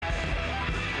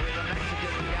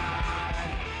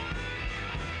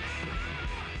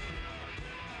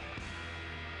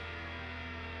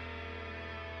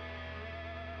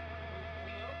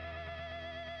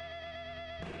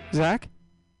Zach?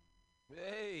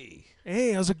 Hey.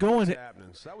 Hey, how's it going? What's happening?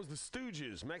 So that was the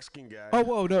Stooges, Mexican guy. Oh,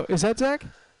 whoa, no. Is that Zach?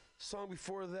 Song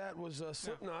before that was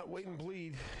Slipknot, Wait and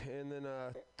Bleed. And then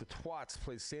the Twats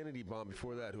played Sanity Bomb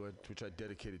before that, which I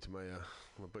dedicated to my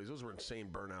buddies. Those were insane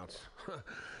burnouts.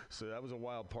 So that was a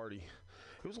wild party.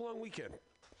 It was a long weekend.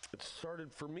 It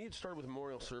started with a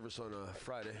memorial service on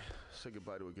Friday. Say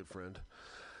goodbye to a good friend.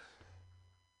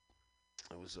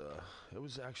 It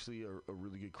was actually a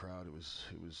really good crowd. It was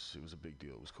a big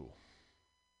deal. It was cool.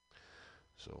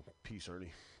 So peace,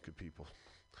 Ernie. Good people.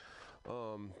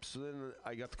 So then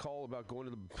I got the call about going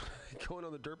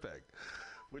on the dirtbag,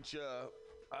 which it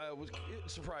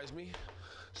surprised me.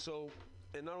 So,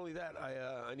 and not only that,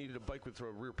 I needed a bike with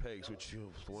rear pegs, which is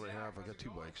the one I have. I got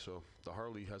 2 bikes, so the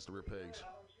Harley has the rear pegs.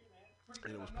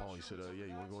 And it was Paul. He said, "Yeah,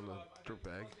 you want to go on the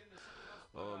dirtbag?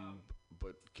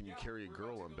 But can you carry a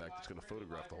girl on back that's going to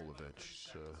photograph the whole event?"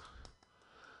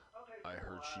 I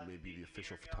heard she may be the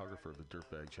official photographer of the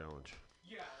dirtbag challenge.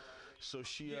 So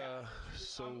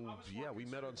we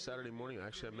met on Saturday morning.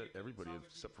 Actually, I met everybody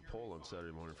except for Paul on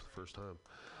Saturday morning for the first time.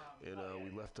 And we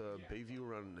left Bayview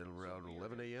around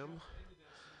 11 a.m.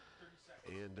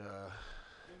 And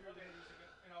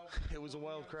it was a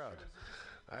wild crowd.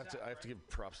 I have to give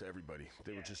props to everybody.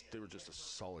 They were just a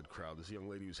solid crowd. This young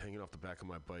lady was hanging off the back of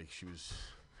my bike. She was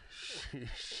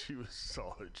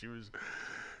solid. She was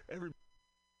every.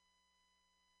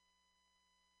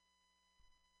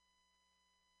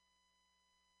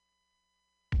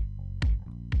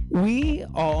 We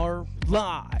are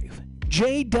live.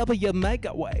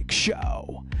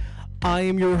 TheJWMegawegShow. I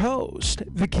am your host,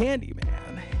 the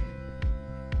Candyman.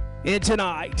 And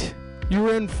tonight,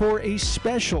 you're in for a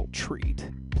special treat.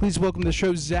 Please welcome to the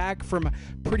show Zach from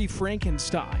Pretty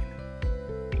Frankenstein.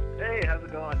 Hey, how's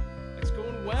it going? It's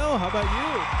going well. How about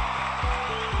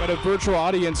you? Got a virtual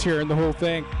audience here and the whole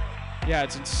thing. Yeah,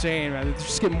 it's insane, man. It's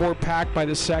just getting more packed by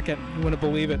the second. You wouldn't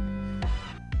believe it.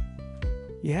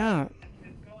 Yeah.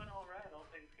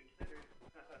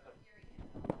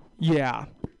 Yeah.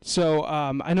 So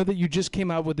I know that you just came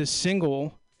out with this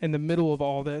single in the middle of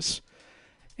all this.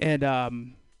 And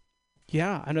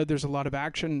yeah, I know there's a lot of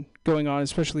action going on,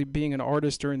 especially being an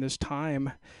artist during this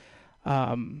time.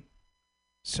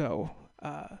 So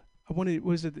I wanted,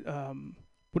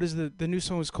 what is the new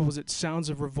song was called? Was it Sounds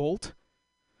of Revolt?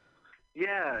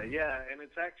 Yeah, and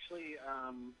it's actually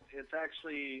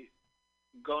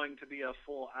going to be a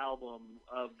full album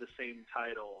of the same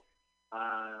title.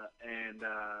 And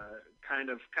kind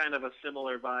of a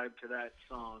similar vibe to that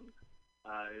song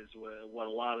is what a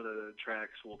lot of the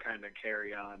tracks will kind of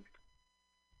carry on.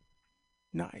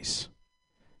 Nice.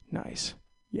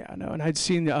 Yeah, no, and I'd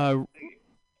seen. What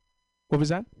was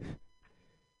that?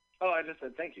 Oh, I just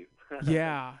said thank you.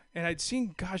 Yeah, and I'd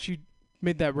seen. Gosh, you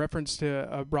made that reference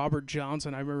to Robert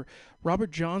Johnson. I remember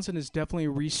Robert Johnson is definitely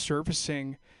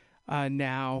resurfacing.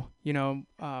 Now,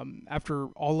 after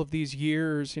all of these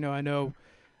years, I know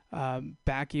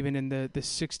back even in the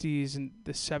 60s and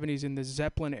the 70s in the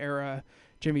Zeppelin era,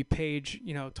 Jimmy Page,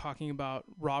 talking about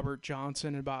Robert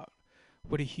Johnson, about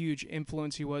what a huge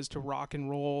influence he was to rock and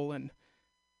roll and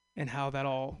how that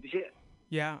all...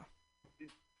 Yeah.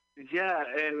 Yeah,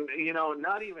 and,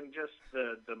 not even just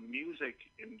the music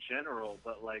in general,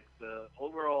 but like the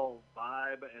overall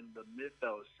vibe and the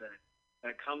mythos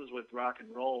that comes with rock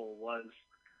and roll was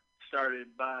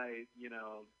started by,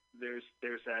 there's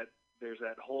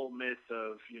that whole myth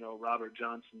of, Robert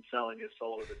Johnson selling his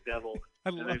soul to the devil.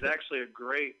 And there's actually a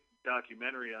great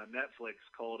documentary on Netflix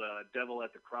called Devil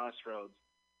at the Crossroads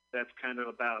that's kind of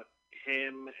about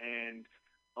him and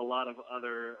a lot of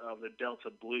other of the Delta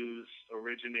blues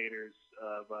originators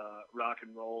of rock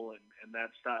and roll and that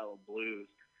style of blues.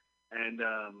 And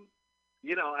I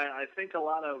think a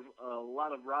lot of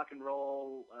rock and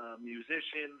roll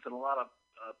musicians and a lot of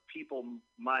people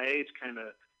my age kind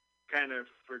of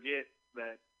forget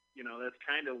that that's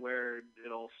kind of where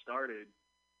it all started.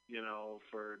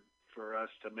 For us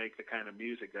to make the kind of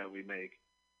music that we make.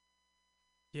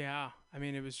 Yeah, I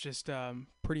mean it was just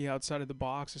pretty outside of the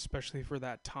box, especially for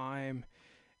that time,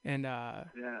 and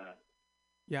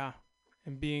yeah,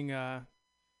 and being I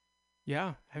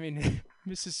mean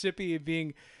Mississippi,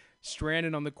 being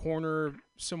stranded on the corner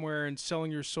somewhere and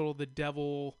selling your soul to the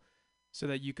devil so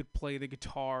that you could play the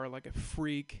guitar like a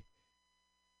freak.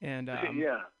 And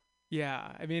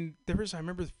yeah, I mean I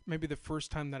remember maybe the first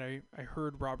time that I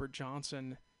heard Robert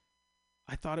Johnson,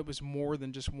 I thought it was more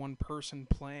than just one person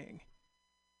playing.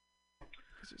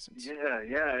 It's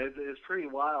pretty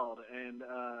wild, and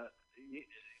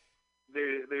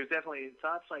there's definitely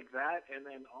thoughts like that, and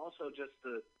then also just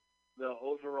the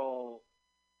overall,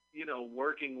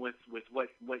 working with what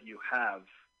you have,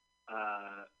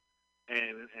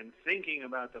 and thinking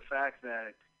about the fact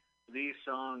that these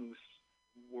songs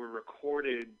were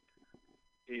recorded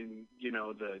in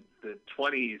the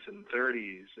 20s and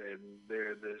 30s, and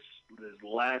they're this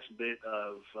last bit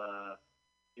of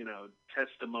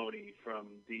testimony from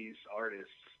these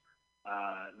artists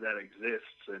that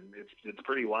exists, and it's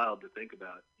pretty wild to think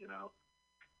about.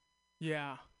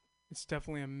 Yeah, it's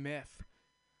definitely a myth.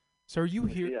 So are you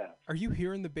here? Yeah. Are you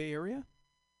here in the Bay Area?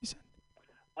 You said.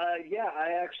 Yeah,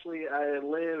 I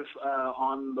live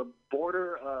on the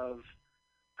border of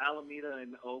Alameda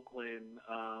and Oakland.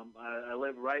 I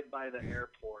live right by the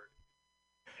airport,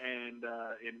 and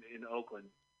in Oakland.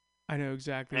 I know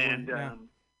exactly. And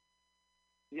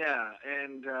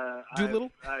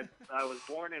Doolittle? I was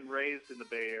born and raised in the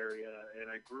Bay Area, and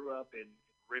I grew up in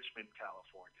Richmond,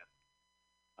 California.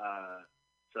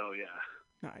 So yeah.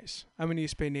 Nice. I'm an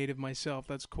East Bay native myself.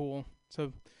 That's cool.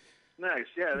 So. Nice.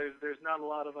 Yeah. There's not a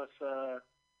lot of us.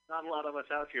 Not a lot of us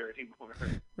out here anymore.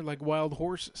 We're like wild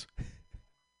horses.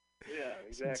 Yeah,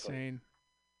 exactly. It's insane.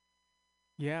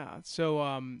 Yeah. So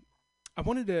I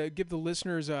wanted to give the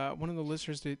listeners, one of the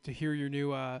listeners, to hear your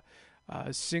new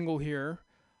single here.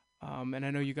 And I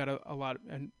know you got a lot,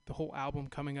 and the whole album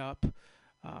coming up,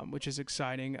 which is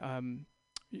exciting.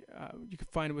 You could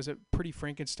find it was at Pretty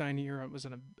Frankenstein here. It was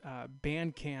in a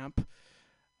Bandcamp,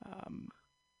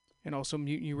 and also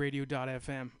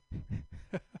MutinyRadio.fm.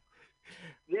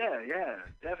 Yeah,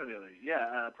 definitely.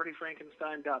 Yeah,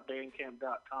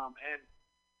 prettyfrankenstein.bandcamp.com, and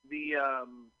the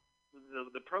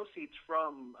proceeds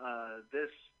from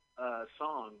this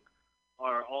song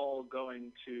are all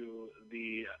going to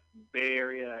the Bay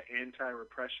Area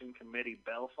Anti-Repression Committee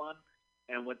Bail Fund.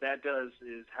 And what that does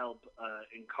is help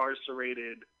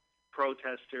incarcerated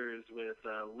protesters with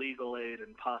legal aid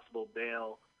and possible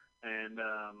bail. And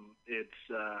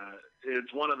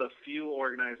it's one of the few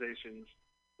organizations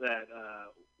that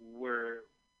we're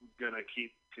going to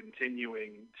keep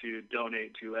continuing to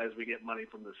donate to as we get money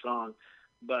from the song.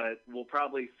 But we'll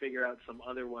probably figure out some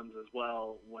other ones as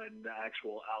well when the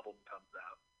actual album comes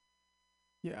out.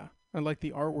 Yeah, I like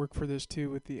the artwork for this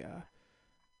too, with the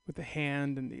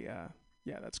hand and the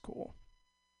yeah, that's cool.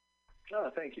 Oh,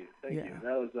 thank you. Thank you.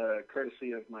 That was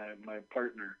courtesy of my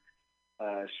partner.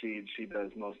 She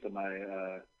does most of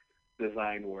my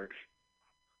design work.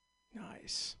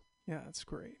 Nice. Yeah, that's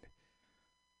great.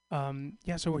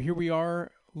 Yeah, so here we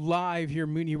are live here,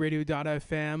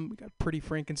 MutinyRadio.fm. We got Pretty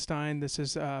Frankenstein. This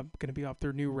is going to be off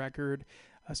their new record,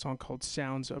 a song called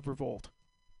Sounds of Revolt.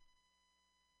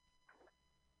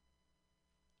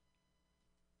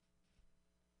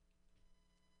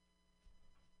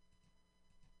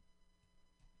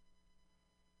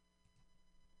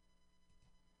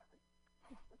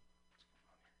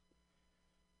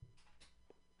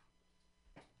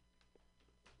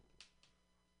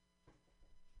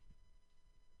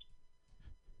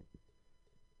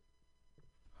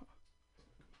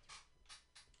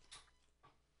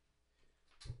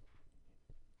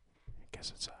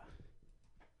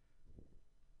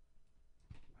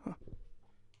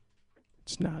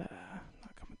 It's not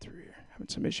coming through here. Having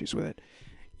some issues with it.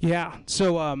 Yeah.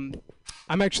 So I'm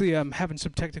actually having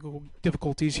some technical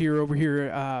difficulties over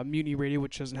here Mutiny Radio,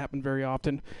 which doesn't happen very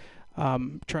often.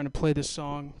 Trying to play this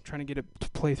song, trying to get it to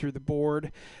play through the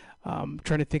board.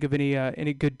 Trying to think of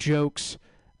any good jokes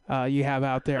you have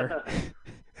out there.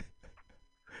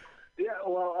 Yeah.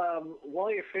 Well,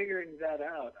 while you're figuring that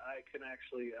out, I can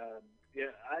actually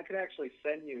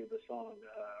send you the song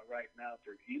right now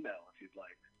through email if you'd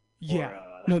like. Yeah,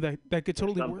 no, that could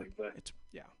totally work.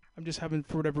 Yeah, I'm just having,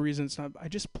 for whatever reason, it's not. I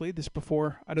just played this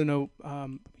before. I don't know. Let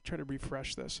me try to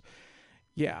refresh this.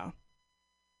 Yeah.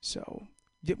 So,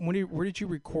 where did you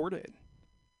record it?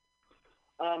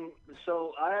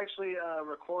 So I actually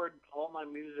record all my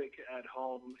music at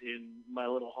home in my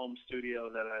little home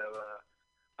studio that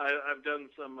I've done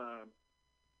some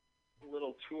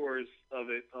little tours of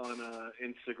it on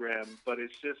Instagram, but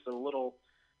it's just a little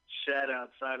shed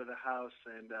outside of the house,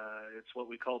 and it's what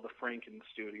we call the Franken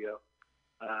Studio.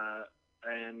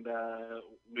 And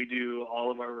we do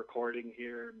all of our recording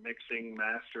here, mixing,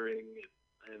 mastering,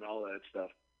 and all that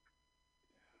stuff.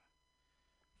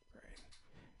 Right.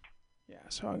 Yeah.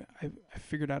 So I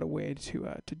figured out a way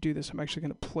to do this. I'm actually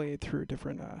going to play it through a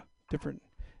different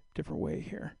way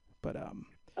here. But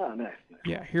Oh, nice.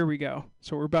 Yeah. Here we go.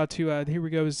 So we're about to. Here we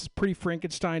go. This is Pretty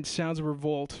Frankenstein, Sounds of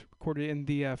Revolt, recorded in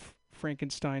the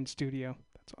Frankenstein studio.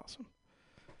 That's awesome.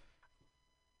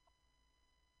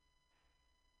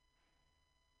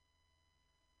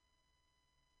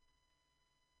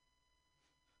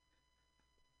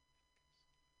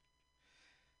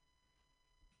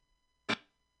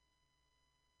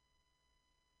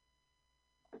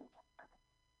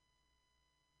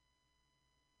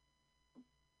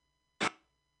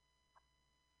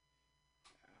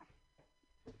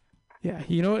 Yeah,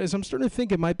 you know, as I'm starting to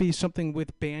think, it might be something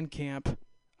with Bandcamp,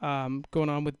 going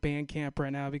on with Bandcamp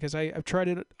right now, because I've tried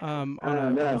it on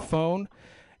a phone,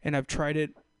 and I've tried it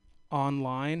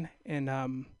online,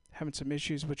 and having some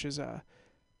issues, which is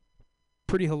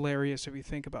pretty hilarious if you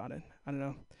think about it. I don't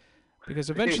know, because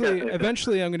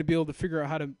eventually I'm going to be able to figure out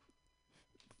how to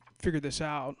figure this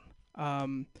out.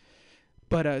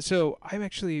 So I'm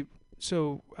actually,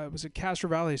 I was at Castro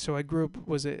Valley, so I grew up,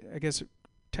 I guess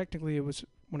technically it was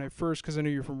when I first, because I know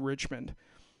you're from Richmond,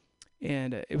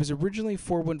 and it was originally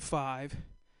 415,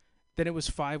 then it was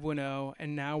 510,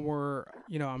 and now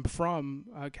I'm from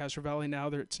Castro Valley now,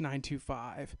 it's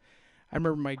 925. I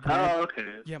remember my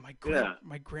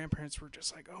my grandparents were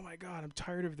just like, oh my God, I'm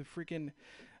tired of the freaking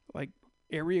like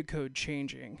area code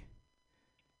changing.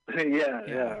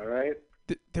 Yeah, right.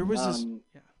 There was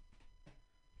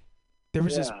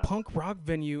this punk rock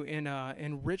venue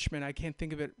in Richmond. I can't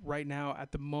think of it right now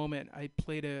at the moment. I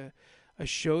played a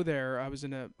show there. I was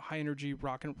in a high energy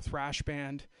rock and thrash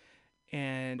band,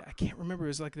 and I can't remember. It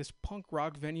was like this punk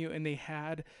rock venue, and they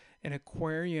had an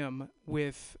aquarium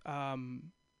with a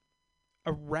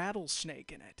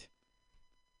rattlesnake in it.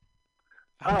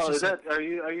 Are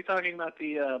you talking about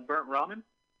the burnt ramen?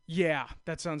 Yeah,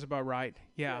 that sounds about right.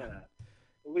 Yeah.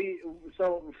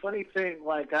 So funny thing,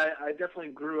 like I definitely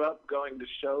grew up going to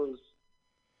shows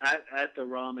at the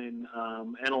ramen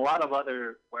and a lot of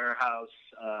other warehouse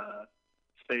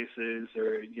spaces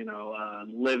or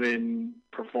live-in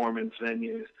performance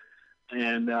venues,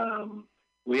 and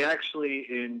we actually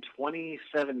in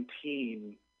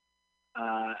 2017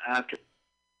 after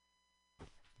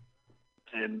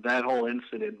and that whole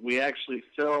incident, we actually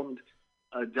filmed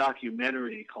a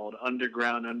documentary called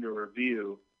Underground Under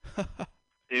Review.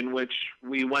 In which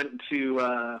we went to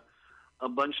a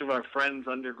bunch of our friends'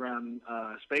 underground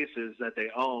spaces that they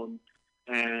own,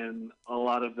 and a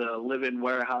lot of the live-in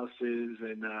warehouses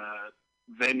and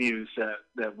venues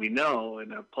that we know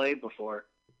and have played before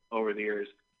over the years.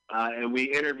 And we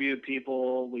interviewed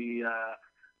people. We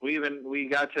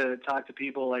got to talk to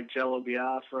people like Jello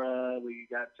Biafra. We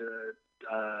got to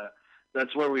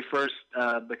that's where we first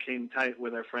became tight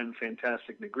with our friend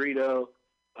Fantastic Negrito.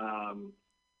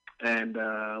 And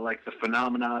like the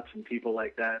Phenomenauts and people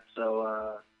like that.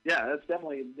 So that's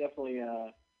definitely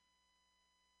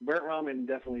Burnt Ramen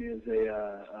definitely is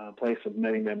a place of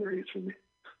many memories for me.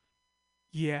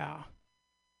 Yeah,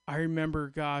 I remember.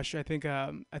 Gosh, I think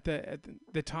at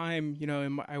the time,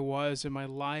 I was in my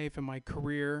life and my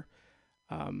career,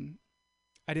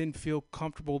 I didn't feel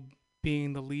comfortable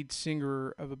being the lead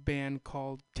singer of a band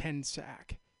called Ten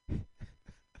Sack.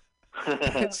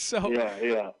 So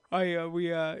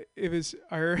it was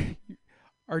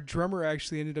our drummer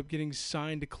actually ended up getting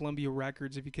signed to Columbia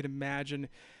Records. If you could imagine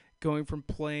going from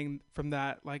playing from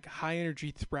that like high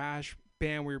energy thrash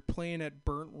band we were playing at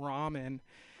Burnt Ramen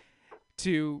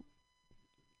to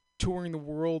touring the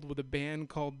world with a band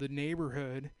called The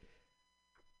Neighborhood,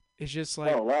 is just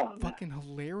like fucking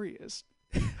hilarious.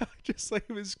 Just like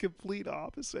it was complete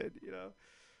opposite,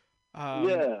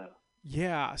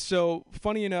 Yeah. So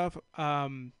funny enough,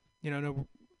 we're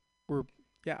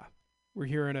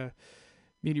here in a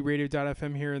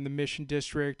MutinyRadio.fm here in the Mission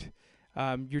District.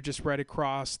 You're just right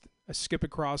across, a skip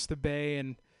across the bay,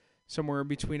 and somewhere in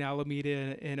between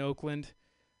Alameda and Oakland.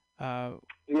 The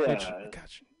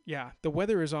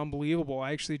weather is unbelievable.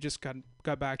 I actually just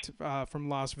got back from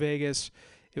Las Vegas.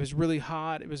 It was really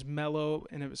hot. It was mellow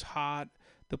and it was hot.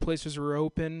 The places were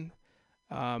open.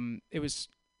 It was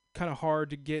kind of hard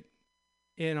to get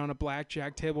in on a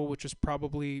blackjack table, which was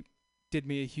probably did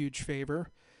me a huge favor,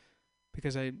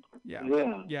 because I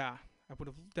would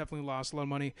have definitely lost a lot of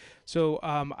money. So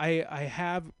I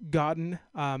have gotten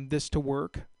this to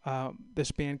work,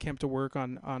 this Bandcamp to work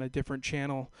on a different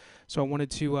channel. So I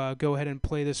wanted to go ahead and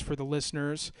play this for the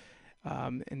listeners.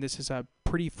 And this is a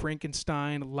Pretty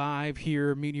Frankenstein live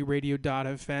here,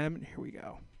 MutinyRadio.fm. And here we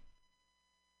go.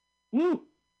 Woo!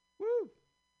 Woo!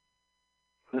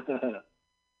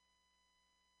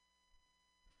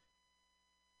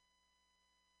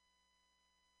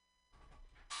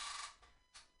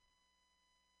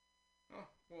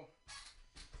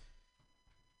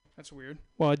 That's weird.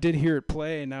 Well, I did hear it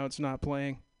play, and now it's not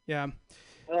playing. Yeah.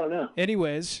 Oh, no.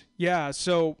 Anyways, yeah,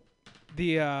 so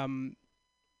the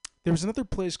there was another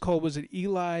place called, was it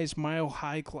Eli's Mile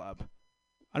High Club?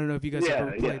 I don't know if you guys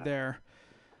ever played there.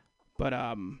 But,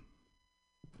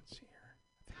 let's see here.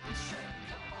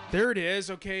 There it is.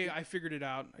 Okay, I figured it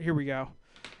out. Here we go.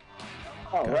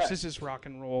 Oh, gosh, this is rock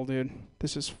and roll, dude.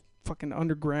 This is fucking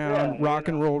underground rock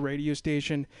and roll radio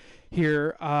station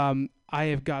here. I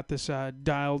have got this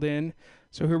dialed in.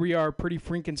 So here we are, Pretty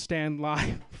Frankenstein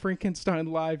live. Frankenstein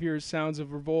live here is Sounds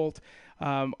of Revolt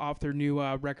off their new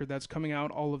record that's coming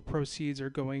out. All of the proceeds are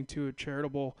going to a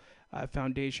charitable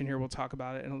foundation here. We'll talk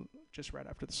about it just right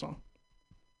after the song.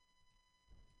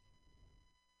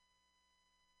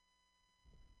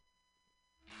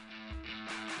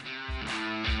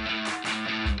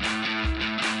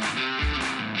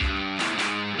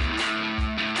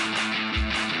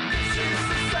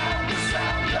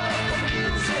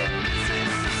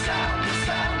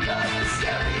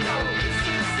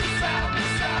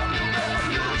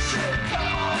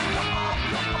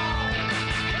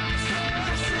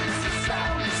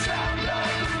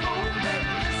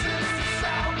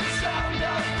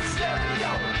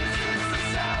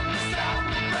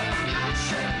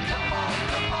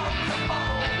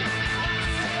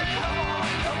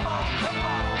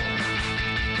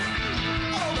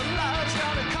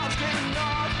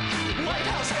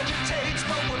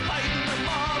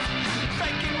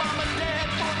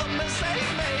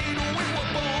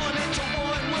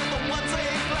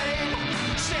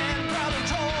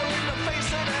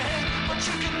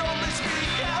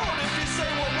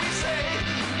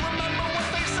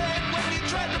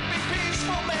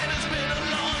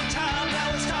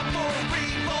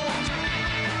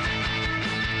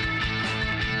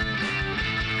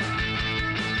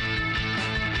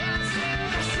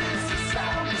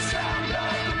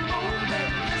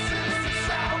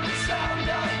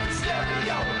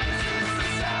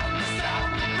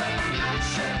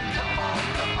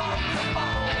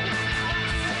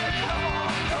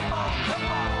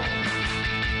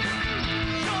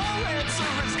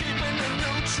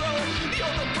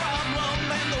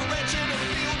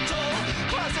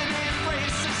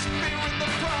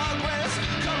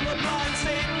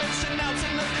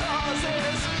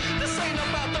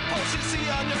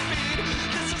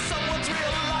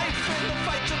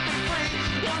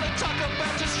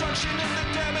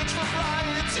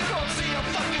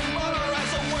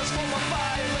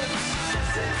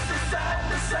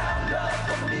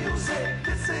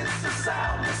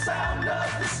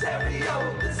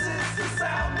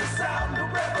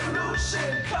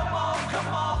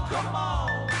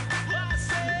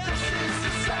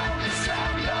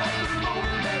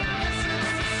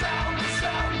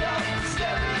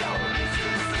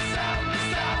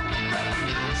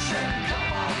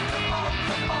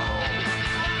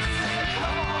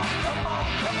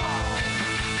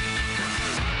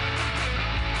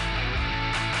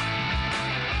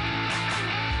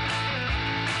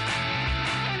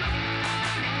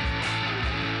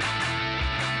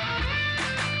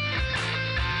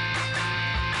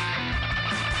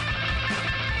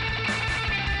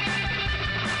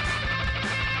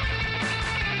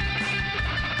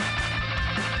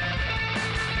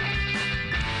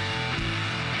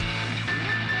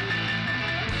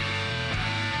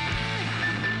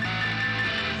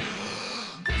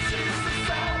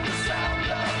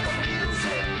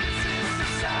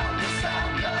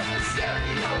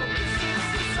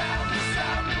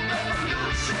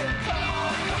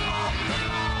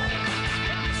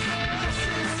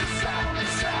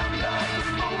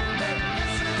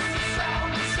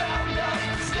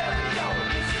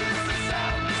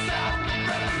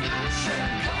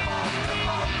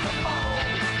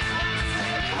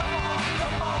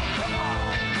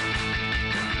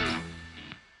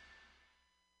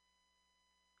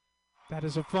 That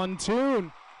is a fun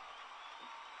tune.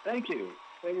 Thank you.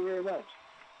 Thank you very much.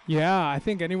 Yeah, I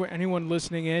think anyone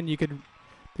listening in,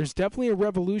 there's definitely a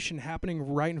revolution happening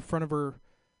right in front of her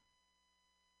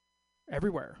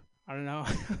everywhere. I don't know.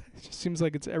 It just seems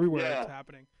like it's everywhere it's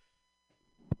happening.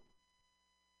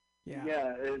 Yeah.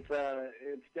 Yeah,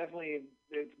 it's definitely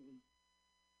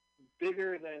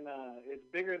bigger than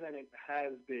it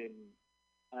has been.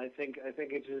 I think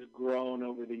it's just grown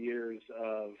over the years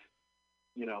of,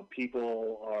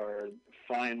 people are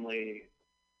finally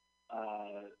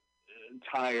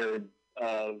tired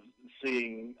of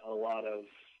seeing a lot of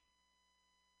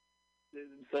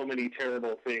so many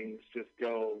terrible things just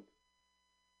go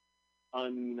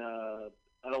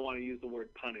I don't want to use the word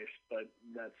punished, but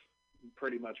that's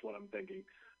pretty much what I'm thinking.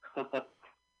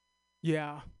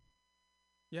 Yeah.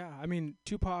 I mean,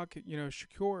 Tupac,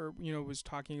 Shakur, was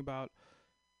talking about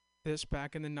this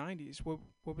back in the 90s.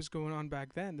 What was going on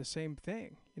back then? The same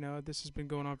thing. This has been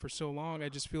going on for so long. I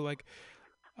just feel like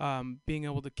being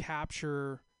able to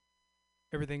capture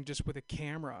everything just with a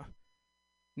camera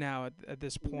now at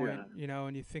this point,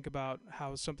 and you think about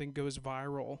how something goes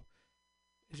viral.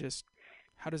 It's just,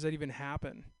 how does that even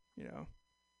happen? Yeah,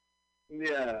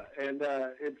 and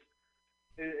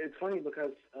it's funny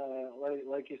because,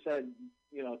 like you said,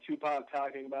 Tupac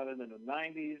talking about it in the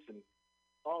 '90s and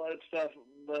all that stuff,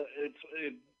 but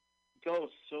it goes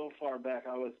so far back.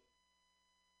 I was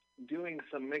doing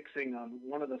some mixing on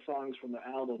one of the songs from the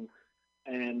album,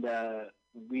 and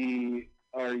we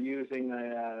are using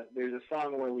there's a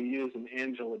song where we use an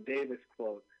Angela Davis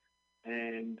quote,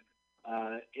 and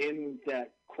in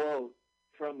that quote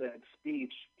from that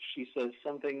speech, she says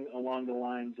something along the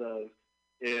lines of,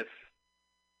 if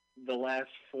the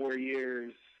last 4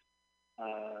 years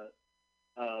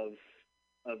of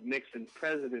Nixon's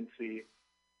presidency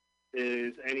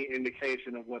is any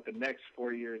indication of what the next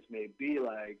 4 years may be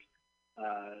like,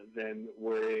 then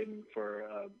we're in for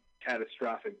a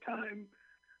catastrophic time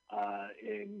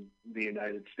in the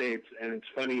United States. And it's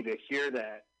funny to hear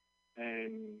that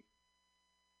and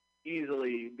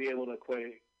easily be able to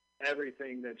equate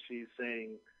everything that she's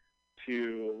saying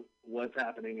to what's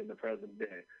happening in the present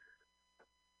day.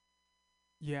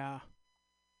 Yeah.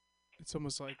 It's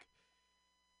almost like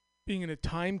being in a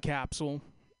time capsule.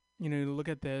 To look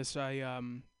at this,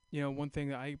 one thing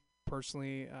that I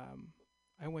personally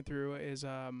I went through is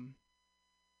when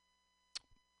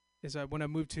I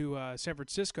moved to San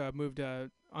Francisco, I moved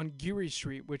on Geary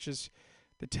Street, which is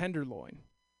the Tenderloin.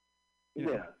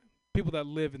 People that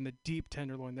live in the deep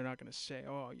Tenderloin, they're not going to say,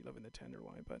 "Oh, you live in the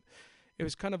Tenderloin," but it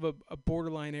was kind of a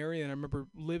borderline area. And I remember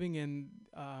living in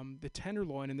the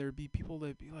Tenderloin, and there'd be people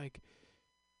that'd be like,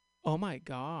 "Oh my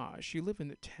gosh, you live in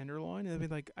the Tenderloin?" And I'd be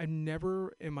like, "I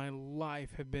never in my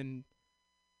life have been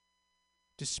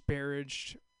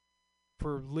disparaged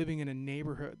for living in a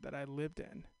neighborhood that I lived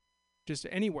in, just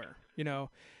anywhere, And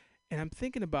I'm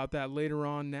thinking about that later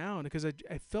on now, because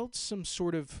I felt some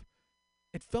sort of,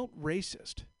 it felt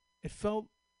racist. It felt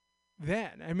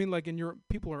then. I mean, like,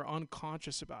 people are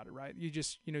unconscious about it, right? You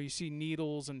just, you see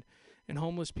needles and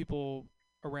homeless people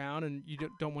around, and you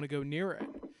don't want to go near it.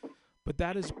 But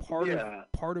that is part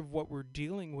of what we're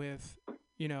dealing with,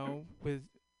 with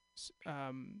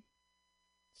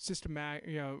systematic,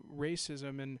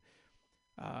 racism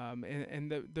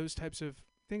and those types of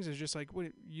things. Is just like,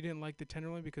 what, you didn't like the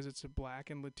Tenderloin because it's a black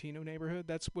and Latino neighborhood?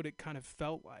 That's what it kind of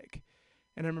felt like.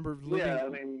 And I remember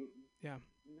living.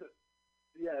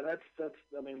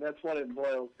 That's what it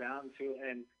boils down to.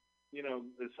 And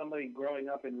as somebody growing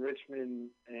up in Richmond,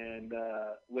 and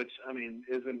which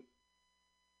isn't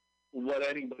what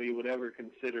anybody would ever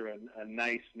consider a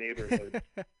nice neighborhood.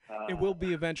 It will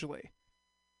be eventually.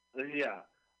 Yeah,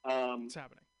 it's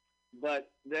happening.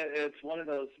 But it's one of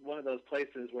those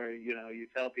places where you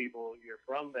tell people you're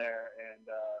from there, and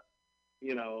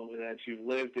that you've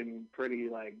lived in pretty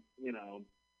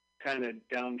kind of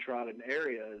downtrodden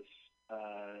areas.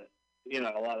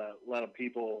 A lot of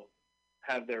people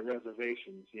have their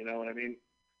reservations. You know what I mean?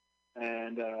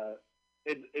 And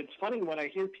it's funny when I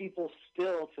hear people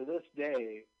still to this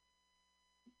day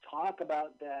talk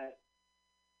about that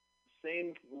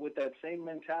same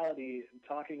mentality,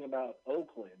 talking about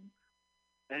Oakland,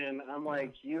 and I'm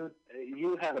like, you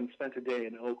haven't spent a day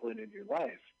in Oakland in your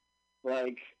life.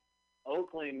 Like,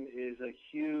 Oakland is a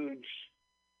huge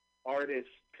artist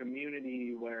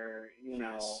community where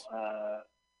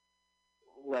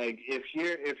like if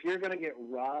you're gonna get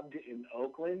robbed in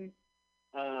Oakland,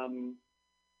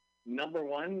 number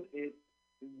one,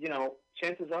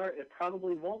 chances are it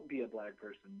probably won't be a black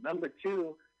person. Number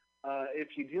two,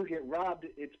 if you do get robbed,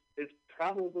 it's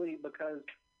probably because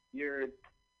you're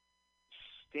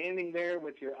standing there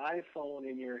with your iPhone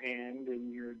in your hand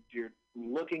and you're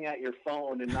looking at your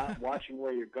phone and not watching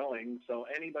where you're going. So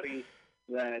anybody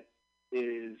that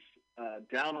is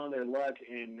down on their luck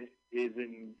and is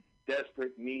in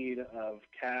desperate need of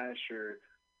cash or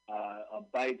a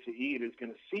bite to eat is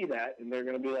going to see that, and they're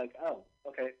going to be like, "Oh,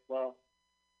 okay, well,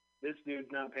 this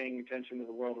dude's not paying attention to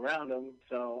the world around him,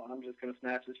 so I'm just going to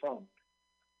snatch his phone."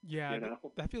 Yeah,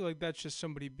 I feel like that's just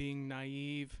somebody being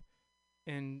naive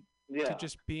and to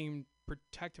just being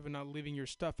protective and not leaving your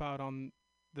stuff out on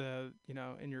the,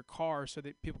 in your car so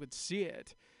that people could see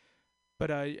it. But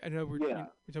I know we're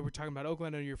talking about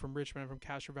Oakland. I know you're from Richmond. I'm from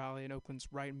Castro Valley, and Oakland's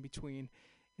right in between.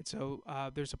 And so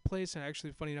there's a place, and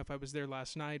actually, funny enough, I was there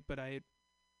last night, but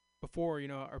before,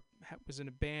 was in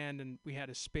a band, and we had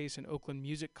a space in Oakland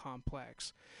Music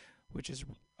Complex, which is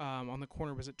on the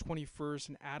corner, was it 21st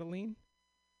and Adeline?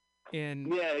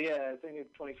 And I think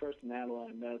it's 21st and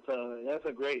Adeline. That's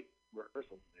a great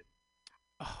rehearsal.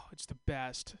 Oh, it's the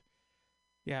best.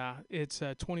 Yeah, it's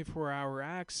 24-hour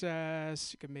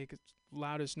access. You can make as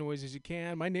loud as noise as you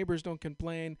can. My neighbors don't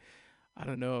complain. I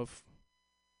don't know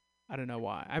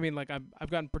why. I mean, like, I've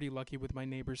gotten pretty lucky with my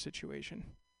neighbor situation.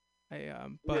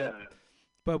 But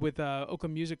But with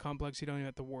Oakland Music Complex, you don't even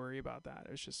have to worry about that.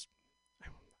 It's just,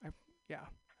 yeah,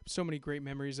 so many great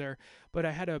memories there. But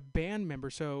I had a band member,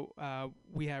 so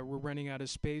we're running out of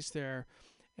space there,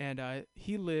 and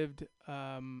he lived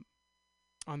on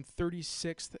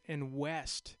 36th and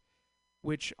West,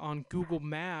 which on Google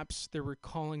Maps they were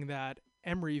calling that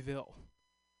Emeryville,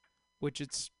 which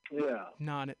it's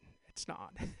not. It's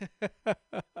not.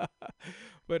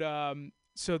 But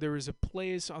so there was a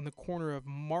place on the corner of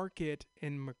Market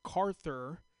and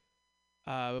MacArthur,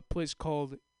 a place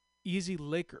called Easy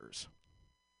Liquors.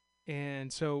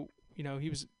 And so, he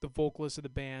was the vocalist of the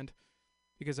band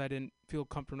because I didn't feel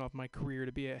comfortable enough in my career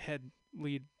to be a head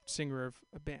lead singer of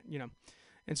a band,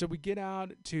 And so we get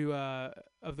out to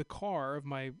of the car of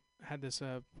I had this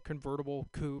convertible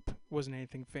coupe. It wasn't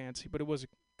anything fancy, but it was a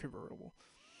convertible.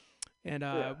 And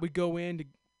we go in to,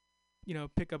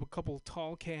 pick up a couple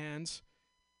tall cans,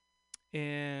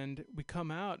 and we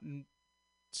come out, and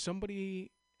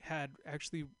somebody had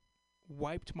actually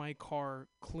wiped my car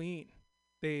clean.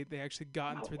 They actually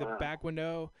gotten through the back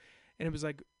window, and it was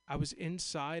like I was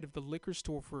inside of the liquor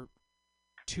store for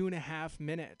 2.5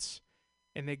 minutes,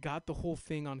 and they got the whole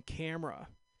thing on camera.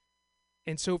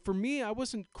 And so for me, I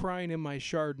wasn't crying in my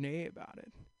Chardonnay about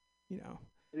it, Yeah.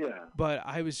 But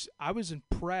I was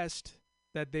impressed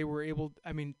that they were able.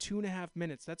 2.5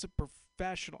 minutes. That's a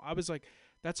professional. I was like,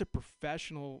 that's a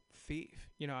professional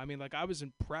thief. I was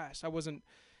impressed. I wasn't.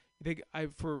 I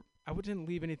didn't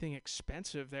leave anything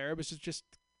expensive there. It was just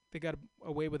they got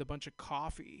away with a bunch of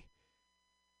coffee,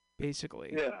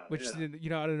 basically. Yeah. Which I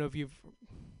don't know if you've.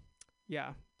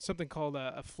 Yeah, something called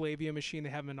a Flavia machine. They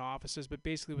have them in offices, but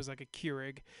basically it was like a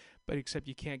Keurig, but except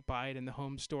you can't buy it in the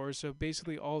home stores. So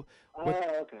basically okay.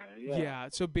 Yeah.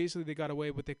 So basically they got away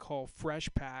with what they call fresh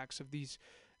packs of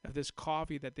this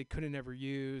coffee that they couldn't ever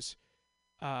use.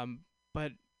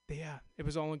 But it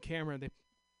was all on camera. They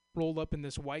rolled up in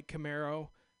this white Camaro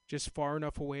just far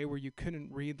enough away where you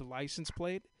couldn't read the license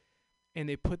plate, and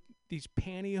they put these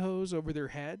pantyhose over their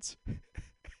heads.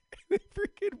 They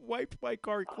freaking wiped my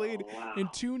car clean in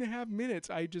 2.5 minutes.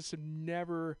 I just have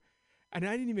never, and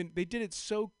I didn't even, they did it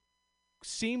so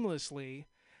seamlessly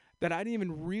that I didn't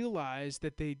even realize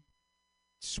that they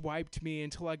swiped me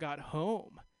until I got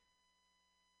home.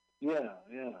 Yeah.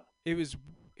 It was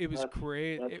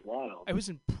crazy. That's wild. I was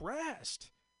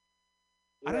impressed.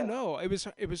 Yeah. I don't know. It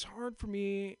was hard for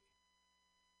me.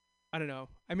 I don't know.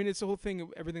 It's the whole thing,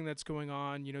 everything that's going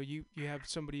on. You have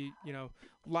somebody,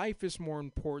 life is more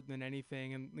important than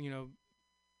anything. And,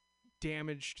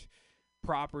 damaged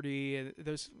property.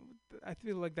 I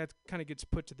feel like that kind of gets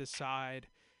put to the side.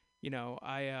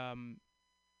 I'm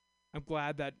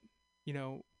glad that,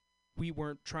 we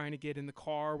weren't trying to get in the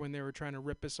car when they were trying to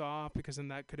rip us off, because then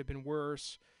that could have been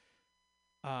worse.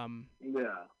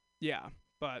 Yeah.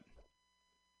 But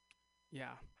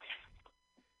yeah.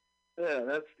 Yeah,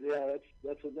 that's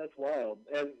wild.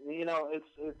 And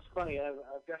it's funny. I've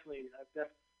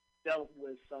dealt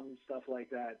with some stuff like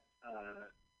that.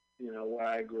 Where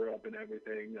I grew up and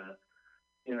everything.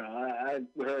 I've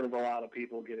heard of a lot of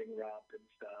people getting robbed and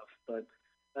stuff, but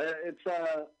it's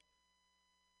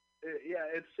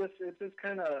just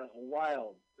kind of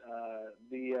wild.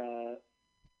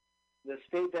 The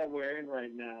state that we're in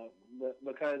right now,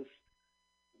 because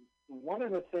one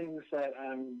of the things that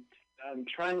I'm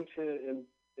trying to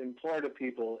implore to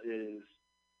people is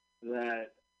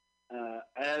that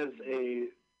as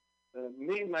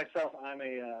me myself, I'm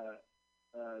a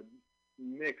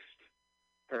mixed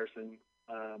person.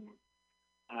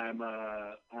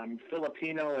 I'm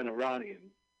Filipino and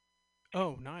Iranian.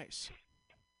 Oh, nice.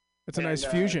 That's a nice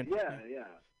fusion. Yeah.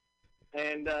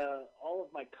 And all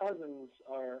of my cousins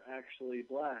are actually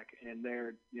black, and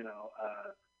they're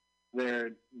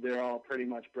all pretty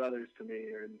much brothers to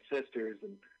me and sisters,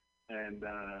 and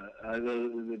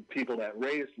the people that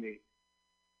raised me.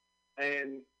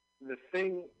 And the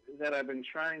thing that I've been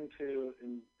trying to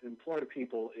implore to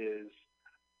people is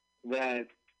that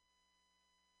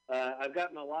I've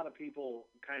gotten a lot of people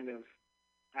kind of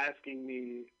asking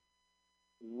me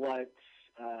what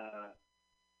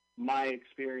my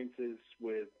experiences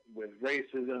with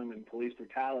racism and police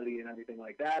brutality and everything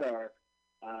like that are,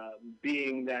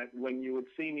 being that when you would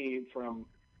see me from,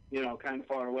 kind of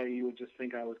far away, you would just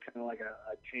think I was kind of like a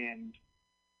tanned,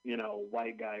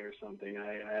 white guy or something.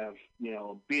 I have,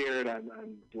 a beard. I'm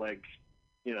like,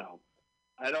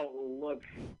 I don't look,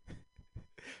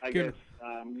 I guess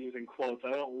I'm using quotes,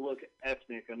 I don't look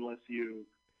ethnic unless you've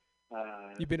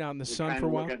been out in the sun for a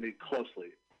while? Look at me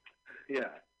closely. Yeah.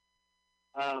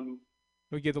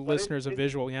 We give the listeners a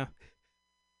visual, yeah.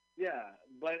 Yeah,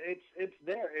 but it's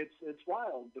there. It's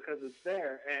wild because it's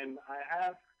there, and I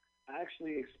have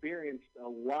actually experienced a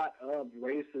lot of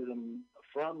racism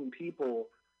from people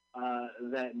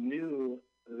that knew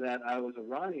that I was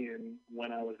Iranian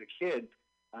when I was a kid.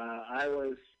 I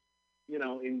was,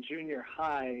 in junior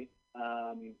high,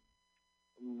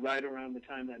 right around the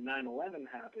time that 9/11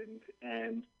 happened,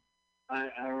 and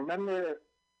I remember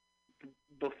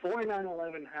before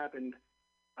 9/11 happened,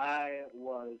 I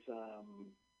was,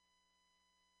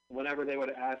 whenever they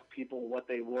would ask people what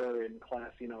they were in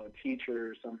class, a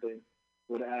teacher or something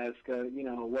would ask,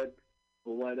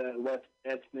 what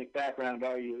ethnic background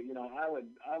are you?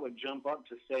 I would jump up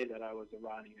to say that I was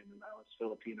Iranian and I was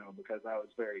Filipino because I was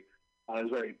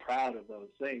very proud of those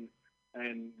things.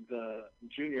 And the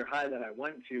junior high that I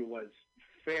went to was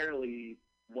fairly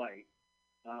white.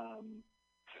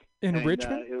 In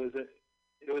Richmond?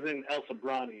 It was in El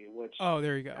Sobrani, which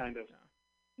there you go. Kind of,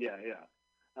 yeah.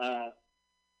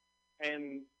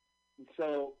 And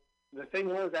so the thing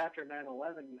was, after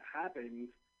 9/11 happened,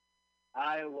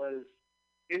 I was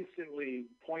instantly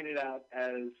pointed out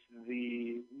as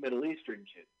the Middle Eastern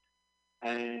kid.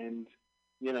 And,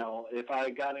 if I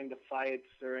got into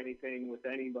fights or anything with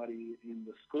anybody in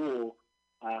the school,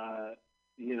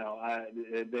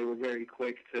 they were very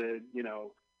quick to,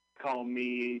 call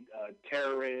me a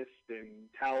terrorist and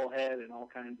towelhead and all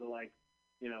kinds of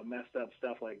messed up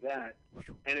stuff like that.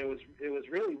 And it was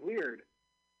really weird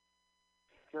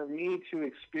for me to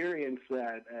experience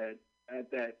that at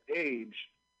that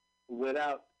age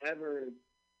without ever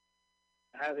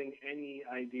having any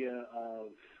idea of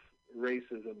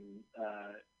racism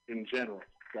in general.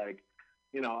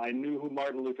 I knew who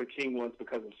Martin Luther King was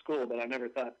because of school, but I never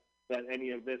thought that any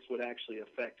of this would actually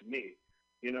affect me.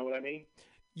 You know what I mean?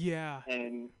 Yeah.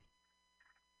 And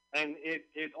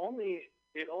it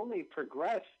only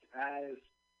progressed as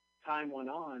time went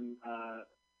on.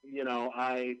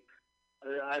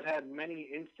 I've had many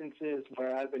instances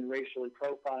where I've been racially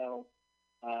profiled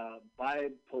by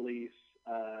police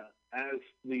as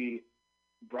the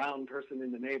brown person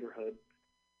in the neighborhood,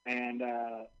 and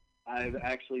I've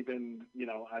actually been,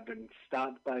 I've been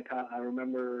stopped by cops. I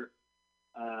remember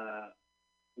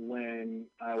when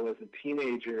I was a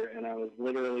teenager, and I was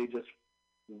literally just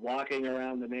walking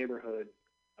around the neighborhood,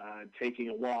 taking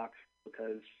a walk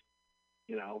because,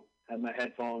 had my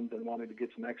headphones and wanted to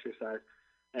get some exercise.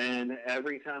 And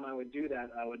every time I would do that,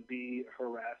 I would be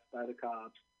harassed by the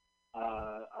cops.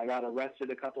 I got arrested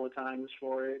a couple of times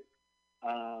for it,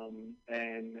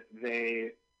 and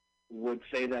they would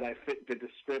say that I fit the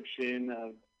description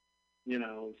of,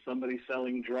 somebody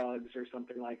selling drugs or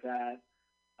something like that.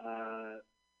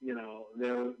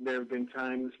 There have been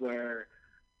times where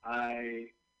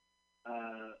I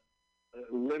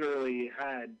literally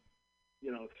had,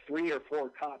 3 or 4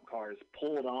 cop cars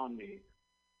pulled on me,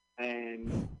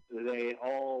 and they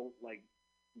all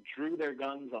drew their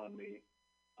guns on me.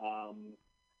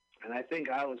 And I think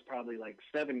I was probably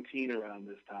 17 around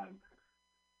this time.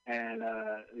 And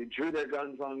they drew their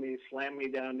guns on me, slammed me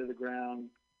down to the ground,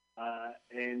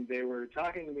 and they were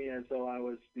talking to me as though I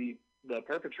was the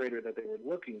perpetrator that they were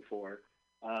looking for.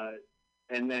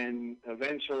 And then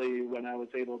eventually, when I was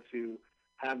able to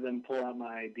have them pull out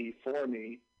my ID for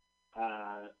me,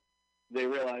 they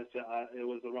realized that it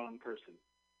was the wrong person.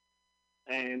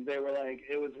 And they were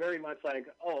it was very much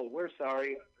oh, we're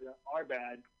sorry, our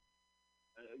bad,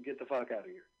 get the fuck out of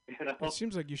here. It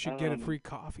seems like you should get a free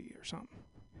coffee or something.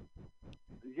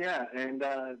 Yeah, and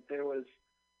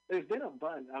there's been a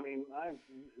bunch. I mean,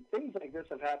 things like this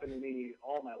have happened to me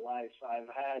all my life. I've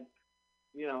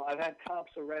had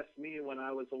cops arrest me when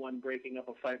I was the one breaking up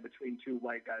a fight between 2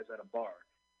 white guys at a bar.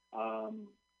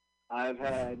 I've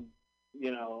had,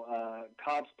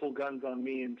 cops pull guns on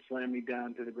me and slam me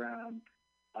down to the ground.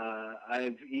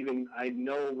 I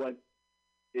know what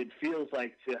it feels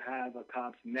like to have a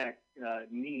cop's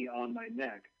knee on my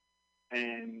neck,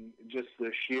 and just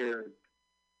the sheer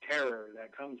terror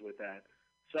that comes with that.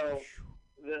 So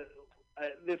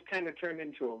this kind of turned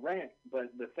into a rant,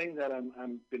 but the thing that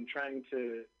I'm been trying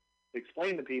to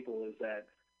explain to people is that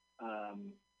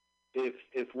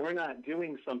if we're not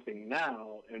doing something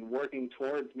now and working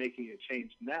towards making a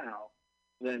change now,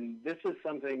 then this is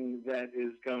something that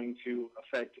is going to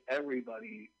affect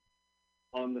everybody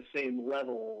on the same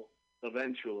level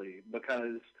eventually.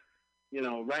 Because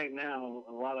right now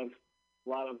a lot of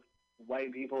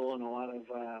white people and a lot of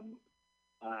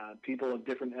people of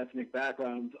different ethnic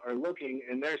backgrounds are looking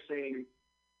and they're saying,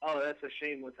 "Oh, that's a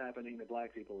shame what's happening to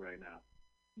black people right now,"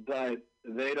 but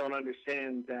they don't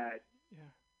understand that.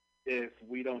 Yeah. If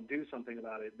we don't do something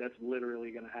about it, that's literally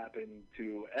going to happen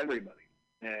to everybody.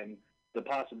 And the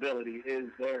possibility is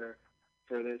there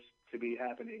for this to be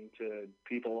happening to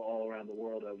people all around the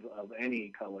world of any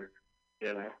color.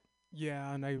 You know.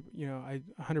 Yeah, and I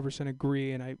 100%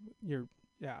 agree, and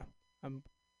I'm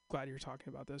glad you're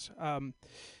talking about this. And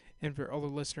for all the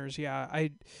listeners, yeah,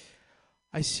 I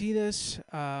see this.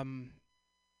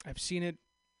 I've seen it.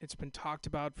 It's been talked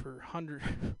about for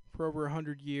for over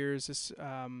 100 years. This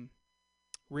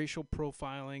racial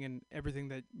profiling and everything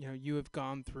that you have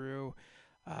gone through.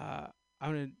 I'm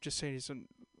gonna just say some.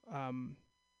 I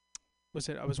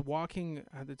was walking.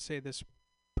 I would say this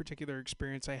particular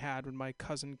experience I had when my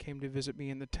cousin came to visit me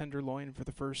in the Tenderloin for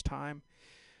the first time.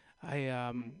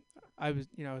 I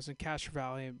was in Castro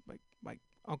Valley. And my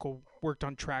uncle worked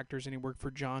on tractors and he worked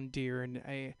for John Deere, and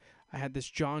I had this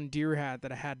John Deere hat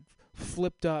that I had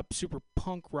flipped up super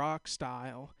punk rock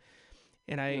style,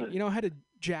 and I had a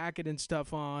jacket and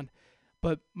stuff on,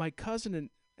 but my cousin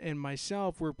and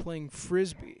myself were playing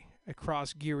frisbee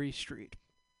across Geary Street,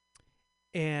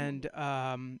 and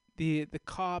the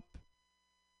cop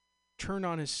turned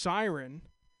on his siren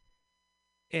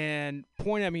and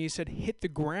pointed at me. He said, "Hit the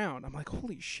ground." I'm like,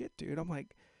 "Holy shit, dude." I'm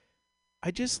like, I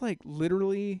just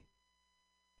literally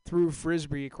threw a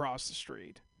frisbee across the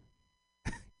street.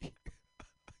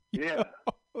 Yeah.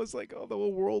 I was like, oh, the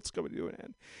whole world's coming to an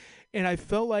end. And I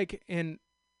felt like, and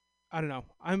I don't know,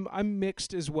 I'm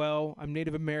mixed as well. I'm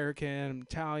Native American, I'm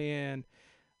Italian,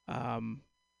 I'm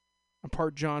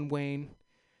part John Wayne,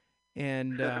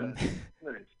 and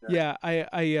yeah, I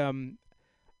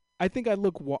think I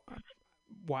look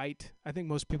white. I think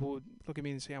most people would look at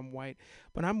me and say I'm white,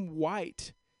 but I'm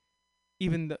white.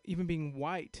 Even being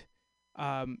white,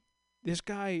 this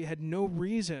guy had no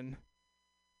reason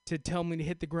to tell me to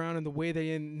hit the ground in the way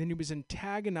they. And then he was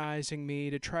antagonizing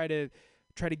me to try to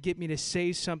get me to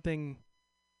say something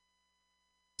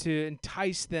to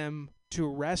entice them to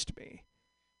arrest me.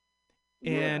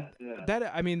 And that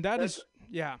is.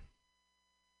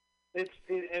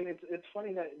 It's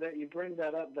funny that you bring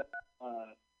that up. That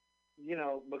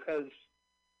because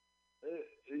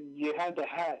you had the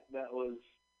hat that was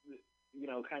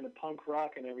kind of punk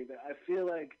rock and everything. I feel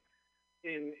like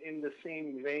in the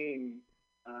same vein,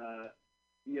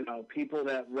 people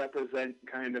that represent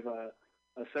kind of a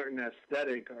certain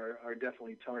aesthetic are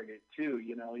definitely target too.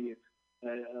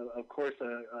 Of course,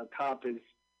 a cop is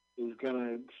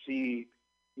gonna see,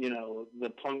 the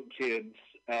punk kids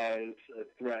as a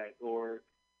threat, or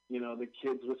the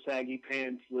kids with saggy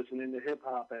pants listening to hip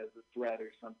hop as a threat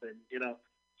or something.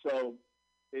 So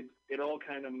it all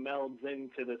kind of melds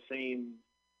into the same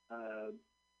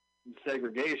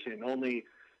segregation. Only,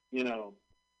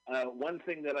 one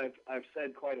thing that I've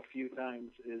said quite a few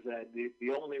times is that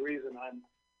the only reason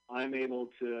I'm able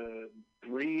to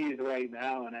breathe right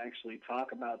now and actually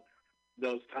talk about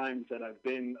those times that I've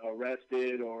been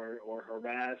arrested or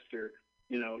harassed or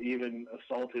even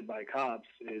assaulted by cops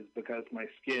is because my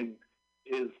skin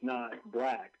is not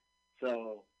black.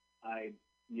 So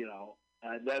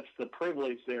that's the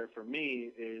privilege there for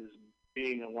me, is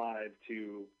being alive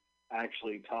to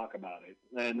actually talk about it.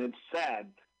 And it's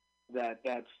sad that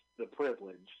that's the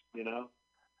privilege,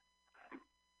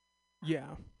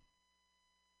 Yeah.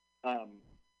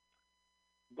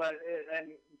 But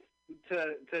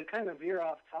to kind of veer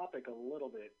off topic a little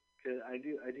bit, because I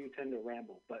do tend to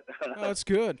ramble, but oh, that's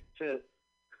good. To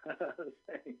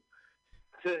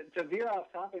veer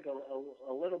off topic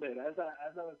a little bit, as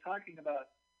I was talking about,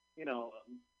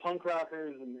 punk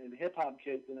rockers and hip hop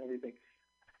kids and everything.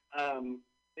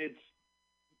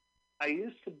 I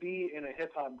used to be in a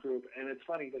hip hop group, and it's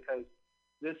funny because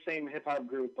this same hip hop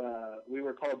group, we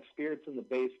were called Spirits in the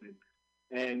Basement,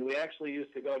 and we actually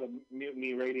used to go to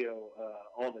MutinyRadio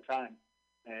all the time.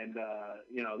 And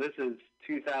this is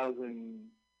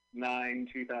 2009,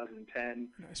 2010.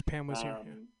 Nice. Pam was here.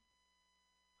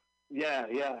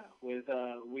 Yeah. With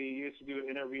we used to do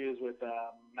interviews with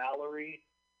Mallory,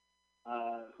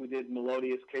 who did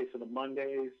Melodious Case of the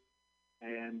Mondays,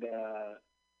 and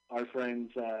our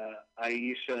friends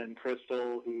Aisha and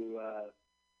Crystal, who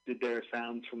did their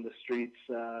Sounds from the Streets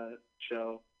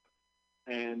show.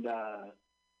 And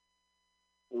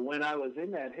when I was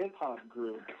in that hip-hop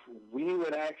group, we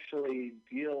would actually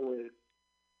deal with,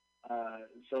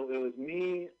 so it was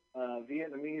me, a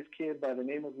Vietnamese kid by the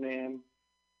name of Nam,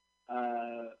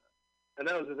 and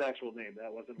that was his actual name.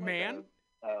 That wasn't like Man?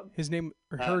 His name,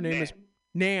 or her name Nan. is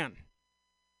Nan.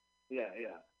 Yeah.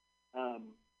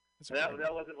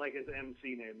 That wasn't like his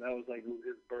MC name. That was like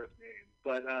his birth name.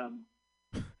 But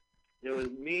it was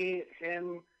me,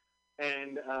 him,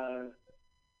 and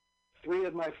three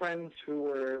of my friends who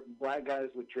were black guys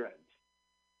with dreads.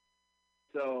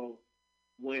 So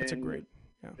That's a great,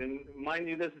 yeah. And mind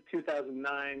you, this is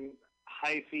 2009.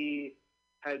 Hyphy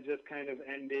had just kind of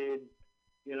ended,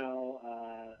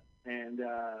 and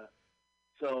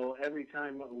So every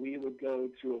time we would go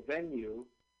to a venue,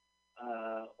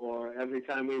 or every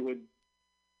time we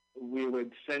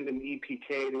would send an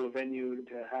EPK to a venue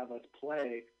to have us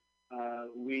play,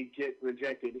 we'd get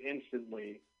rejected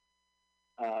instantly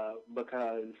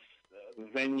because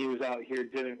venues out here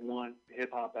didn't want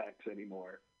hip-hop acts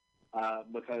anymore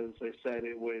because they said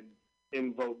it would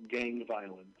invoke gang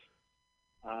violence,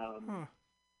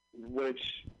 which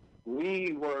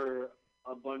we were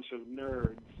a bunch of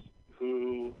nerds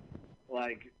who,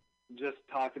 like, just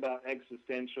talked about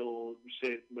existential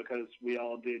shit because we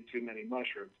all did too many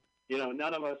mushrooms. You know,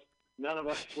 none of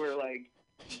us were, like,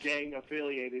 gang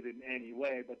affiliated in any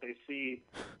way, but they see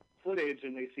footage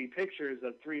and they see pictures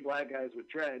of 3 black guys with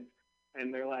dreads,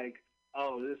 and they're like,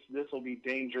 oh, this will be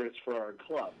dangerous for our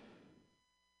club,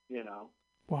 you know?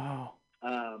 Wow.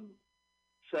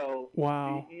 So,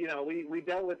 wow. You know, we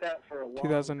dealt with that for a long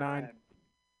 2009. time.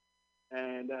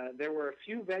 And there were a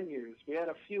few venues. We had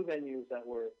a few venues that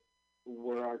were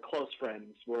our close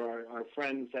friends, were our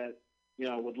friends that, you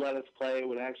know, would let us play,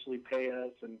 would actually pay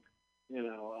us. And, you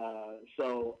know,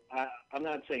 so I'm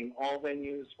not saying all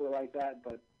venues were like that,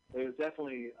 but there was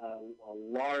definitely a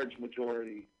large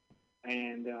majority.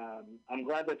 And I'm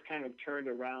glad that's kind of turned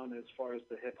around as far as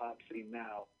the hip-hop scene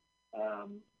now.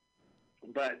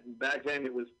 But back then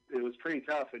it was pretty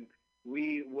tough, and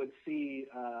we would see,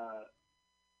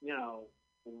 you know,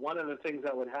 one of the things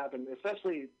that would happen,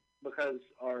 especially because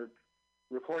our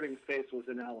recording space was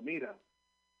in Alameda,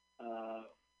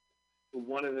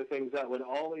 one of the things that would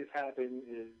always happen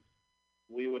is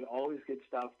we would always get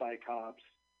stopped by cops,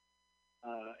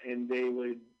 and they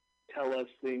would tell us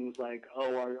things like,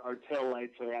 oh, our tail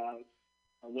lights are out,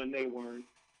 when they weren't.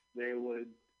 They would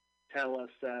tell us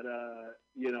that,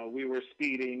 you know, we were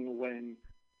speeding when,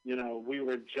 you know, we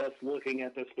were just looking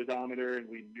at the speedometer and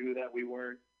we knew that we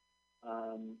weren't.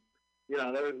 You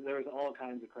know, there was all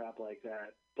kinds of crap like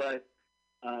that. But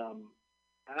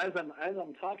as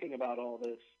I'm talking about all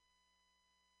this,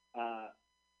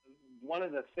 one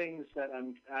of the things that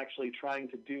I'm actually trying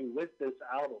to do with this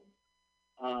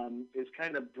album is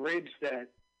kind of bridge that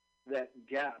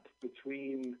gap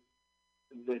between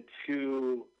the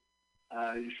two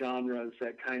genres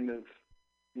that kind of,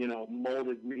 you know,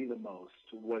 molded me the most,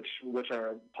 which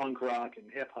are punk rock and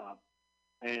hip hop.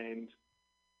 And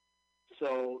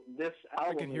so this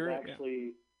album is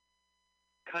actually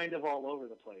kind of all over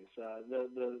the place.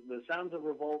 The Sounds of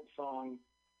Revolt song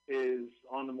is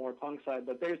on the more punk side,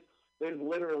 but there's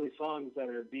literally songs that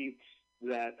are beats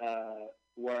that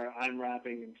where I'm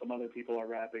rapping and some other people are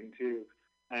rapping too.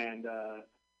 And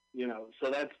you know, so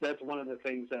that's one of the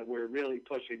things that we're really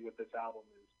pushing with this album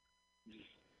is just,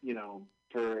 you know,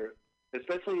 for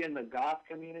especially in the goth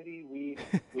community, we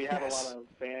have a lot of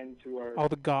fans who are all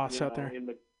the goths, you know, out there.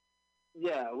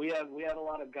 We have a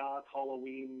lot of goth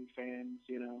Halloween fans,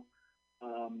 you know,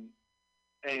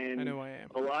 and I know I am.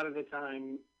 a lot of the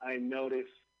time I notice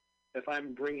if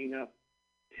I'm bringing up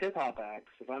hip hop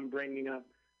acts, if I'm bringing up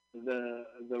the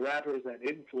rappers that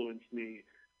influenced me,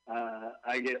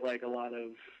 I get like a lot of,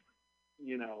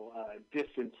 you know,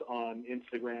 distance on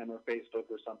Instagram or Facebook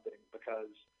or something because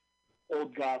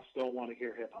old goths don't want to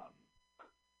hear hip hop,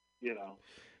 you know.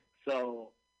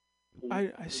 So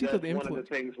I see that's the influence. one of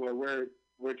the things where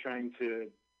we're trying to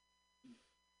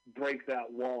break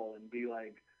that wall and be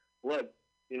like, look,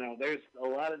 you know, there's a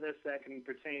lot of this that can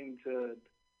pertain to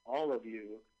all of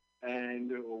you,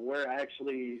 and we're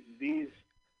actually these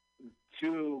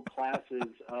two classes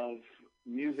of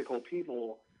musical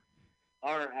people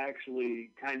are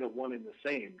actually kind of one and the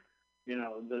same. You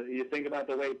know, you think about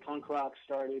the way punk rock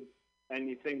started, and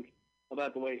you think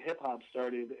about the way hip hop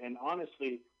started, and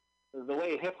honestly, the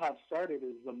way hip hop started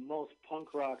is the most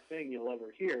punk rock thing you'll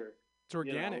ever hear. It's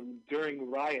organic. You know,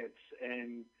 during riots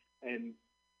and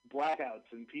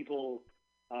blackouts, and people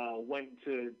went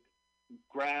to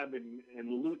grab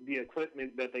and loot the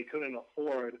equipment that they couldn't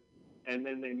afford, and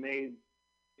then they made,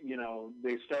 you know,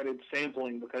 they started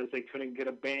sampling because they couldn't get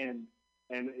a band.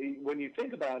 And when you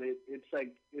think about it, it's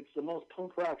like it's the most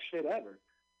punk rock shit ever,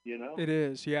 you know? It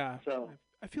is, yeah. So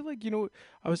I feel like, you know,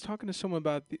 I was talking to someone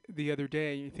about the other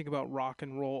day. You think about rock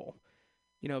and roll,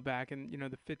 you know, back in, you know,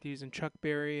 the 50s and Chuck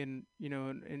Berry and, you know,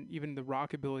 and even the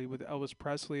rockabilly with Elvis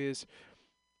Presley is,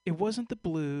 it wasn't the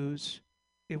blues,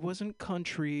 it wasn't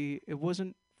country, it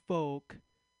wasn't folk,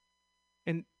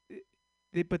 and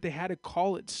but they had to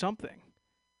call it something.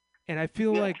 And I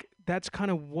feel like that's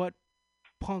kind of what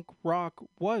punk rock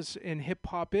was and hip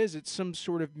hop is. It's some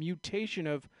sort of mutation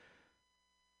of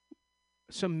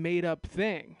some made up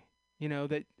thing, you know,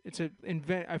 that it's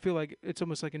I feel like it's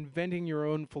almost like inventing your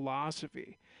own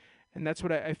philosophy. And that's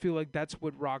what I feel like that's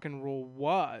what rock and roll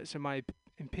was,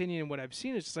 in opinion and what I've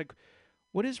seen is just like,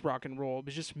 what is rock and roll? It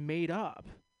was just made up,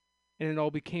 and it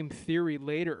all became theory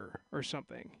later or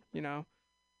something, you know.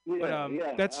 Yeah,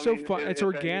 But that's so fun. It's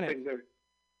organic.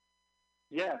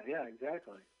 Yeah,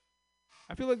 exactly.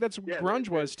 I feel like that's what grunge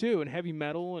was too, and heavy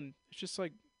metal, and it's just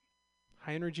like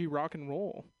high energy rock and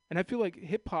roll. And I feel like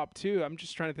hip hop too. I'm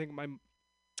just trying to think.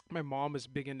 My mom is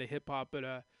big into hip hop, but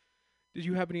did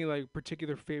you have any like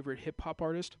particular favorite hip hop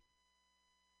artist?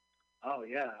 Oh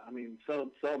yeah, I mean,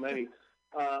 so many.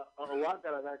 A lot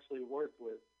that I've actually worked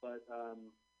with, but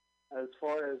as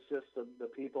far as just the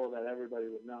people that everybody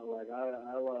would know, like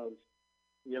I love,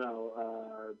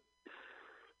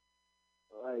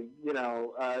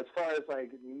 as far as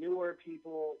like newer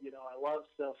people, I love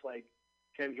stuff like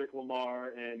Kendrick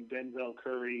Lamar and Denzel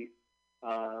Curry,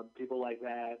 people like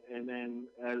that. And then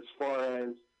as far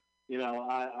as,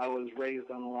 I was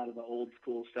raised on a lot of the old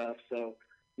school stuff, so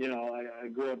I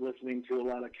grew up listening to a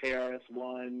lot of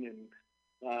KRS-One and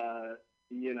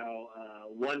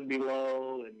One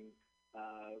Below and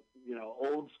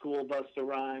old school Busta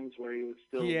Rhymes where he was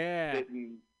still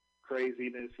spitting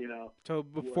craziness, So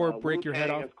before Break Your Head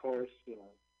Off, of course,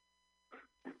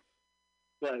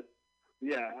 But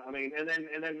yeah, I mean, and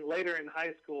then later in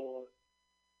high school,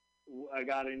 I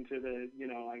got into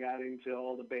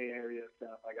all the Bay Area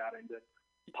stuff. I got into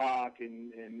Pac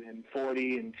and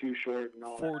 40 and Too Short and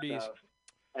all 40s. That stuff.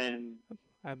 And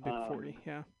I'm big 40,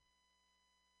 yeah.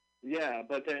 Yeah,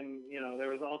 but then,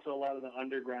 there was also a lot of the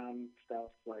underground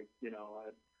stuff, like, I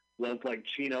loved, like,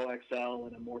 Chino XL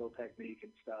and Immortal Technique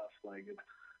and stuff. Like,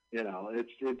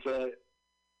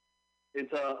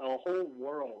 it's a whole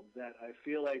world that I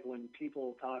feel like when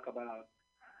people talk about,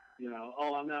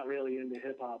 oh, I'm not really into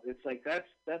hip-hop, it's like, that's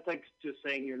like just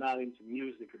saying you're not into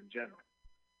music in general.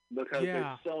 Because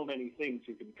there's so many things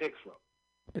you can pick from.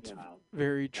 It's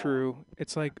very true.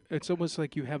 It's almost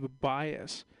like you have a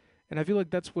bias. And I feel like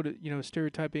that's what,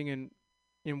 stereotyping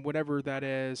and whatever that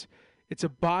is, it's a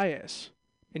bias.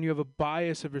 And you have a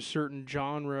bias of a certain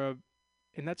genre.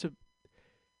 And it's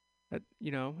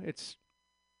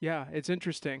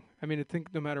interesting. I mean, I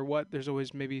think no matter what, there's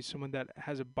always maybe someone that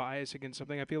has a bias against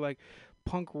something. I feel like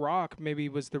punk rock maybe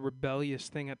was the rebellious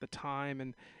thing at the time.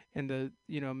 And the,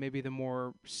 maybe the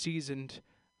more seasoned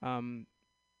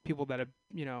people that have,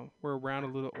 were around a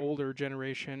little older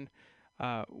generation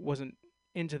wasn't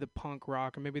into the punk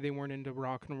rock, or maybe they weren't into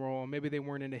rock and roll, maybe they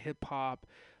weren't into hip hop,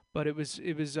 but it was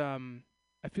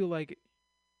I feel like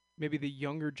maybe the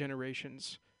younger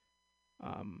generations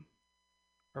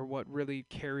are what really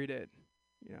carried it.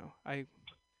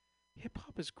 Hip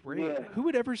hop is great. Yeah. Who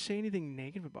would ever say anything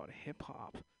negative about hip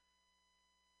hop?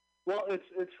 Well,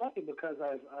 it's funny because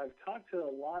I've talked to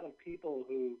a lot of people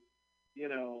who,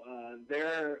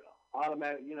 they're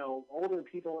automatic, older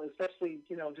people, especially,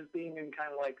 just being in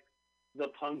kind of like the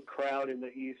punk crowd in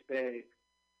the East Bay.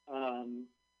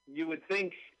 You would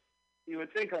think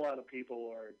a lot of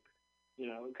people are,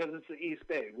 because it's the East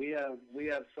Bay. We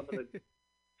have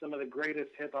some of the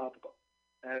greatest hip hop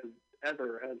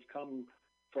ever has come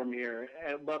from here.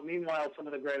 But meanwhile, some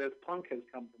of the greatest punk has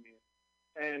come from here.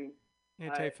 And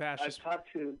anti-fascist. I've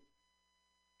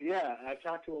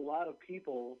talked to a lot of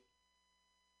people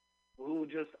who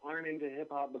just aren't into hip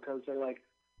hop because they're like,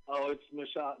 oh, it's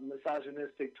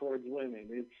misogynistic towards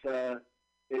women.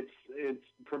 It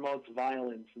promotes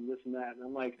violence and this and that. And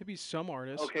I'm like, maybe some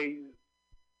artists. Okay,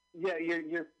 yeah,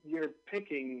 you're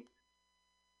picking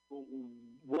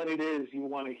what it is you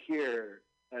want to hear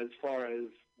as far as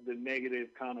the negative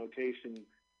connotation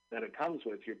that it comes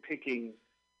with. You're picking,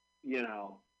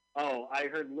 oh, I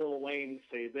heard Lil Wayne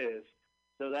say this,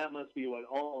 so that must be what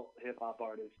all hip hop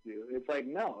artists do. It's like,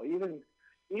 no, even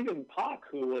Pac,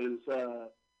 who was,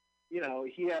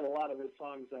 he had a lot of his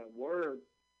songs that were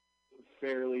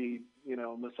fairly,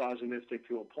 misogynistic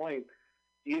to a point.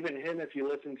 Even him, if you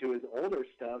listen to his older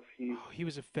stuff, he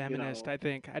was a feminist. I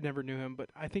think I never knew him, but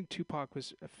I think Tupac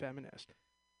was a feminist.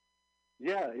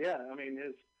 Yeah. I mean,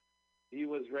 he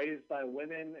was raised by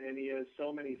women, and he has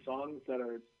so many songs that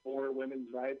are for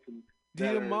women's rights and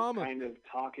that are Mama. kind of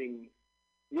talking.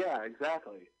 Yeah,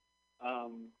 exactly.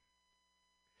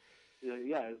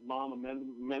 His mom, a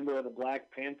member of the Black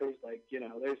Panthers. Like,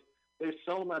 there's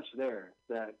so much there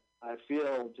that I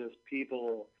feel just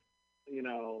people,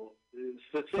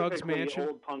 specifically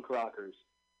old punk rockers.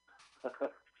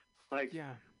 I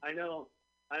know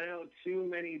too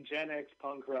many Gen X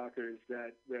punk rockers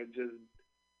that just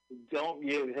don't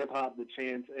give hip hop the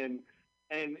chance, and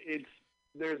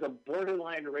there's a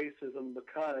borderline racism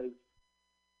because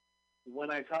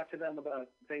when I talk to them about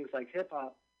things like hip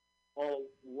hop, I'll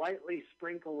lightly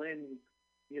sprinkle in,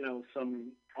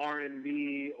 some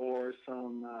R&B or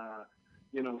some,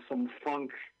 some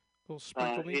funk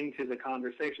into the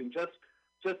conversation, just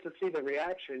to see the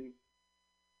reaction.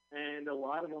 And a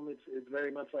lot of them, it's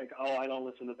very much like, oh, I don't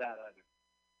listen to that either.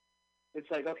 It's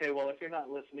like, okay, well, if you're not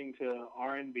listening to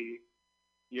R&B,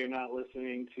 you're not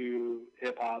listening to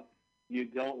hip hop, you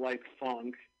don't like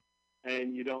funk,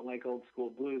 and you don't like old school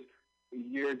blues,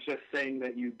 you're just saying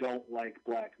that you don't like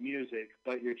black music,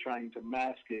 but you're trying to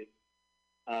mask it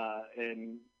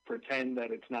and pretend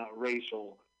that it's not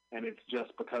racial, and it's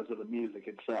just because of the music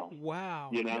itself.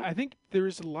 Wow. I think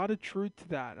there's a lot of truth to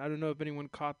that. I don't know if anyone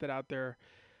caught that out there.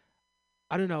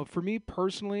 I don't know. For me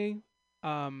personally,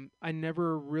 I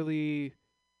never really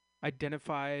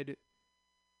identified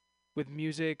with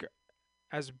music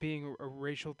as being a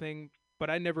racial thing, but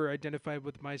I never identified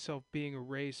with myself being a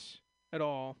race at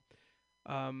all.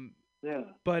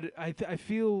 But I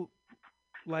feel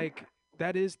like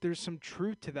there's some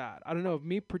truth to that. I don't know.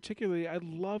 Me particularly, I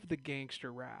love the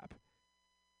gangster rap.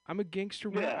 I'm a gangster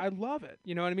rap. I love it.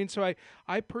 You know what I mean? So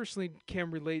I personally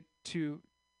can relate to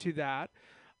that.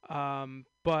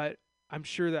 But I'm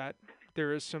sure that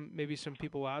there is maybe some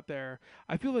people out there.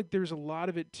 I feel like there's a lot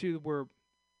of it too where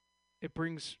it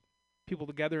brings people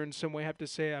together in some way. I have to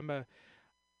say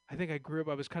I think I grew up,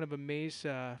 I was kind of a Mace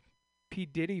P.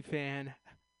 Diddy fan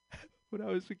when I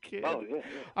was a kid. Oh, yeah.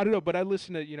 I don't know, but I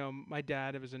listened to, my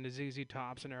dad, it was into ZZ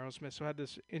Tops and Aerosmith, so I had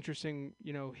this interesting,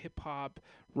 hip-hop,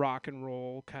 rock and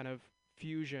roll kind of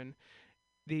fusion.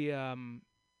 There's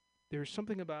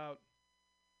something about,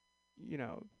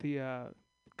 the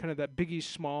kind of that Biggie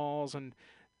Smalls, and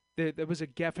there was a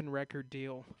Geffen record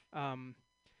deal.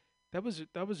 That was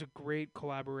a great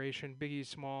collaboration, Biggie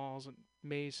Smalls and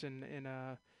Mace and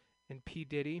P.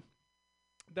 Diddy.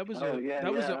 That was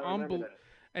unbelievable.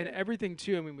 And everything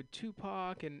too. I mean, with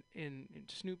Tupac and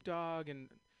Snoop Dogg and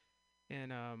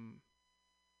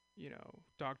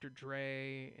Dr.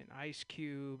 Dre and Ice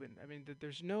Cube, and I mean,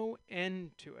 there's no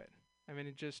end to it. I mean,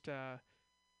 it just that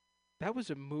was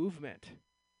a movement.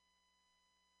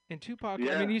 And Tupac,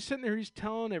 I mean, he's sitting there, he's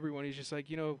telling everyone, he's just like,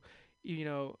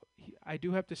 I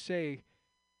do have to say,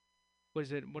 what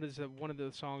is it? One of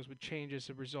the songs with Change as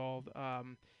a Result?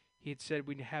 He had said,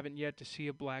 we haven't yet to see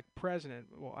a black president.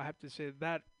 Well, I have to say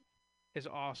that is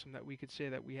awesome that we could say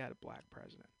that we had a black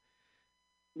president.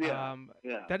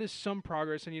 That is some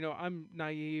progress. And, I'm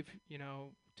naive,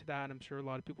 to that. I'm sure a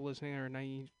lot of people listening are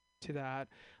naive to that.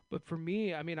 But for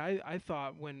me, I mean, I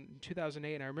thought when in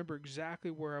 2008, I remember exactly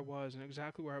where I was and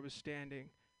exactly where I was standing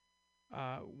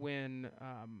when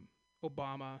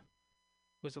Obama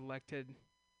was elected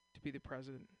to be the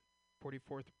president,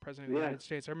 44th president of the United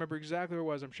States. I remember exactly where I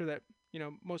was. I'm sure that,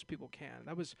 most people can.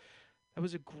 That was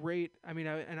a great, I mean,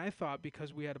 I thought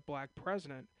because we had a black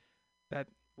president that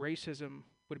racism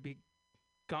would be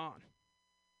gone.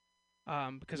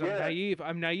 Because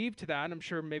I'm naive to that. I'm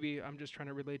sure maybe I'm just trying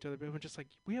to relate to other people. I'm just like,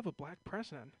 we have a black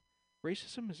president.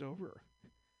 Racism is over.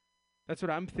 That's what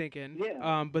I'm thinking.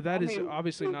 Yeah. But that is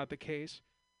obviously not the case.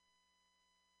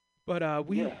 But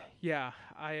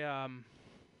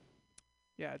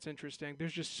it's interesting.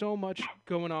 There's just so much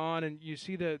going on, and you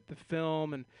see the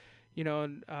film, and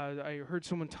I heard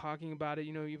someone talking about it.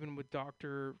 Even with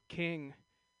Dr. King,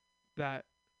 that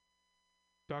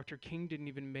Dr. King didn't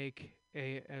even make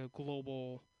a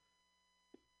global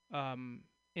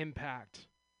impact.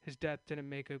 His death didn't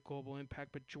make a global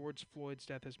impact, but George Floyd's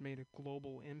death has made a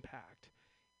global impact.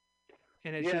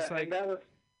 And it's just like, and that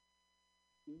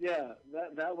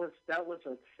was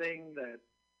a thing that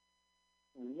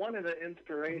one of the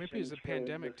inspirations maybe it was the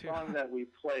pandemic for the song that we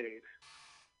played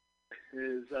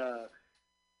is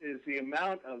the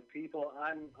amount of people.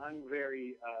 I'm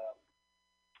very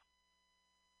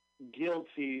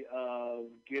guilty of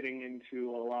getting into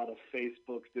a lot of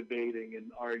Facebook debating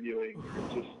and arguing,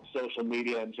 just social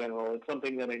media in general. It's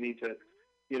something that I need to,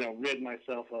 rid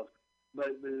myself of.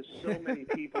 But there's so many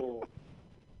people,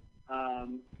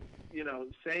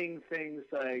 saying things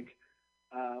like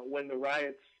when the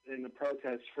riots and the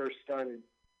protests first started,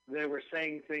 they were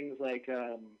saying things like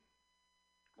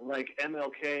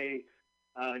MLK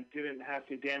didn't have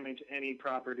to damage any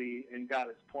property and got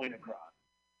his point across,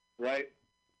 right?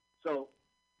 So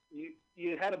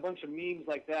you had a bunch of memes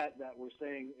like that were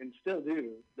saying, and still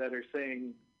do, that are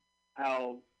saying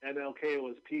how MLK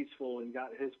was peaceful and got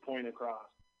his point across.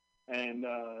 And,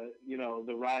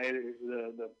 the riot,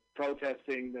 the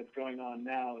protesting that's going on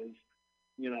now is,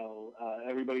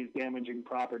 everybody's damaging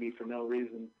property for no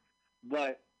reason.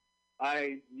 But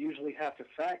I usually have to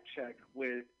fact check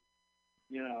with,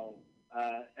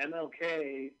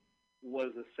 MLK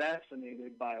was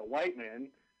assassinated by a white man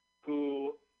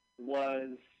who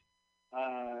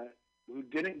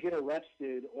didn't get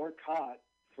arrested or caught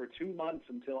for 2 months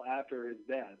until after his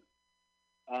death.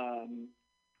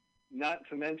 Not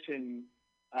to mention,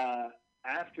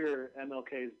 after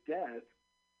MLK's death,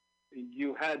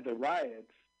 you had the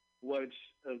riots, which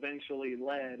eventually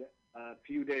led a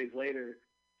few days later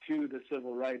to the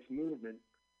civil rights movement,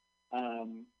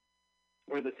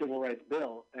 or the civil rights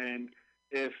bill. And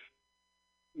if,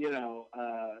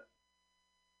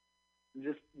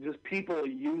 just people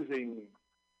using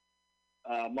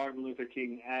Martin Luther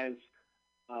King as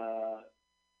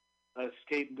a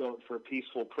scapegoat for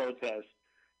peaceful protest,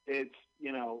 it's,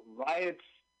 riots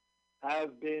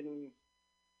have been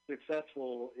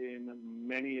successful in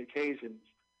many occasions.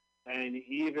 And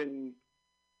even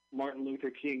Martin Luther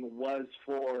King was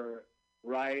for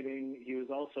rioting. He was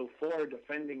also for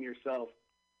defending yourself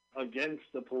against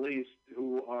the police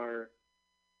who are,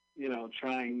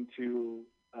 trying to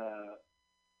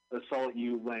assault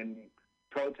you when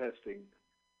protesting.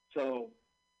 So,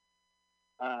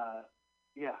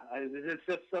 it's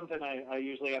just something I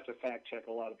usually have to fact check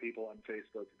a lot of people on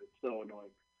Facebook because it's so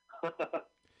annoying.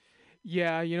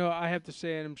 Yeah, I have to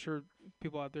say, and I'm sure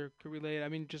people out there could relate. I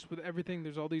mean, just with everything,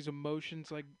 there's all these emotions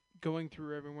like going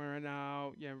through everywhere right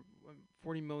now. Yeah,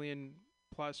 40 million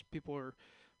plus people are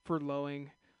furloughing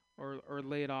or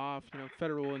laid off.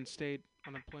 Federal and state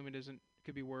unemployment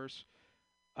could be worse.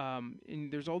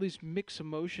 And there's all these mixed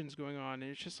emotions going on,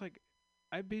 and it's just like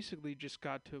I basically just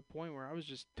got to a point where I was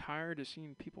just tired of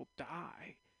seeing people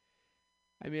die.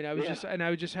 I mean, I was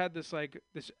I just had this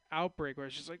outbreak where I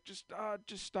was just like, just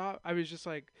stop. I was just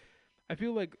like, I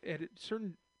feel like at a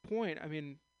certain point, I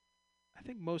mean, I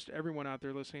think most everyone out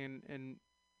there listening, and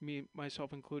me,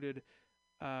 myself included,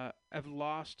 have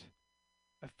lost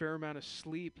a fair amount of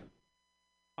sleep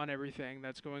on everything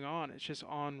that's going on. It's just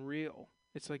unreal.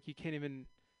 It's like you can't even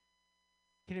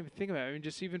think about it. I mean,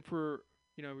 just even for,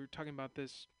 we were talking about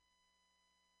this,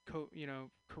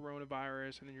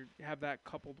 coronavirus, and then you have that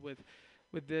coupled with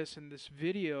this, and this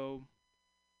video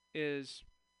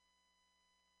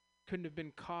couldn't have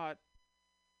been caught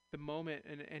the moment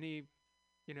in any,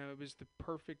 it was the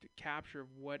perfect capture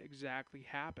of what exactly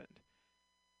happened.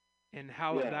 And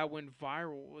how that went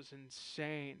viral was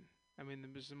insane. I mean,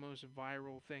 it was the most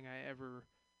viral thing I ever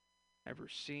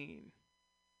seen,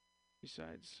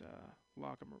 besides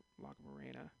La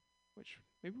Camarena, which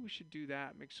maybe we should do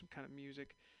that, make some kind of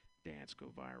music, dance go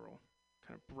viral,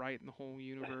 kind of brighten the whole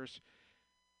universe.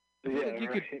 I feel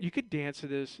like you could dance to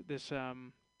this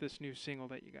new single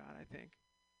that you got, I think.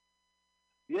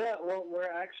 Yeah, well,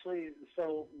 we're actually,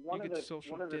 so one of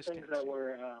the things that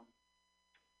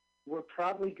we're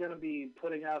probably going to be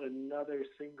putting out another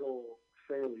single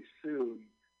fairly soon.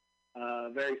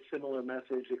 Very similar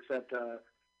message, except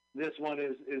this one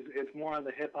is it's more on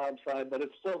the hip hop side, but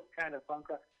it's still kind of funk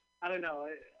rock. I don't know.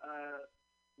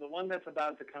 The one that's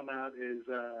about to come out is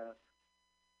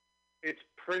it's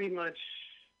pretty much.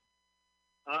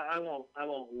 I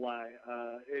won't lie.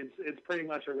 It's pretty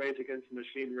much a Rage Against the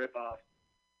Machine ripoff.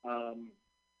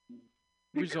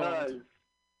 Because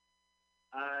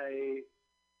I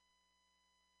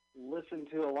listen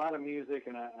to a lot of music,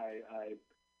 and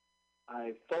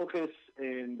I focus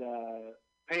and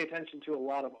pay attention to a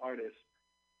lot of artists.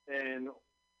 And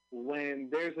when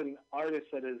there's an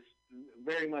artist that has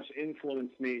very much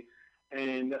influenced me,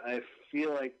 and I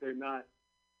feel like they're not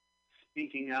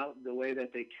speaking out the way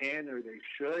that they can or they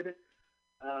should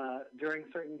during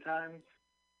certain times,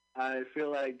 I feel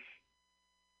like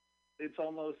it's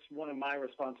almost one of my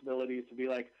responsibilities to be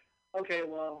like, okay,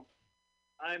 well,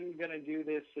 I'm going to do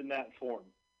this in that form.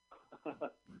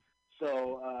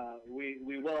 So we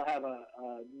will have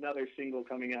another single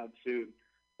coming out soon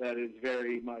that is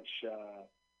very much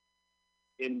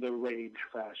in the rage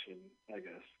fashion, I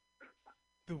guess.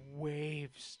 The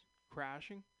waves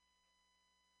crashing?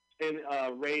 In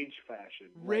rage fashion.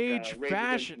 Rage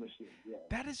fashion. Yeah.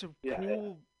 That is a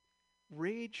cool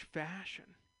rage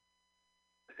fashion.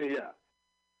 Yeah.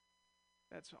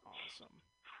 That's awesome.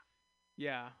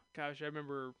 Yeah. Gosh, I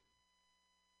remember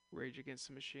Rage Against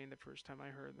the Machine the first time I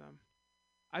heard them.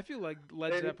 I feel like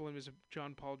Led Zeppelin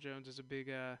John Paul Jones is a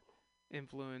big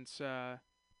influence.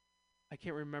 I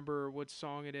can't remember what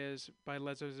song it is by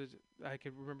Led Zeppelin. I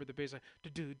can remember the bass line.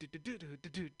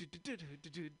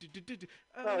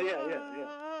 Oh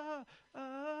yeah.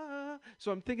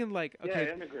 So I'm thinking like,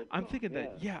 okay, I'm thinking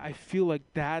that I feel like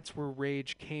that's where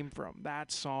Rage came from.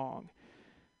 That song.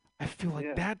 I feel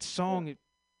like that song. It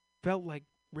felt like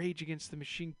Rage Against the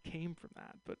Machine came from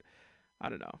that, but I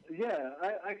don't know. Yeah,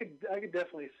 I could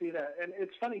definitely see that, and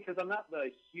it's funny because I'm not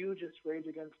the hugest Rage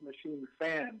Against the Machine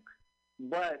fan.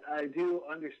 But I do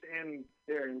understand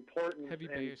their importance. Heavy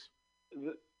bass.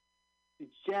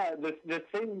 Yeah, the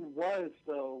thing was,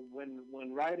 though,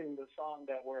 when writing the song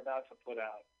that we're about to put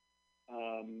out,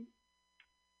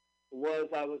 was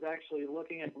I was actually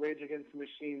looking at Rage Against the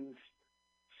Machine's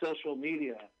social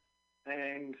media,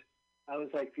 and I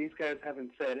was like, these guys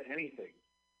haven't said anything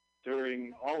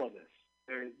during all of this.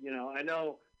 I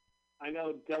know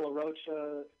De La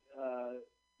Rocha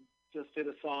just did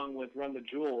a song with Run the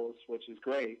Jewels, which is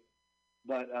great,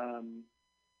 but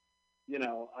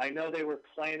I know they were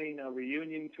planning a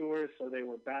reunion tour, so they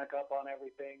were back up on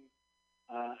everything,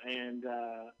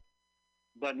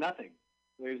 but nothing.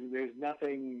 There's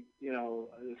nothing,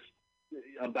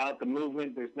 about the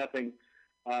movement. There's nothing,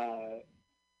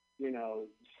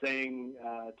 saying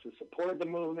to support the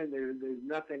movement. There's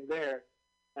nothing there.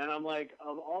 And I'm like,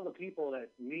 of all the people that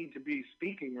need to be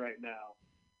speaking right now,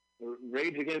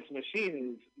 Rage Against the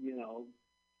Machine is,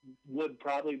 would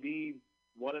probably be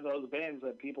one of those bands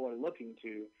that people are looking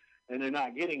to, and they're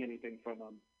not getting anything from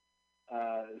them.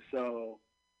 So,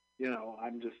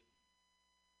 I'm just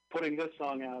putting this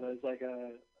song out as like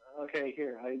okay,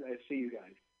 here, I see you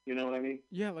guys. You know what I mean?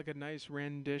 Yeah, like a nice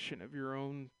rendition of your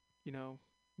own,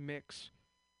 mix.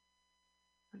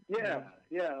 Yeah.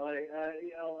 Like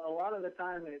a lot of the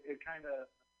time, it kind of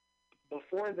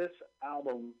before this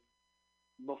album,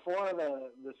 before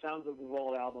the Sounds of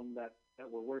Revolt album that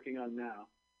we're working on now,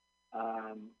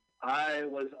 I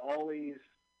was always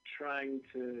trying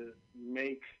to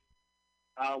make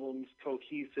albums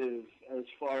cohesive as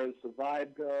far as the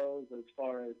vibe goes, as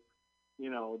far as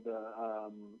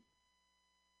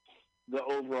the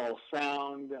overall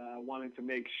sound. Wanting to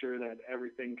make sure that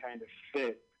everything kind of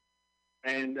fit.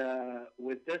 And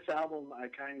with this album, I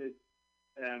kind of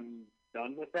am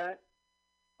done with that,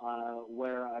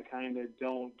 where I kind of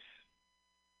don't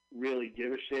really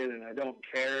give a shit, and I don't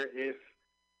care if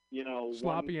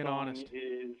sloppy and one song honest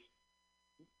is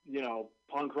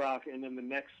punk rock, and then the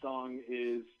next song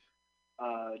is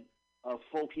a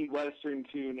folky western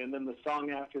tune, and then the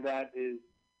song after that is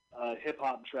a hip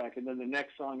hop track, and then the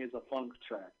next song is a funk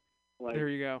track. Like, there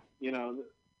you go.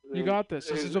 You got this.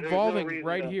 This is evolving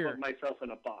right here. Put myself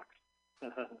in a box.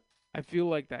 I feel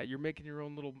like that. You're making your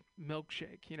own little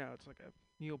milkshake. It's like a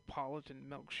Neapolitan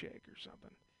milkshake or something.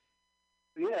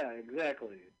 Yeah,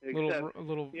 exactly. A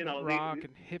little rock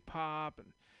and hip hop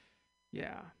and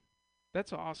yeah,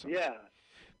 that's awesome. Yeah.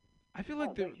 I feel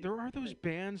like there are those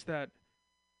bands that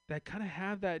kind of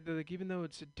have that, like, even though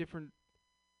it's a different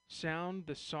sound,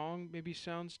 the song maybe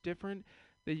sounds different,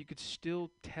 that you could still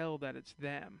tell that it's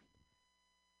them.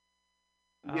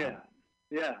 Yeah,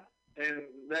 and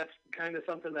that's kind of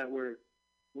something that we're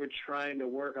trying to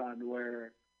work on,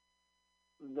 where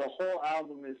the whole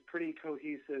album is pretty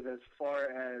cohesive as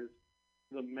far as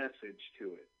the message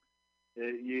to it.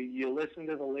 You listen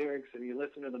to the lyrics and you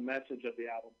listen to the message of the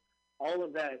album. All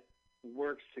of that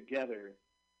works together,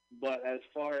 but as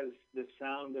far as the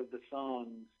sound of the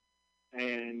songs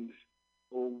and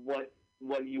what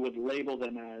you would label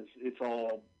them as, it's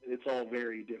all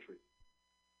very different.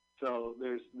 So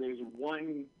there's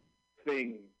one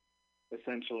thing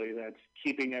essentially that's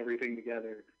keeping everything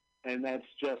together, and that's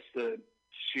just the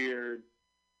sheer,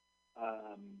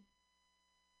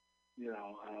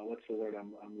 what's the word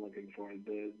I'm looking for?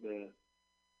 The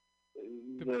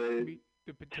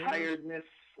tiredness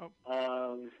of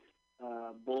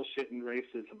bullshit and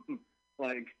racism.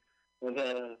 Like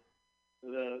the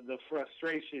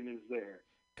frustration is there.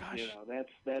 Gosh,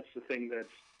 that's the thing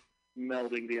that's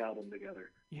melding the album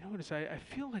together. You know what is? I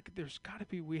feel like there's got to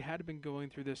be. We had been going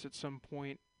through this at some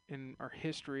point in our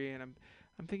history, and I'm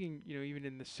thinking, even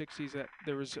in the '60s, that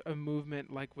there was a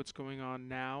movement like what's going on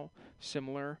now,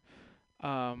 similar,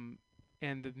 and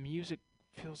the music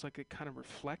feels like it kind of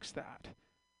reflects that.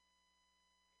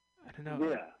 I don't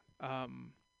know. Yeah.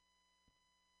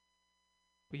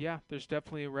 But yeah, there's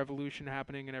definitely a revolution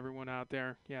happening, and everyone out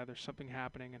there, yeah, there's something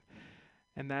happening,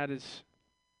 and that's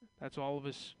all of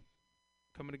us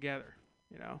coming together,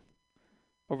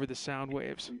 over the sound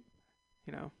waves,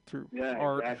 through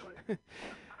art, exactly.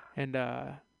 and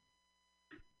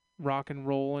rock and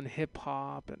roll and hip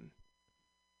hop, and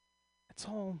it's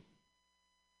all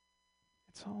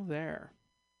there,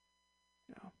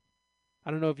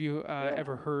 I don't know if you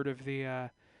ever heard of the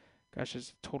gosh, it's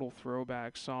a total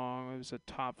throwback song. It was a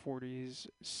top 40s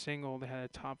single. They had a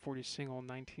top 40 single in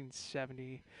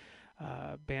 1970.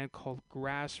 Band called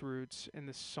Grassroots, and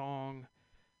the song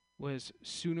was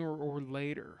Sooner or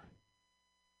Later.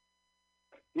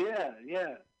 Yeah.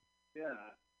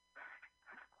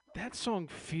 That song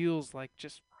feels like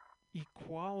just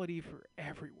equality for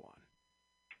everyone.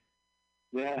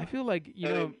 Yeah. I feel like,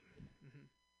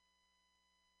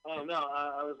 Oh no,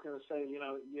 I was gonna say, you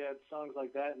had songs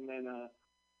like that, and then,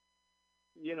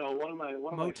 one of my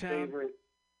Motown.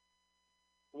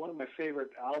 one of my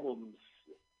favorite albums,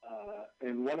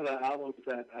 and one of the albums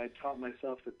that I taught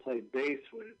myself to play bass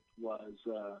with was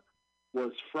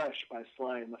 "Fresh" by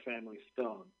Sly and the Family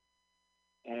Stone,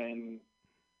 and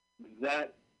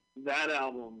that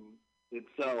album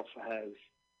itself has,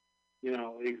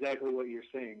 exactly what you're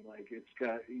saying. Like it's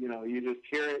got, you just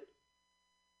hear it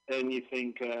and you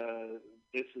think,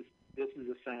 this is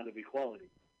a sound of equality.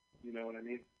 You know what I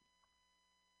mean?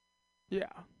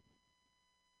 Yeah.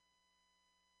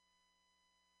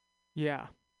 Yeah.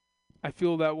 I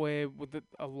feel that way with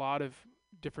a lot of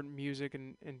different music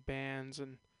and bands,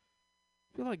 and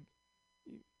I feel like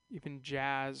even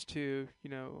jazz too,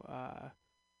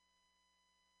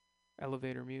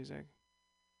 elevator music.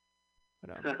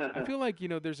 But I feel like,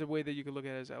 there's a way that you could look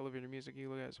at it as elevator music. You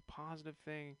look at it as a positive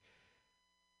thing,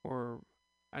 or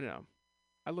I don't know.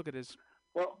 I look at it as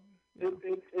well.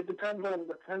 It depends on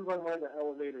where the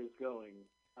elevator is going.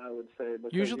 I would say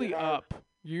usually up.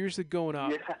 You're usually going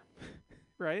up. Yeah.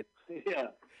 Right? Yeah.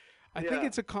 I think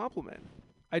it's a compliment.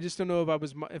 I just don't know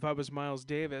if I was Miles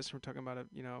Davis. We're talking about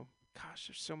gosh,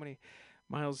 there's so many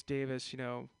Miles Davis.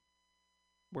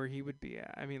 Where he would be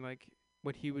at. I mean, like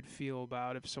what he would feel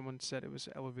about if someone said it was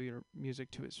elevator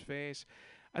music to his face.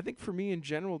 I think for me in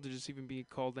general, to just even be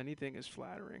called anything is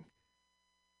flattering.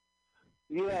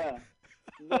 Yeah,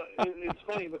 it's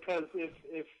funny because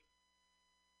if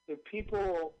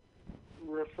people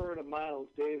refer to Miles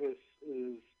Davis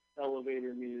as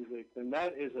elevator music, then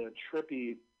that is a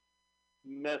trippy,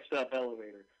 messed up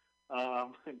elevator.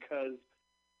 Because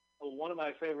one of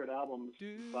my favorite albums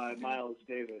by Miles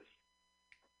Davis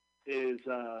is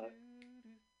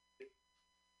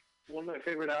one of my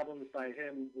favorite albums by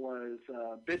him was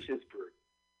Bitches Brew.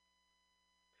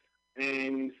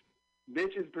 And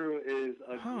Bitches Brew is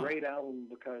a great album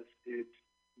because it's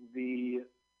the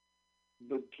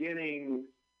beginning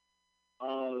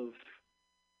of,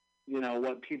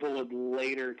 what people would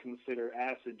later consider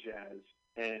acid jazz.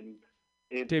 And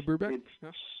it's, Dave Brubeck?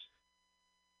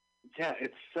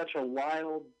 It's such a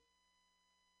wild,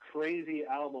 crazy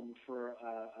album for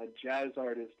a jazz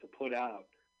artist to put out.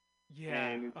 Yeah.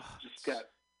 And it's just got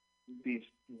these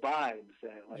vibes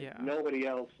that nobody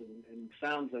else and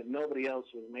sounds that nobody else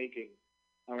was making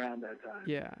around that time.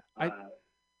 Yeah. I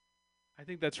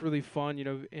think that's really fun,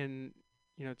 and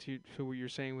to what you're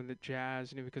saying with the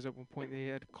jazz, because at one point they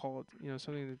had to call it,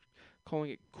 something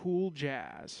calling it cool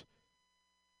jazz.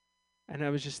 And I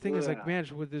was just thinking, it's like, man,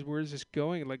 where is this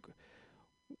going? Like,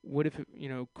 what if it,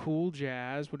 cool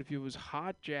jazz? What if it was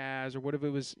hot jazz? Or what if it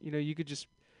was, you could just,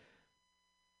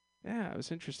 it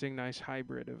was interesting, nice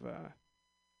hybrid of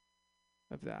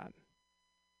that.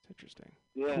 It's interesting.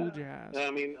 Yeah. Cool jazz.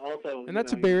 I mean, also, and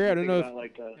that's a Bay Area. I don't know if.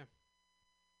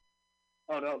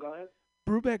 Oh no, go ahead.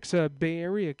 Brubeck's a Bay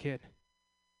Area kid.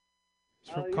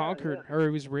 He's from Concord, or he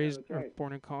was raised or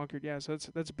born in Concord. Yeah, so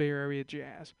that's Bay Area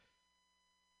jazz.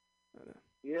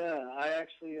 Yeah, I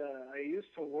actually I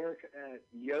used to work at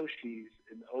Yoshi's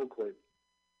in Oakland,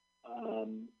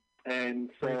 and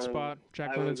so great spot,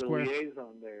 Jack I London was Square. a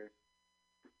liaison there.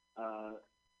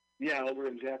 Over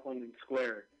in Jack London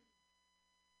Square,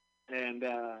 and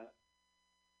I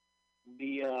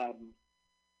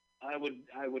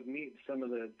would meet some of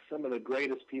the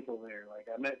greatest people there. Like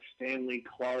I met Stanley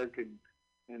Clarke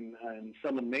and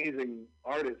some amazing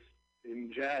artists in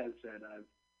jazz that I've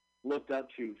looked up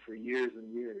to for years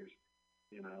and years.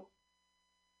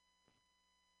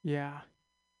 Yeah.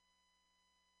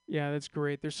 Yeah, that's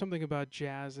great. There's something about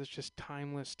jazz that's just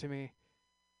timeless to me.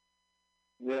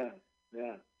 Yeah,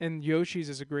 yeah. And Yoshi's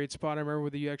is a great spot. I remember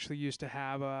that you actually used to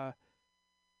have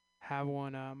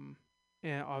one on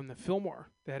the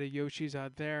Fillmore. They had a Yoshi's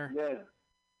out there. Yeah.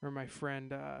 Or my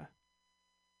friend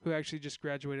who actually just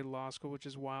graduated law school, which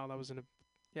is wild. I was in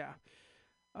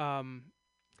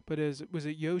but was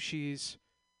it Yoshi's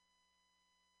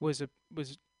was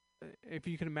if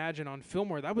you can imagine on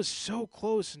Fillmore, that was so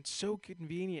close and so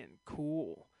convenient and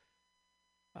cool.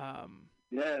 Yeah,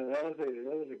 that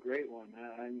was a great one.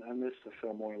 I missed the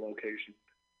Fillmore location.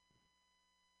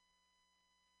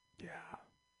 Yeah.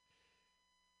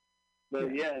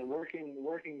 But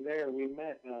working there, we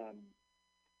met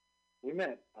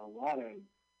a lot of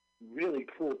really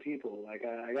cool people. Like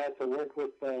I got to work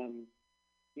with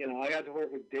I got to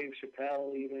work with Dave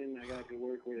Chappelle. Even I got to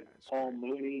work with Paul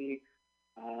Mooney.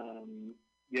 A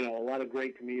lot of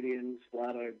great comedians, a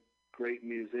lot of great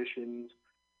musicians.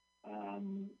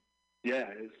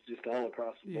 It's just all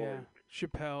across the board. Yeah,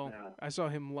 Chappelle. Yeah. I saw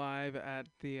him live at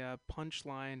the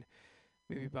Punchline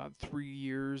maybe about 3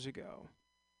 years ago.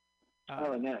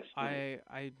 Oh, nice. I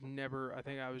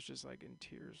think I was just like in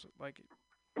tears, like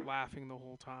laughing the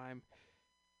whole time.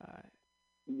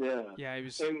 Yeah. Yeah, he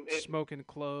was smoking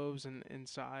cloves and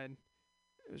inside.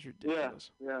 It was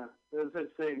ridiculous. Yeah. It was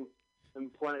his thing,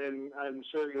 and I'm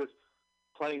sure he was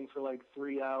playing for like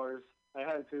 3 hours. I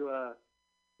had to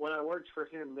when I worked for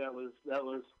him. That was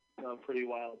a pretty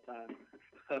wild time.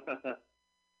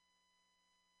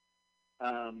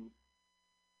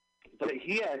 But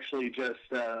he actually just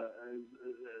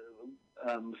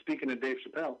speaking of Dave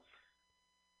Chappelle,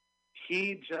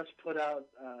 he just put out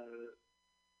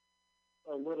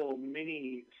a little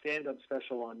mini stand-up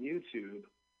special on YouTube,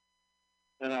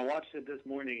 and I watched it this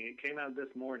morning. It came out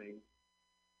this morning,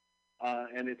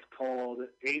 and it's called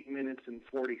 8 minutes and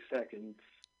 40 seconds,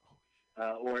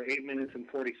 or 8 minutes and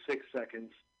 46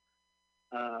 seconds,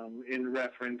 in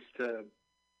reference to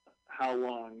how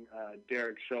long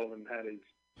Derek Chauvin had his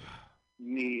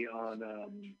knee on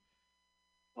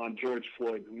George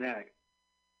Floyd's neck.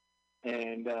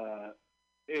 And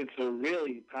it's a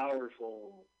really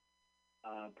powerful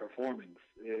performance.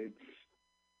 It's,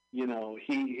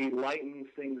 he lightens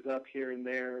things up here and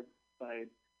there by,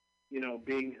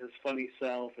 being his funny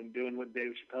self and doing what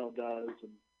Dave Chappelle does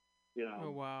and,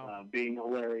 being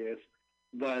hilarious.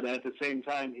 But at the same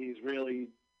time, he's really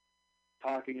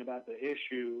talking about the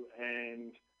issue,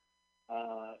 and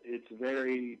it's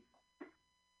very,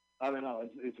 I don't know,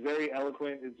 it's very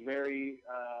eloquent, it's very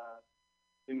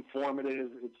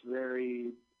informative, it's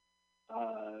very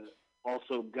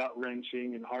also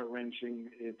gut-wrenching and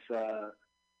heart-wrenching. It's,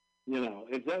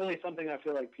 it's definitely something I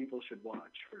feel like people should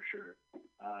watch, for sure.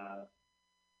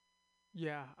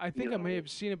 Yeah, I think I may have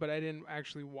seen it, but I didn't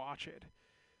actually watch it.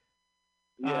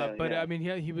 Yeah, I mean,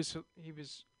 he was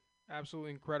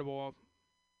absolutely incredible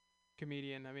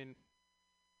comedian. I mean,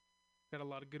 got a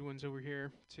lot of good ones over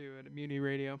here too at Mutiny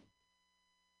Radio.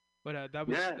 But that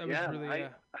was really.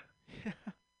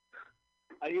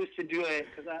 I used to do it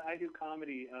because I do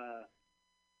comedy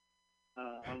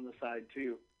on the side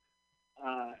too,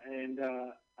 and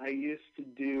I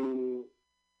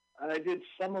did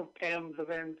some of Pam's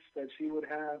events that she would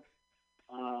have,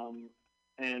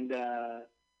 and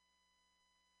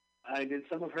I did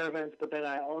some of her events, but then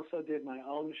I also did my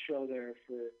own show there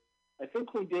for, I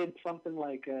think we did something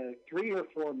like 3 or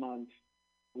 4 months,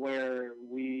 where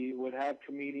we would have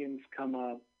comedians come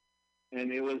up,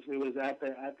 and it was at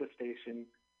the station,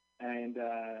 and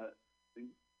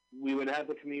we would have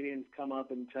the comedians come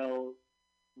up and tell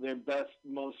their best,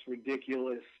 most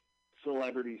ridiculous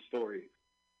celebrity stories.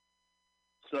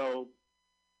 So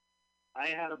I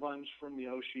had a bunch from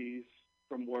Yoshi's,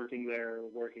 from working there,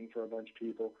 working for a bunch of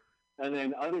people. And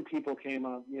then other people came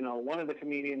up. One of the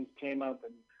comedians came up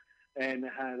and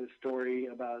had a story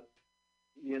about,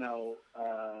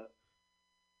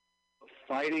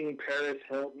 fighting Paris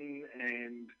Hilton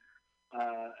and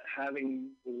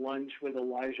having lunch with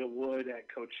Elijah Wood at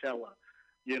Coachella.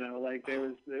 There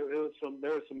was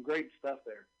some great stuff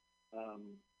there.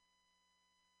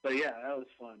 But yeah, that was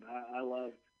fun. I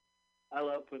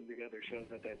love putting together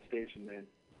shows at that station, man.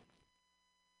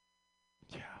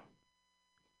 Yeah.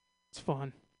 It's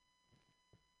fun.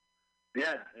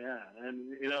 Yeah,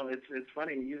 and it's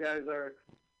funny. You guys are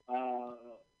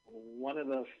one of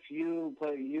the few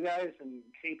you guys and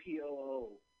KPOO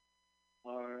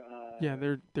are. Yeah,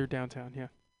 they're downtown. Yeah.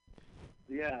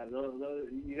 Yeah,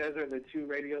 you guys are the 2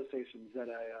 radio stations that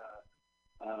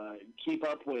I keep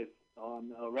up with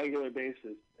on a regular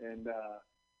basis, and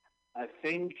I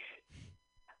think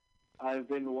I've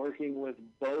been working with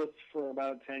both for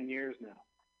about 10 years now.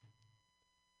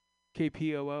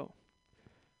 KPOO.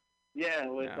 Yeah,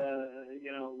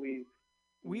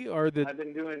 we are the. I've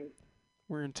been doing.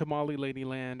 We're in Tamale Lady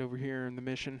Land over here in the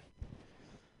Mission.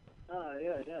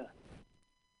 Yeah.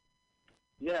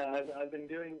 Yeah, I've been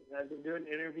doing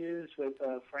interviews with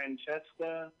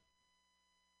Francesca.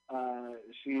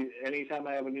 Anytime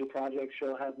I have a new project,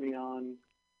 she'll have me on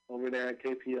over there at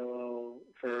KPOO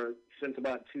since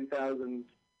about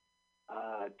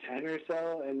 2010 or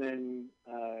so, and then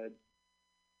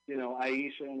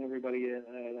Aisha and everybody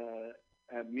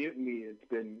at Mutiny.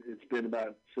 It's been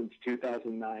about since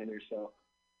 2009 or so.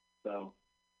 So,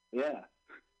 yeah.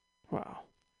 Wow.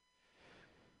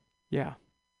 Yeah,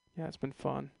 it's been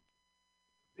fun.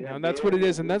 And that's what it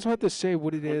is, and that's what I have to say.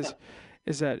 What it is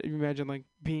that you imagine like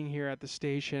being here at the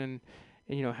station,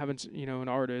 and having an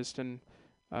artist and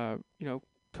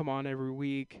come on every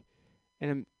week,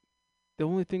 and the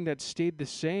only thing that stayed the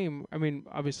same. I mean,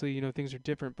 obviously things are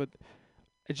different, but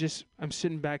I'm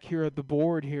sitting back here at the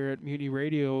board here at Mutiny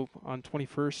Radio on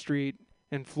 21st Street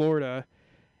in Florida,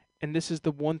 And this is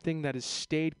the one thing that has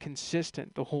stayed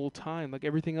consistent the whole time. Like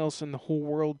everything else in the whole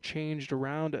world changed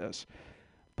around us.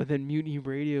 But then Mutiny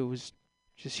Radio was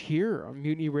just here on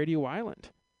Mutiny Radio Island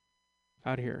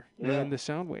out here, in the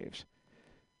sound waves.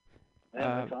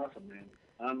 Yeah, that's awesome, man.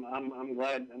 I'm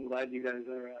glad you guys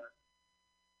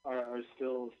are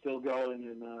still going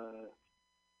and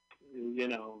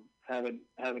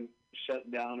haven't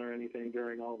shut down or anything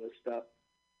during all this stuff.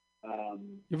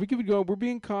 If we could go, we're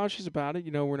being cautious about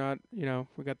it. We're not.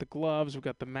 We got the gloves, we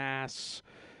got the masks,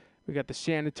 we got the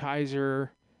sanitizer,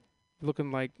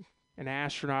 looking like an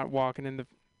astronaut walking in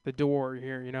the door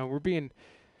here.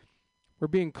 We're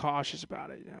being cautious about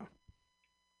it.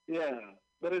 Yeah,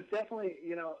 but it's definitely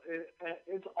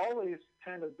it's always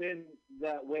kind of been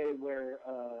that way where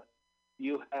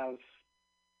you have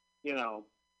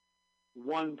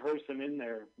one person in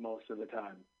there most of the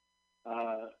time.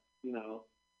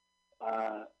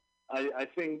 I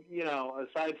think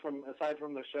aside from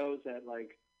the shows that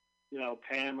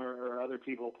Pam or other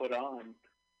people put on,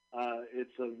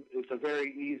 it's a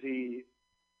very easy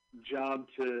job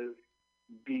to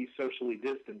be socially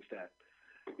distanced at.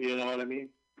 You know what I mean?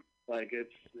 Like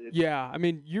it's yeah. I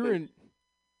mean, you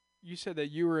said that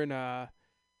you were in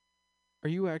Are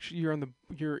you actually?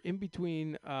 You're in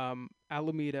between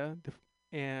Alameda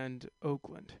and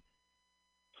Oakland.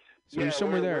 So you're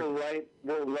somewhere there.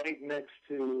 We're right next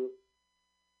to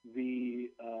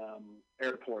the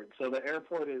airport. So the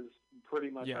airport is pretty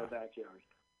much our backyard.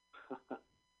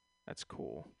 That's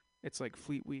cool. It's like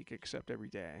Fleet Week except every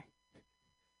day.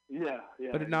 Yeah.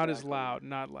 But not as loud,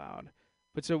 not loud.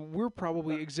 But so we're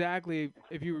probably exactly,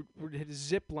 if you were to hit a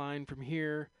zip line from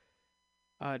here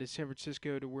to San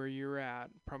Francisco to where you're at,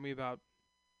 probably about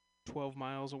 12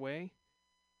 miles away.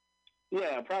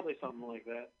 Yeah, probably something like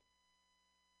that.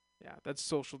 Yeah, that's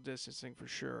social distancing for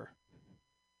sure.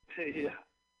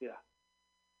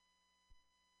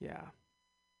 Yeah.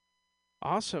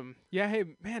 Awesome. Yeah, hey,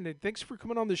 man, thanks for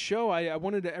coming on the show. I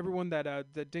wanted everyone that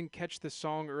didn't catch the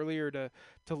song earlier to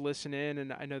listen in,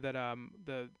 and I know that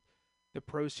the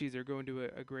proceeds are going to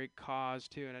a great cause,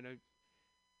 too, and I know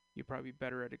you're probably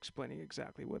better at explaining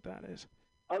exactly what that is.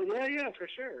 Oh, yeah, for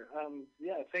sure.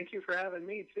 Thank you for having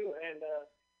me, too. And,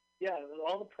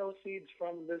 all the proceeds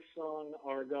from this song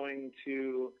are going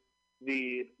to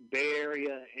the Bay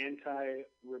Area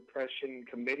Anti-Repression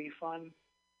Committee Fund,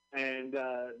 and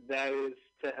that is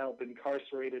to help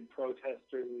incarcerated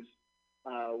protesters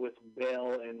with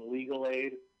bail and legal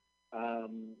aid.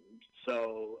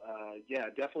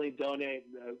 Definitely donate.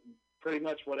 Pretty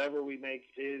much whatever we make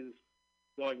is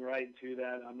going right to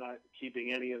that. I'm not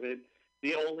keeping any of it.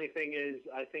 The only thing is,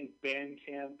 I think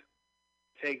Bandcamp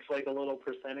takes like a little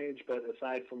percentage, but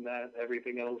aside from that,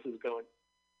 everything else is going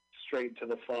straight to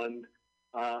the fund.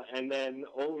 And then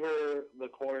over the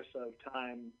course of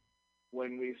time,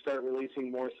 when we start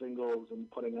releasing more singles and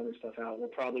putting other stuff out, we'll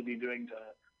probably be doing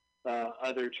to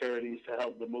other charities to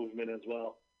help the movement as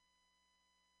well.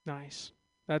 Nice.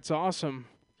 That's awesome.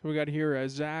 So we got here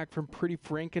Zach from Pretty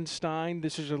Frankenstein.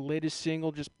 This is your latest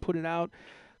single, just put it out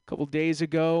a couple days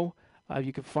ago.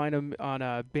 You can find him on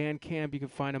Bandcamp. You can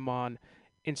find him on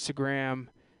Instagram.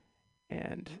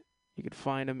 And you can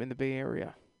find him in the Bay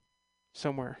Area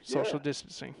somewhere, social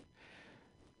distancing.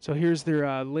 So here's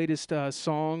their latest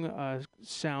song,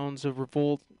 Sounds of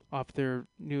Revolt, off their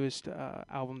newest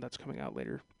album that's coming out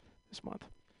later this month.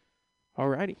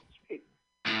 Alrighty. Sweet.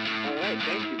 All right,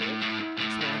 thank you, man.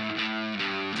 Thanks,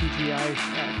 man. TGI.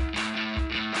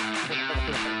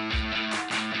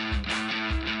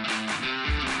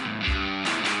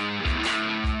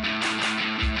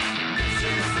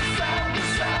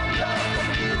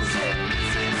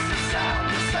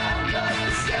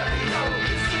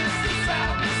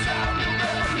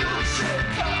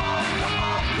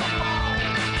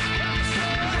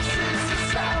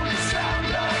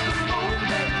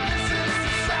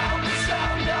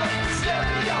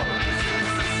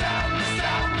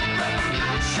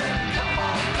 Come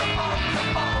on, come on,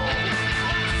 come on.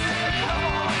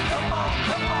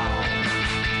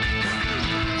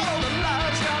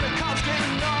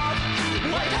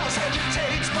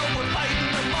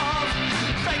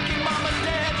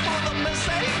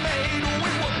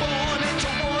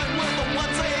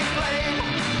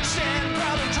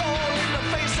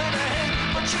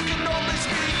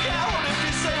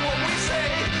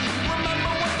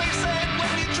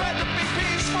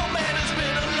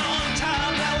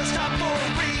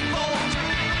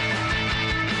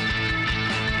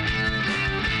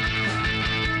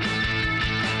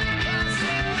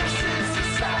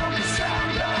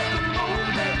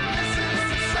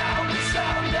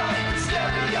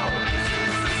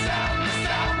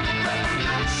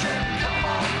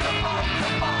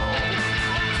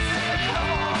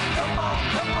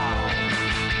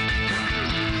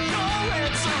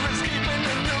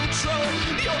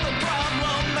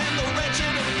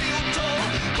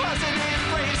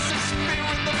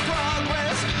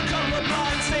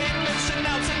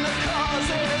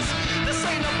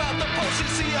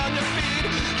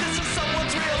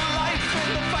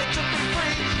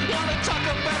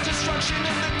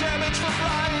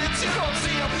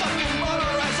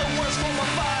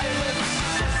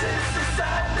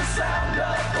 sound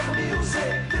of the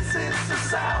music. This is the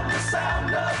sound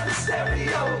of the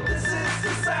stereo. This is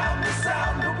the sound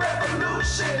of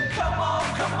revolution. Come on,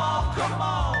 come on, come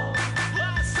on.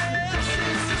 This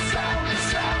is the sound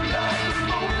of the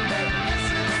movement. This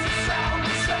is the sound of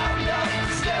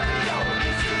the stereo.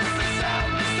 This is the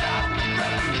sound of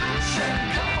revolution.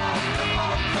 Come on, come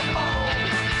on, come on.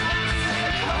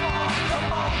 Come on,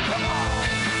 come on, come on.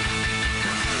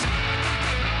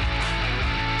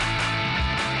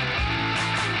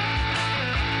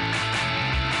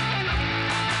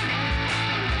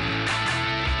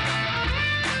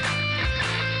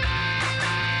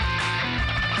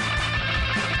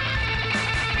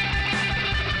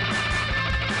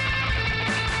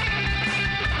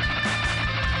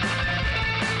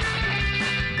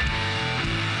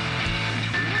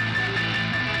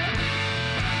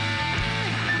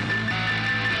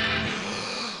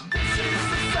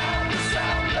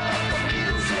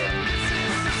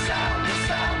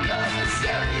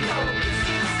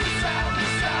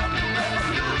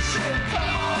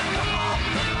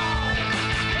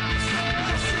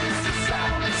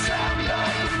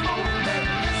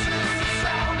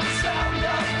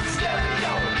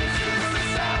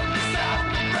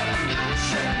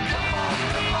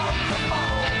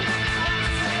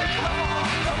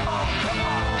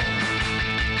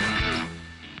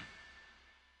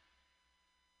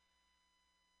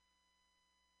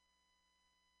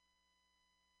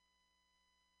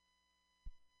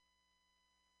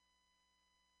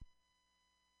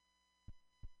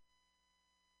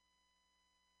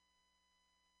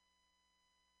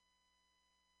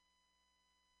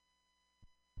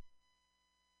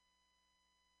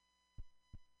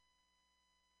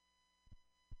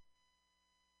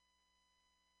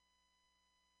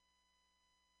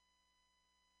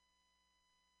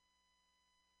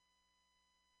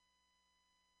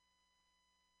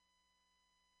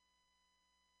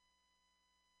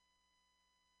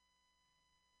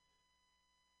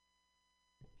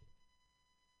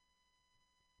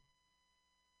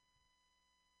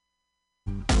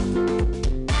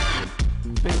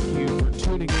 Thank you for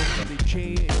tuning in to the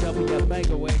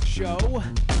TheJWMegawegShow.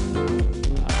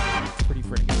 Pretty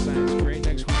freaking exciting. It's great.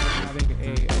 Next week we're having a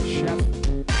chef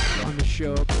on the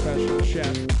show, a professional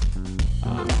chef,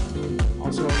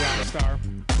 also a rock star.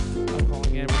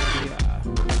 Calling in. We're going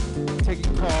to be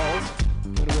taking calls,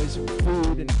 giving away some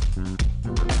food, and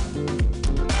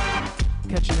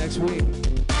catch you next week.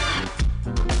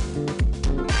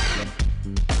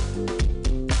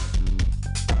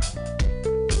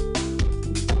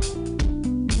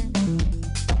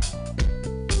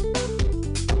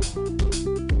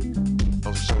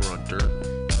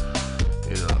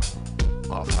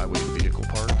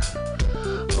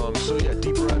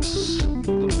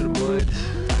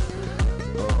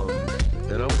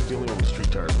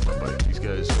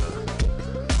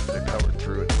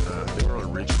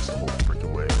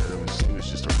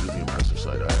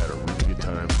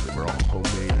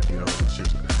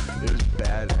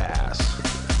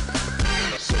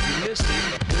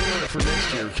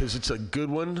 It's a good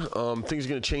one. Things are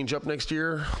going to change up next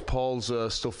year. Paul's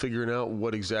still figuring out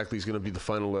what exactly is going to be the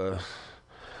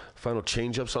final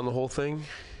change-ups on the whole thing.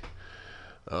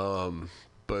 But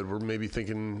we're maybe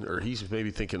thinking, or he's maybe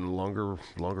thinking longer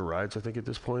rides, I think, at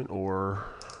this point. Or,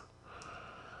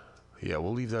 yeah,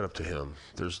 we'll leave that up to him.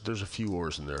 There's a few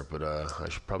ors in there, but I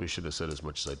probably should have said as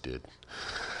much as I did.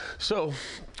 So,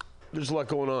 there's a lot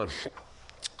going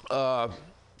on.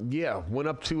 Yeah, went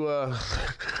up to,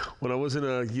 when I was in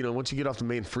once you get off the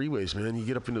main freeways, man, you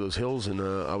get up into those hills, and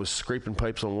I was scraping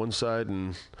pipes on one side,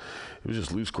 and it was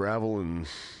just loose gravel, and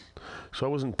so I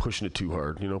wasn't pushing it too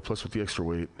hard, plus with the extra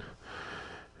weight,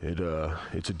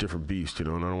 it's a different beast, and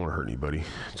I don't want to hurt anybody.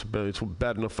 It's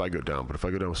bad enough if I go down, but if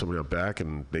I go down with somebody out back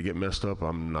and they get messed up,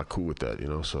 I'm not cool with that,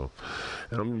 so,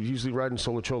 and I'm usually riding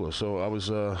solo cholo, so I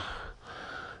was,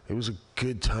 it was a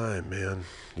good time, man.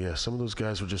 Yeah, some of those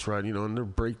guys were just riding, and their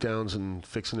breakdowns and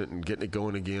fixing it and getting it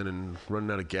going again and running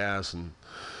out of gas. And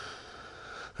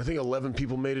I think 11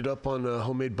 people made it up on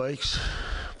homemade bikes,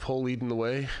 Paul leading the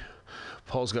way.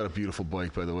 Paul's got a beautiful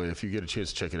bike, by the way. If you get a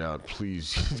chance to check it out,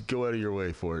 please go out of your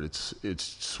way for it.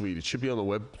 It's sweet. It should be on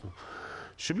the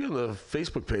should be on the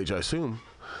Facebook page, I assume.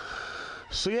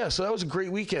 So that was a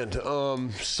great weekend.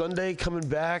 Sunday coming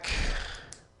back,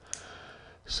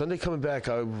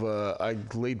 I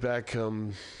laid back.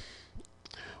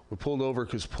 We pulled over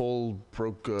because Paul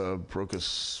broke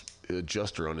his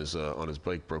adjuster on his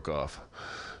bike, broke off,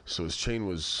 so his chain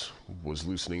was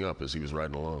loosening up as he was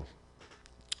riding along.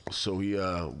 So we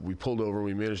pulled over.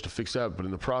 We managed to fix that. But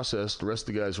in the process, the rest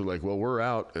of the guys were like, well, we're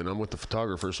out. And I'm with the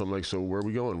photographer. So I'm like, so where are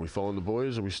we going? We following the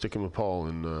boys or we sticking with Paul?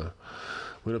 And we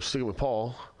ended up sticking with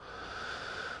Paul,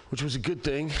 which was a good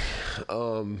thing.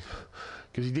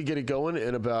 Because he did get it going.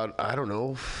 And about, I don't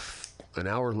know, an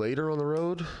hour later on the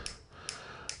road,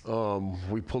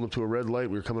 we pulled up to a red light.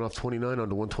 We were coming off 29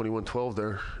 onto 121.12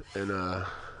 there. And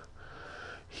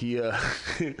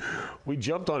we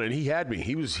jumped on it. And he had me.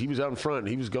 He was out in front. And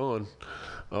he was gone.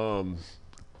 And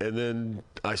then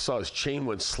I saw his chain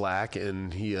went slack,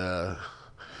 and and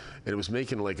it was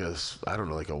making like a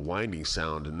winding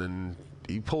sound. And then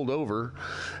he pulled over,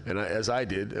 and as I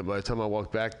did. And by the time I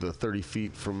walked back the 30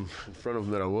 feet from in front of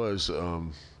him that I was,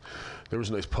 there was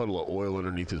a nice puddle of oil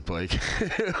underneath his bike,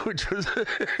 which was.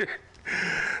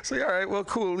 It's like, all right, well,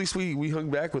 cool. At least we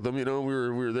hung back with him, we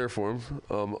were there for him.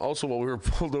 Also, while we were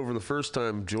pulled over the first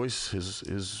time, Joyce,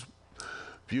 his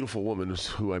beautiful woman,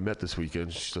 who I met this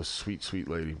weekend, she's a sweet, sweet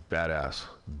lady, badass.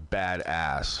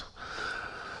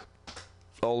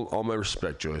 All my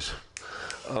respect, Joyce.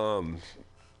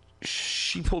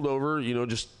 She pulled over,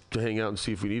 just to hang out and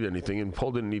see if we need anything, and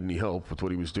Paul didn't need any help with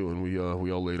what he was doing. We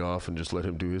all laid off and just let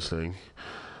him do his thing.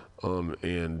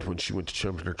 And when she went to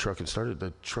jump in her truck and started,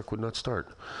 the truck would not start.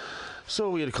 So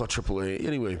we had to call AAA.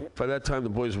 Anyway, by that time, the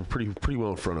boys were pretty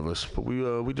well in front of us. But we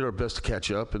did our best to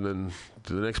catch up, and then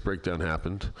the next breakdown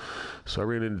happened. So I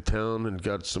ran into town and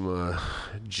got some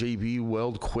JB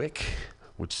Weld Quick,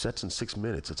 which sets in 6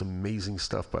 minutes. It's amazing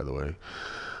stuff, by the way.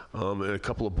 And a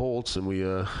couple of bolts, and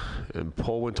and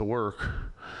Paul went to work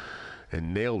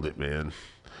and nailed it, man.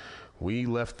 We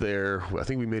left there. I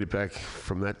think we made it back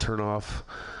from that turnoff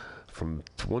from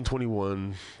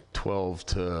 121.12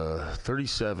 to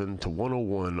 37 to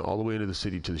 101, all the way into the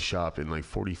city to the shop in like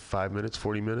 40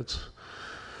 minutes.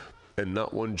 And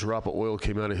not one drop of oil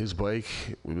came out of his bike.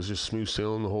 It was just smooth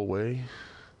sailing the whole way.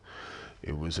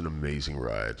 It was an amazing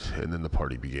ride. And then the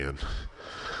party began.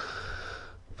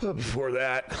 But before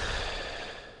that,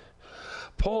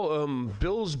 Paul,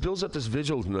 Bill's at this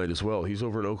vigil tonight as well. He's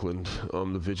over in Oakland,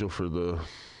 the vigil for the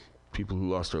people who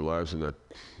lost their lives in that.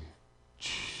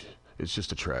 It's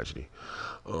just a tragedy.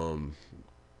 My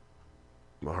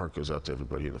heart goes out to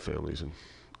everybody in the families, and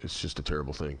it's just a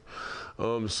terrible thing.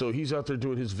 So he's out there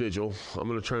doing his vigil. I'm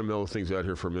going to try and mellow things out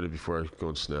here for a minute before I go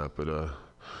and snap, but I'll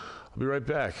be right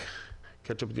back.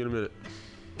 Catch up with you in a minute.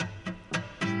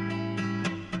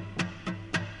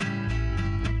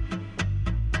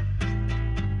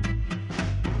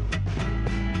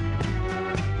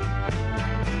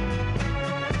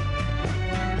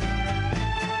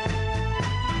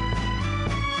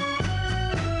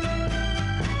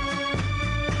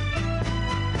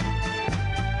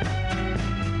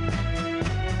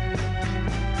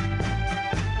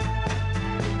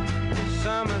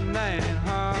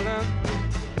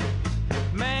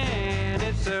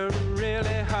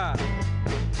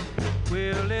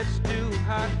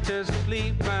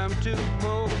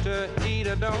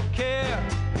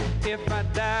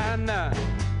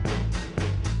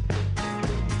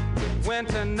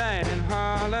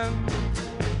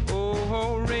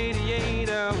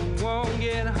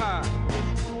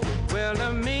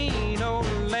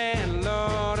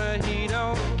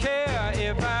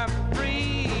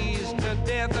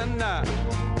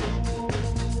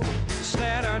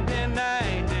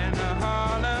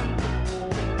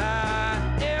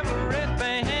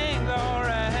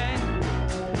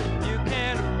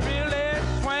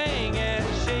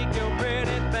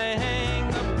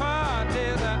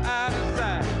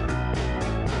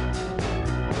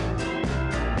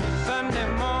 Sunday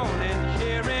morning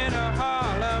here in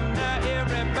Harlem, now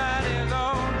everybody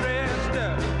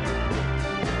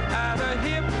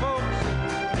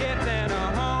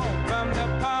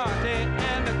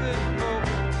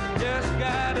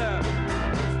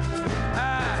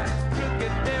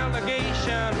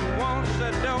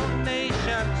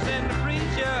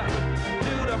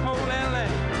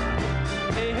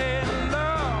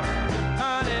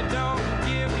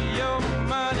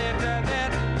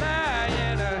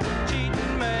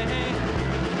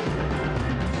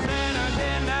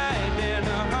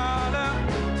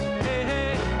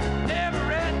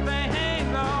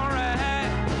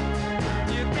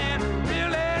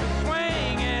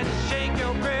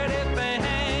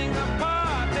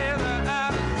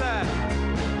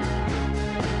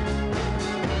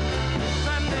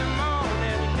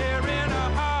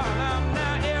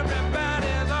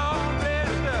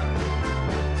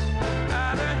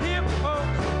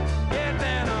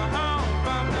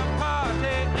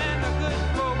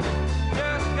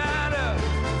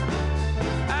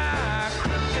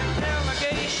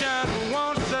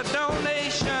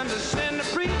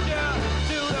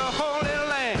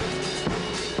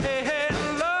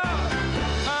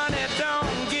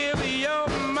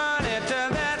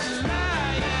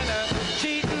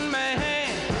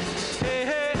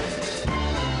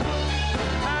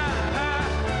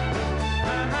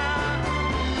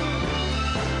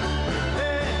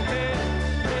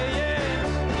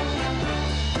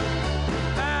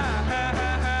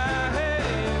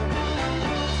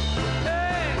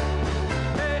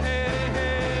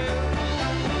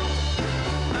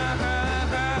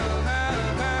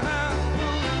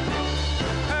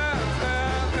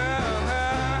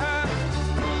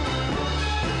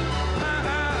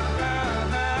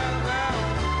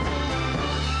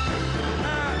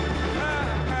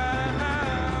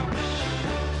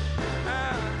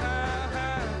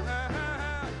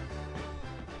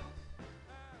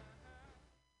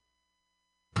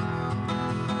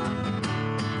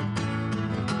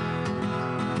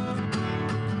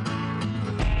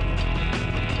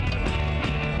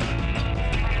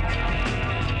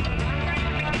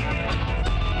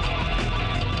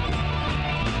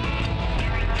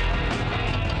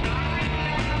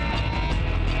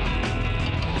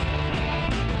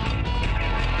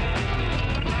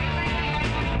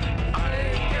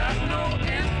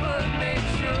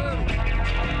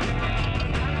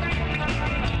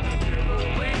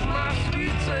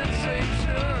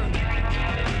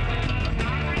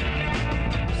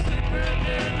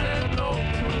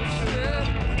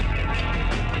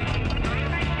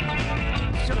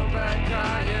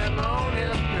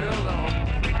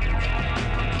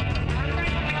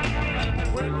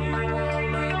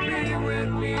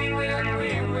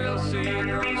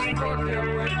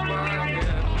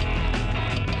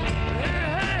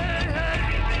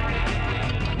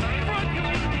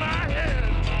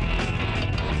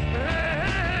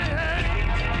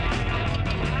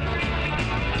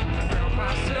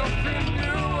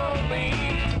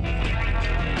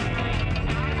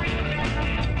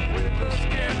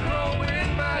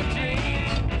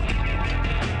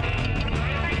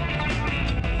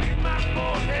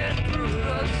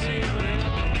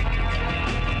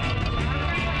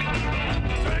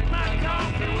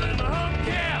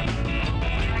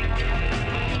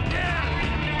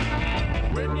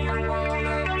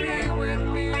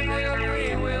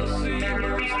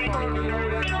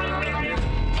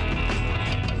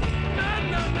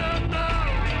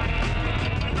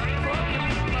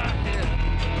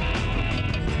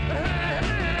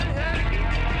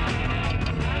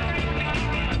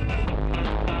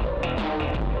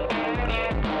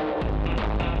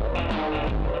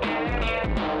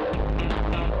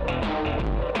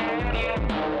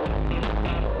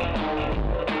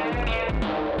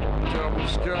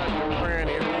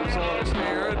on his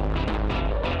head.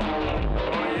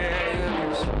 Oh yeah, and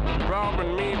he's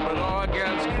robbing me, but all I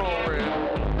got is cornbread.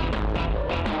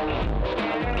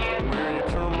 Where you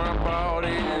turn my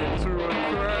body into a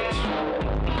crutch.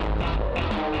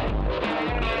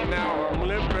 And now I'm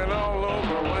limping all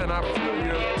over when I feel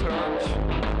your touch.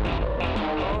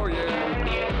 Oh yeah.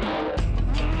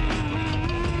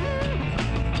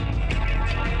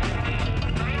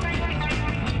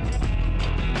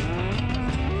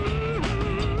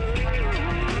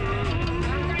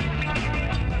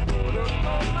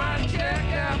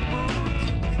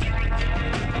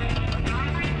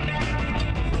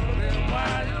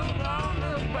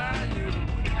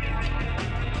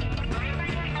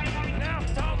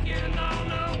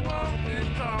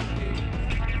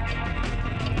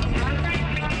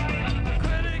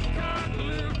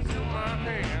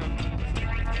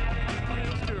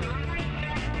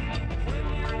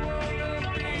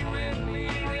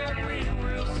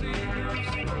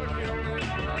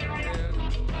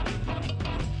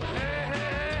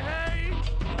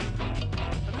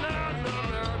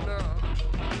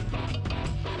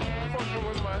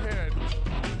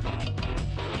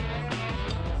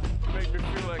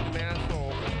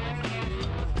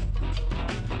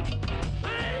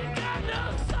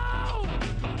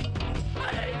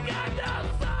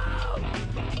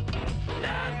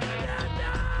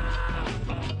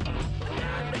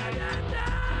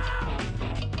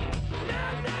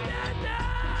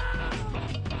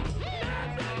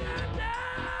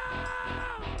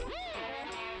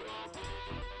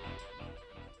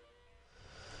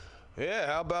 Yeah,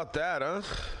 how about that, huh?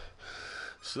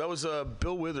 So that was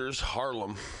Bill Withers,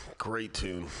 Harlem. Great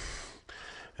tune.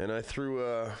 And I threw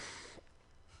a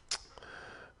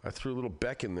little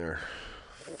Beck in there,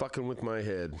 fucking with my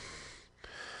head.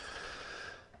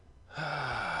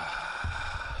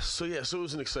 So it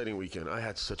was an exciting weekend. I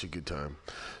had such a good time.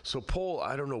 So Paul,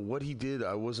 I don't know what he did.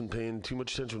 I wasn't paying too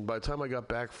much attention. By the time I got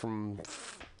back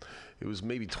it was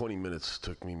maybe 20 minutes.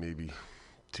 Took me maybe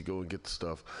to go and get the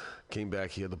stuff. Came back,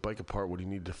 he had the bike apart, what he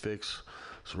needed to fix.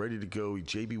 Was ready to go. He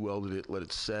JB welded it, let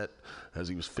it set as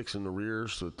he was fixing the rear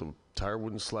so that the tire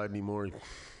wouldn't slide anymore.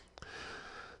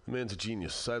 The man's a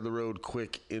genius. Side of the road,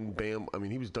 quick, in, bam. I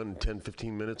mean, he was done in 10,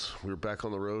 15 minutes. We were back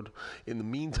on the road. In the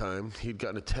meantime, he'd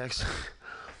gotten a text.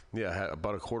 Yeah, I had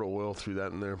about a quart of oil, threw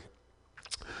that in there.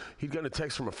 He'd gotten a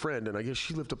text from a friend, and I guess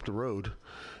she lived up the road.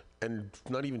 And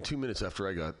not even 2 minutes after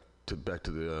I got back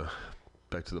to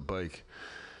the bike,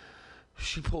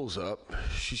 she pulls up.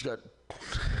 She's got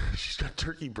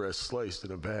turkey breast sliced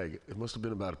in a bag. It must have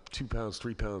been about 2 pounds,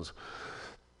 3 pounds,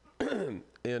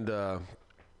 and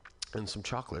some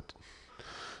chocolate,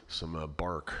 some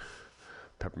bark,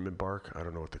 peppermint bark. I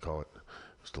don't know what they call it. It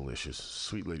was delicious.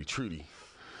 Sweet lady Trudy.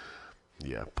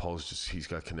 Yeah, he's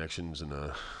got connections, and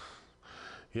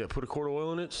put a quart of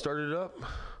oil in it, started it up.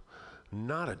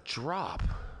 Not a drop.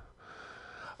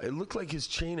 It looked like his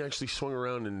chain actually swung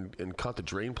around and caught the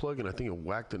drain plug, and I think it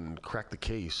whacked and cracked the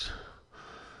case.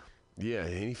 Yeah,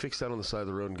 and he fixed that on the side of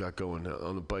the road and got going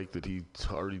on the bike that he'd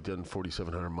already done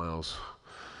 4,700 miles,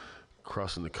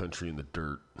 crossing the country in the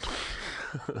dirt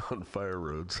on fire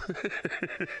roads.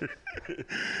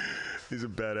 He's a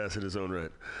badass in his own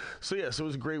right. So it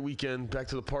was a great weekend. Back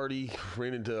to the party.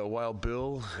 Ran into Wild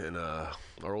Bill and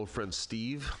our old friend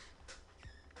Steve.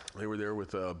 They were there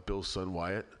with Bill's son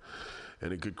Wyatt.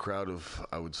 And a good crowd of,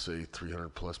 I would say, 300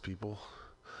 plus people,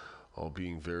 all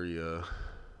being very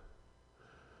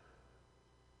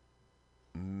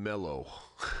mellow.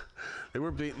 They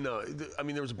weren't being, no, I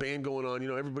mean, there was a band going on. You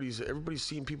know, everybody's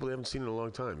seeing people they haven't seen in a long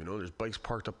time. You know, there's bikes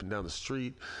parked up and down the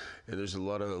street, and there's a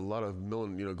lot of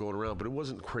milling, going around. But it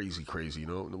wasn't crazy. You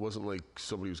know, it wasn't like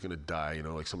somebody was gonna die. You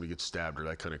know, like somebody gets stabbed or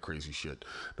that kind of crazy shit.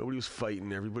 Nobody was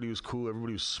fighting. Everybody was cool.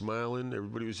 Everybody was smiling.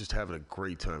 Everybody was just having a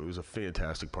great time. It was a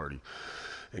fantastic party,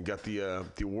 and got the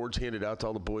awards handed out to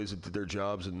all the boys that did their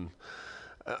jobs. And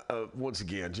once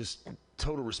again, just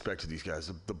total respect to these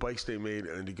guys. The bikes they made,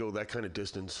 and to go that kind of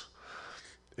distance.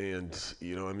 And,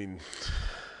 I mean,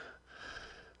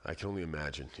 I can only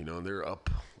imagine, and they're up.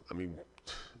 I mean,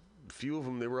 a few of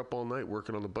them, they were up all night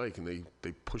working on the bike, and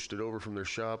they pushed it over from their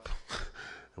shop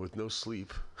with no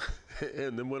sleep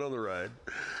and then went on the ride.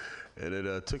 And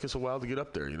it took us a while to get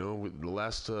up there, The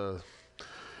last,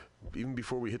 even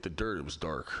before we hit the dirt, it was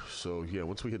dark. So, yeah,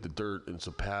 once we hit the dirt, it's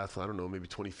a path, I don't know, maybe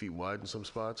 20 feet wide in some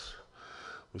spots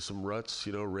with some ruts,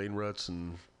 rain ruts,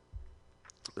 and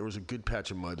there was a good patch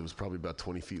of mud that was probably about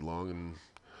 20 feet long, and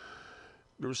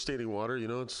there was standing water.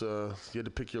 It's you had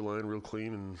to pick your line real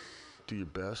clean and do your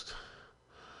best.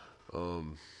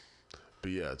 But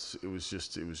yeah, it was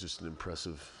just an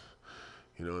impressive,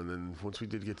 you know. And then once we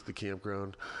did get to the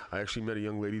campground, I actually met a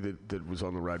young lady that was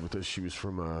on the ride with us. She was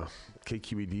from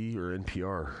KQED or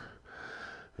NPR,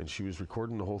 and she was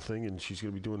recording the whole thing, and she's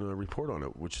going to be doing a report on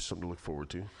it, which is something to look forward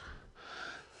to.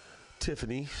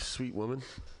 Tiffany, sweet woman,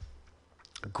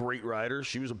 a great rider.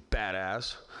 She was a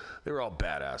badass. They were all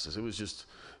badasses. It was just,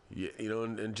 you know,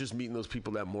 and just meeting those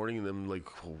people that morning and them like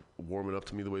warming up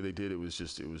to me the way they did, it was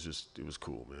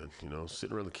cool, man. You know,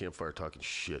 sitting around the campfire talking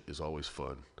shit is always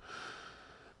fun.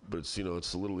 But it's, you know,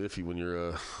 it's a little iffy when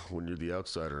you're the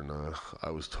outsider, and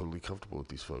I was totally comfortable with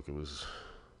these folk. I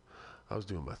was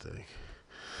doing my thing.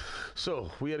 So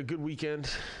we had a good weekend.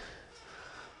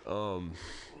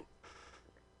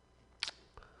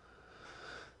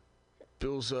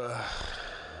 Bill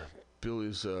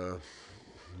is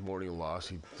mourning a loss.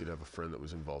 He did have a friend that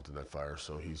was involved in that fire,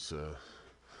 so he's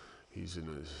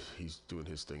doing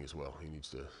his thing as well. He needs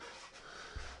to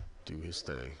do his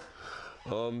thing.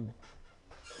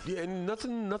 Yeah, and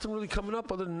nothing really coming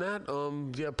up other than that.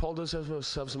 Yeah, Paul does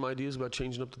have some ideas about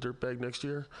changing up the Dirtbag next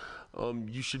year.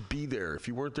 You should be there. If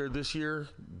you weren't there this year,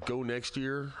 go next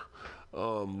year.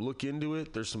 Look into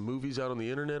it. There's some movies out on the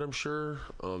internet, I'm sure.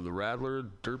 The Rattler,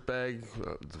 Dirtbag,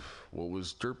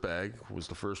 Dirtbag was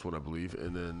the first one, I believe,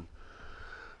 and then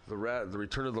the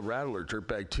Return of the Rattler,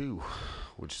 Dirtbag 2,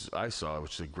 which is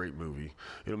a great movie.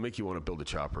 It'll make you want to build a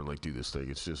chopper and like do this thing.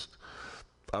 It's just,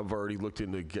 I've already looked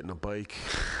into getting a bike.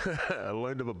 I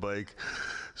lined up a bike,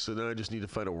 so now I just need to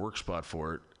find a work spot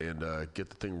for it and get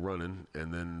the thing running,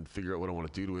 and then figure out what I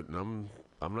want to do to it. And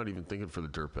I'm not even thinking for the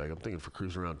Dirtbag. I'm thinking for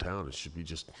cruising around town. It should be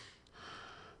just,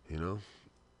 you know,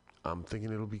 I'm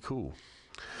thinking it'll be cool.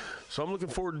 So I'm looking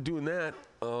forward to doing that.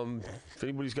 If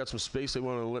anybody's got some space they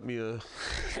want to let me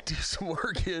do some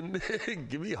work in,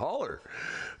 give me a holler.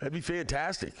 That'd be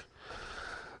fantastic.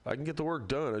 I can get the work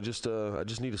done. I just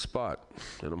need a spot,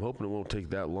 and I'm hoping it won't take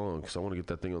that long because I want to get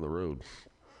that thing on the road.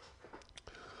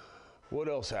 What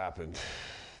else happened?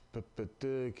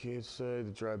 Kids said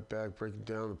the drive back, breaking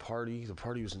down the party. The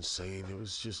party was insane. It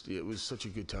was such a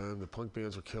good time. The punk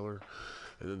bands were killer,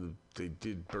 and then they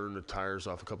did burn the tires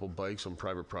off a couple bikes on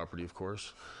private property, of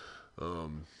course,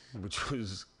 which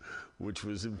was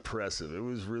impressive. It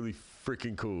was really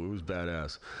freaking cool. It was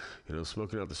badass. You know,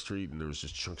 smoking out the street, and there was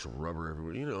just chunks of rubber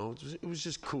everywhere. You know, it was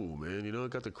just cool, man. You know,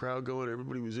 it got the crowd going.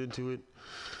 Everybody was into it.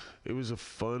 It was a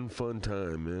fun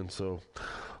time, man. So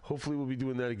hopefully we'll be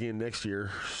doing that again next year,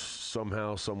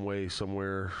 somehow, some way,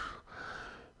 somewhere.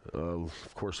 Of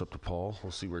course, up to Paul.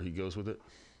 We'll see where he goes with it.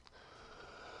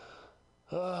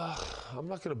 I'm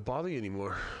not going to bother you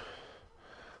anymore.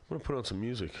 I'm going to put on some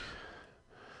music.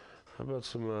 How about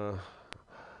some, I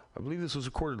believe this was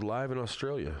recorded live in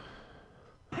Australia.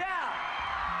 Yeah!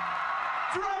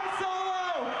 Drum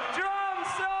solo! Drum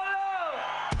solo!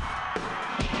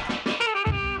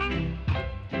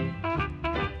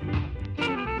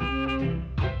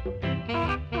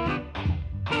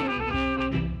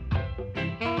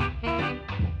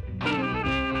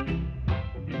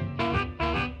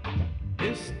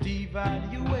 This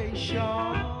devaluation,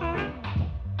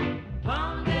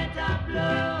 pound it up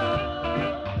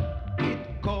low,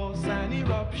 it caused an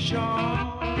eruption.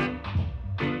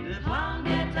 The pound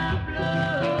it up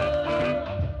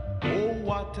low, oh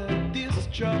what a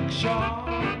destruction.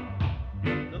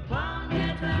 The pound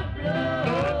it up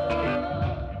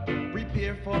low,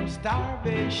 prepare for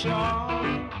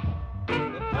starvation.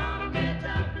 The pound it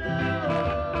up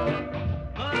low,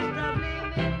 cost of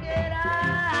living get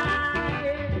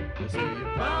high.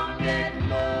 Pound it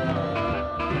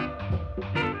low.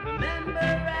 Remember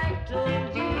I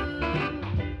told you,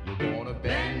 you're gonna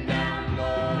bend down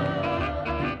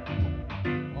low.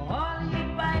 All you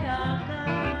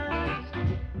bikers,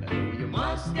 you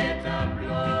must get up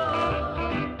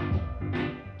low.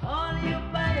 All you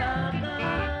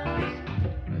bikers,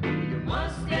 you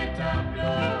must get up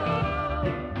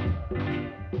low.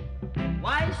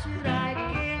 Why should I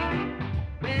care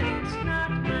when it's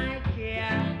not my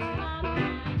care?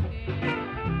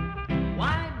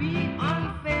 Why be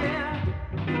unfair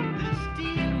to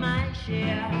steal my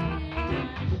share?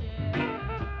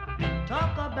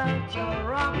 Talk about your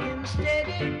rockin'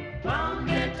 steady, pound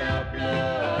it up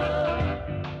low.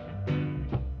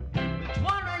 Which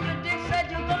one of you did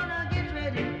said you're gonna get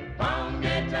ready? Pound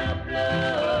it up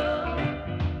low.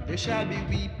 There shall be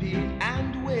weeping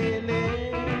and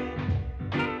wailing.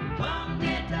 Pound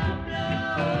it up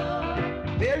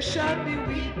low. There shall be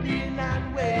weeping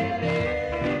and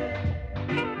wailing.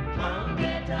 Pound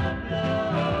it up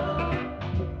low.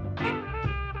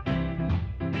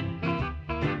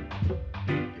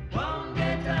 Pound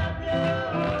it up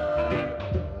low.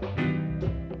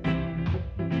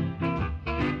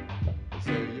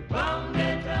 So you pound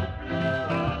it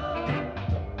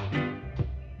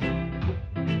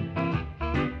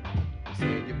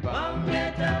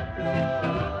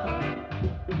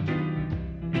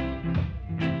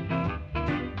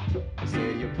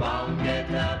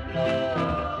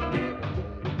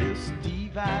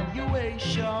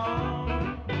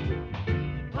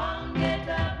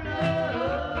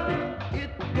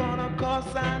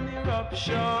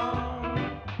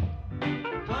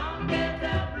Won't get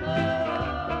the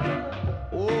blow.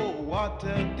 Oh, what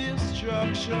a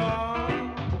destruction.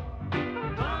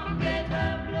 Won't get the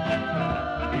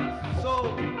blow. So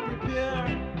prepare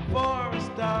for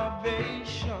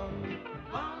starvation.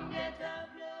 Won't get the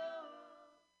blow.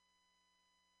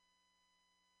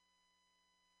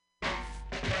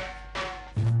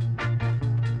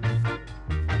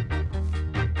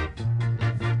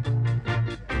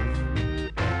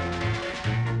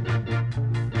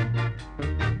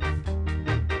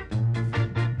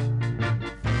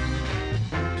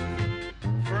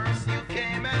 First you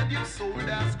came and you sold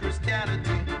us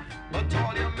Christianity, but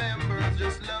all your members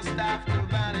just lust after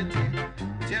vanity.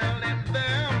 Telling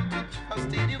them to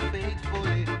trust in you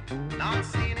faithfully, not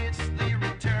seeing it's the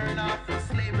return of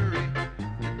slavery.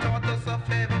 You taught us of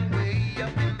heaven way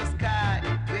up in the sky,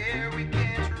 where we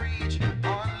can't reach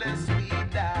unless we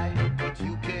die. But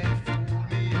you can't fool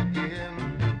me again.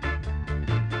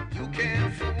 You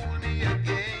can't fool me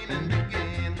again and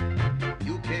again.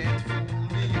 You can't fool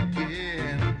me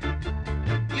again.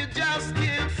 You just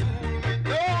can't fool me.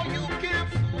 No, you can't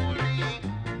fool me.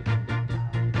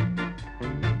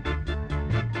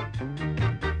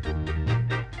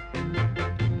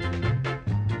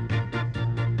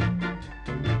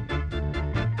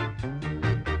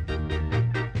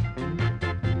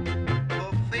 The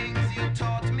things you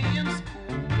taught me in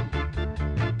school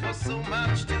was so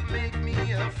much to make me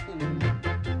a fool.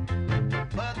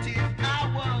 But if I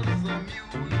was a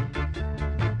mule,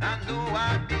 I know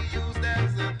I'd be used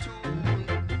as a tool.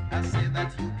 I say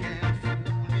that you can't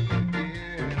fool me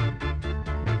again.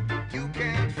 You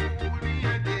can't fool me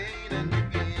again and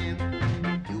again.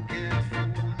 You can't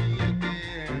fool me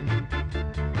again.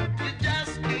 You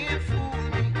just can't fool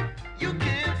me. You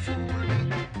can't fool me.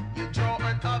 You draw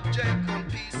an object on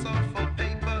piece of a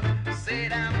paper. Say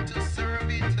I'm to serve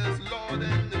it as Lord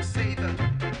and Savior.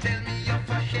 Tell me you're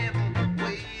for heaven,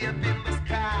 way up in the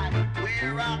sky,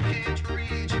 where I can't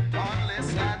reach unless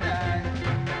I die.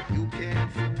 You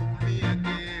can't fool me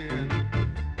again.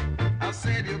 I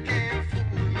said you can't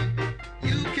fool me.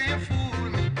 You can't fool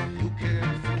me. You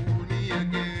can't fool me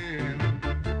again.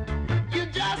 You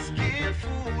just can't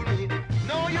fool me.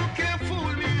 No, you can't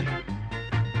fool me.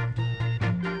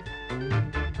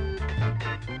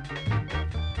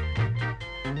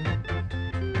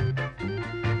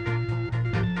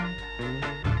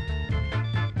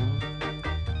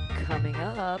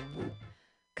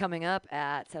 Coming up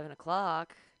at 7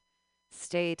 o'clock,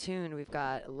 stay tuned. We've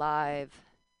got live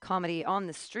comedy on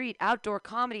the street, outdoor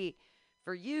comedy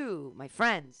for you, my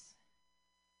friends.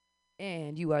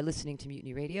 And you are listening to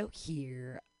Mutiny Radio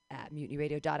here at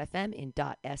mutinyradio.fm in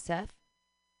 .sf.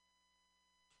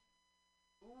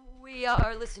 We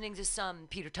are listening to some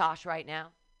Peter Tosh right now,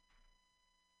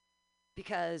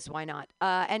 because why not?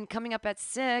 And coming up at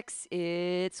 6,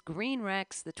 it's Green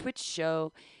Rex, the Twitch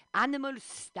show, Animal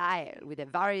Style, with a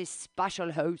very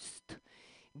special host,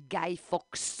 Guy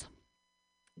Fox.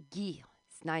 Guy,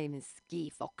 his name is Guy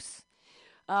Fox.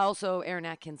 Also, Aaron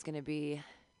Atkins going to be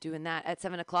doing that at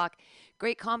 7 o'clock.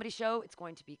 Great comedy show. It's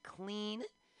going to be clean.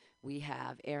 We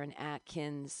have Aaron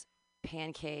Atkins,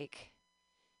 Pancake,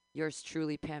 yours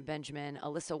truly, Pam Benjamin,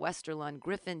 Alyssa Westerlund,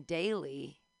 Griffin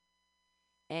Daly,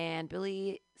 and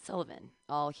Billy Sullivan,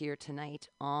 all here tonight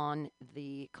on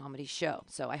the comedy show.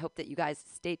 So I hope that you guys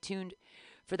stay tuned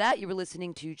for that. You were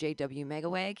listening to JW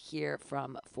Megaweg here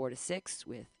from 4 to 6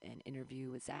 with an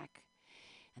interview with Zach.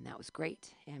 And that was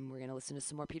great. And we're going to listen to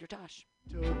some more Peter Tosh.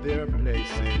 To their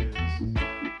places,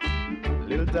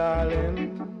 little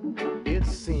darling, it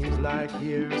seems like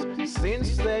years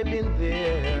since they've been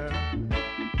there.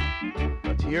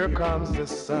 But here comes the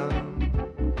sun.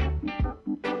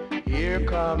 Here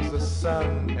comes the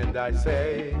sun, and I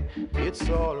say it's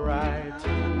all right.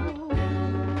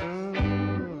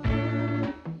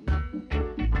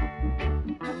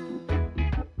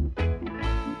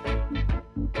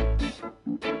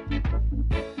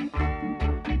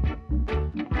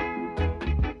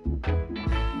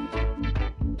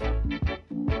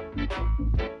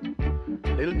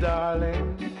 Little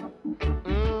darling,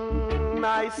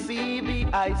 I see the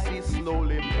ice is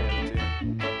slowly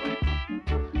melting.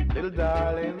 Little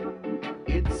darling,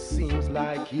 it seems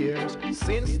like years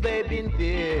since they've been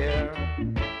there.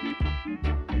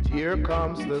 And here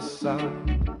comes the sun,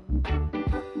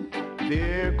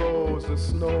 there goes the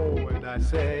snow, and I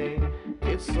say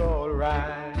it's all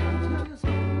right.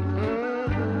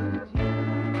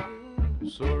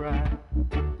 It's all right.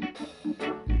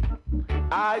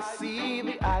 I see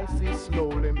the ice is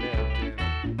slowly melting.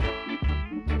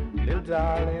 Little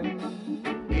darling,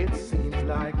 it seems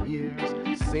like years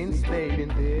since they've been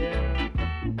there.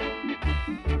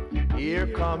 Here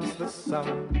comes the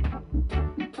sun.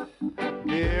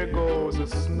 There goes the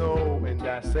snow, and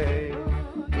I say,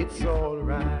 it's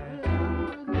alright.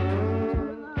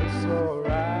 It's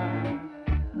alright.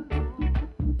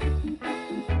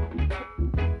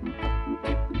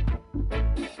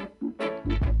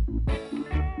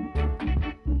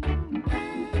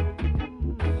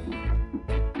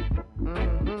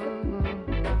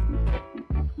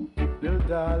 Little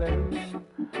darling,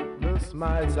 the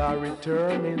smiles are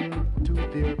returning to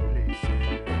their places.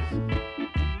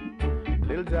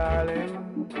 Little darling,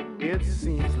 it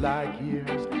seems like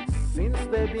years since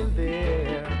they've been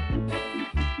there.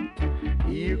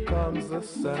 Here comes the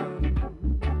sun.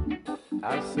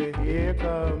 I say, here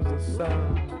comes the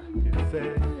sun. You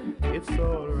say, it's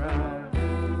alright.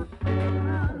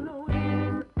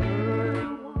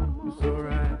 It's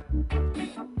alright.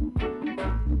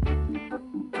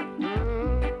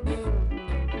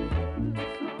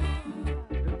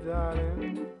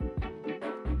 Darling.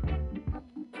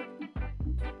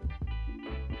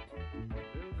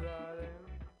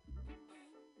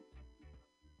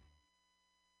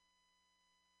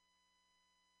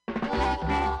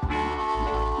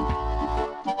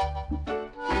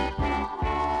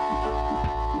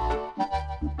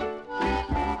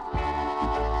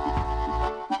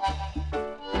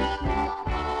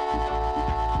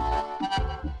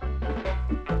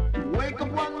 Wake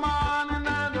up one morning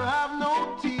and have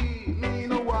no tea. Me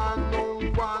no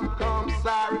one come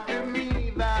sorry for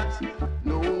me. That's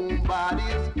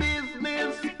nobody's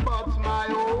business but my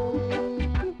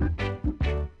own.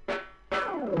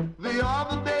 The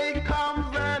other day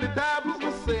comes and it happens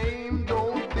the same.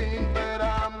 Don't think that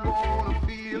I'm gonna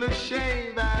feel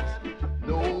ashamed. That's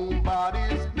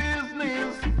nobody's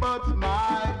business but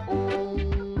my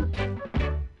own.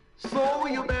 So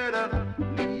you better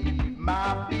leave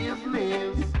my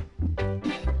business.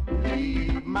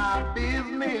 Leave my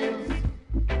business.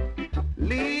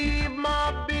 Leave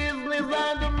my business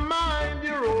and mind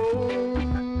your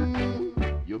own.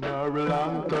 You marry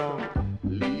long tongue.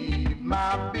 Leave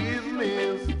my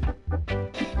business.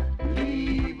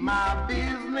 Leave my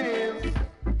business.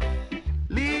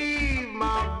 Leave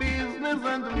my business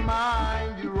and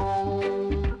mind your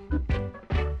own.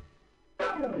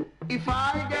 If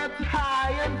I get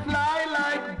high and fly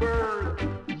like bird,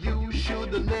 you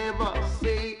should never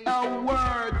say a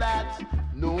word. That's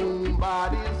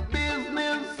nobody's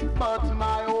business but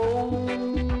my own.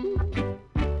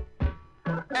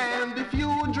 And if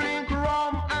you drink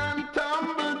rum and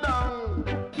tumble down,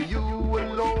 you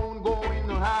alone going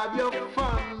to have your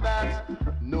fun. That's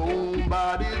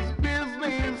nobody's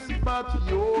business but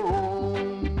your own.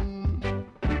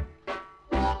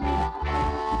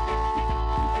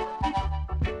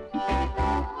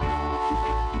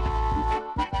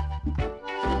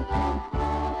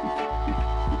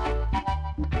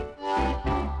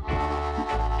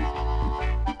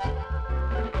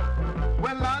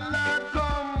 When landlord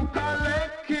come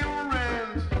collect him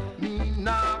rent, me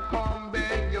now come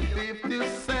beg you 50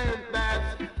 cent.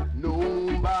 That's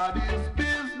nobody's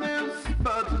business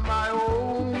but my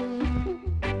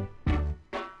own.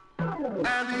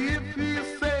 And if he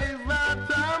says that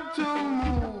I'm to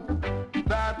move,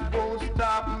 that won't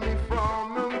stop me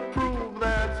from improve.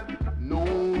 That's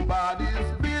nobody's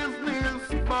business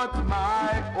but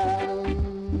my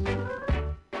own.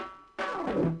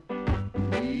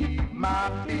 Leave my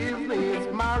business,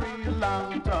 Marie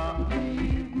Longton.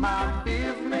 Leave my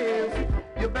business.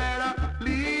 You better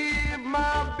leave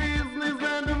my business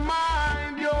and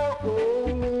mind your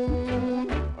own.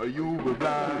 Or you will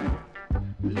blind.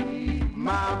 Leave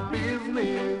my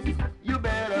business. You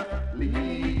better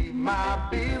leave my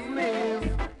business.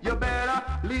 You better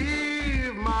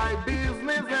leave my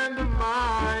business and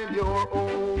mind your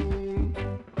own.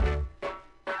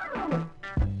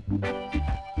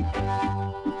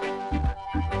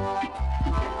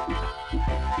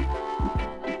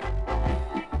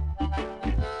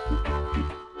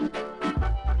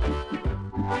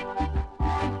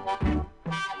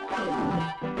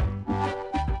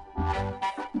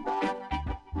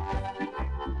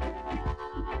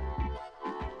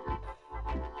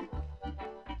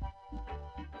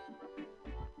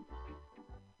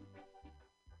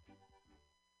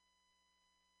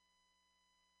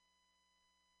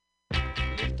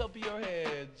 Lift up your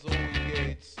heads, O ye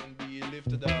gates, and be ye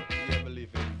lifted up, ye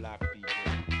ever-living black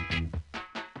people.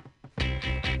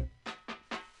 And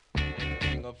the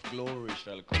King of glory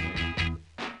shall come in.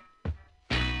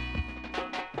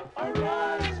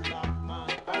 Arise, black man,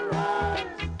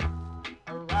 arise.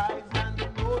 Arise and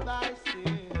know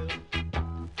thyself.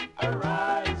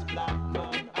 Arise, black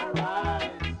man,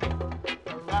 arise.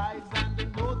 Arise and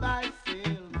know thyself.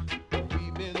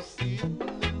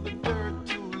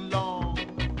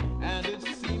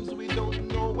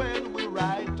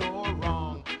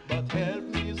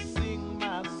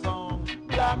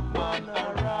 black man,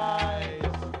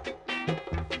 arise.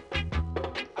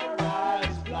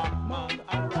 Arise, black man,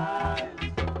 arise.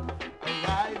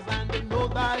 Arise and know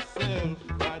thyself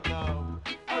right now.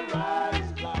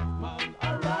 Arise, black man,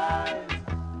 arise.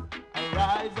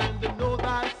 Arise and know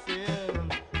thyself.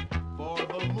 For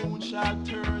the moon shall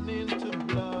turn into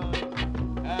blood,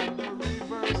 and the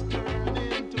rivers turn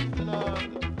into blood,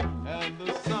 and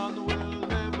the sun will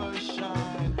never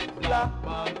shine. Black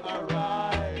man,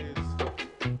 arise.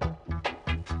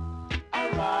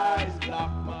 Arise,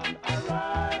 black man,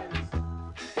 arise.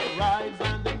 Arise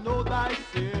and know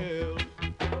thyself.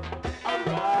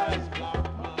 Arise, black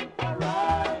man,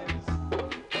 arise.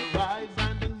 Arise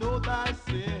and know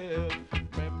thyself.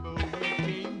 Remember we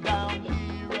came down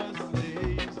here as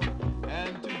slaves,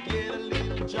 and to get a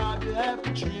little job you have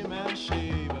to trim and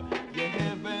shave. Your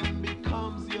heaven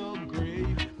becomes your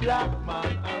grave. Black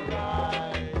man,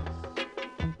 arise.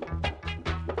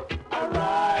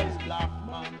 Arise, black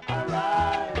man,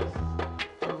 arise.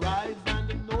 Arise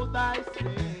and know thyself.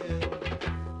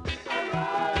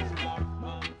 Arise, black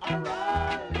man,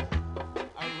 arise.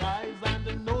 Arise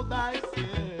and know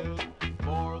thyself.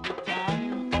 For the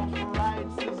time of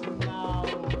rights is now,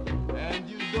 and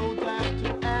you don't have to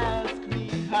ask me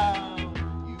how.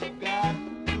 You got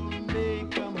to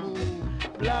make a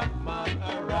move. Black man,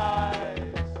 arise.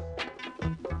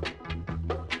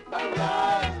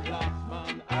 Arise, black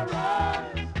man,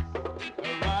 arise.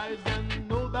 Arise and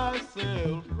know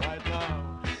thyself right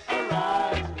now.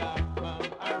 Arise, black man,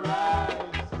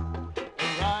 arise.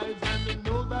 Arise and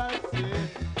know thyself.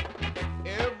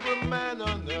 Every man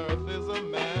on earth is a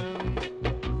man,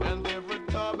 and every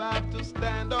tub have to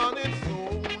stand on its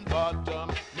own bottom.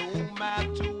 No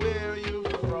matter where you're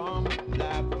from,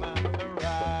 black man,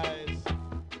 arise.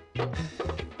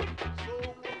 So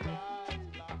arise,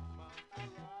 black man,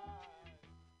 arise.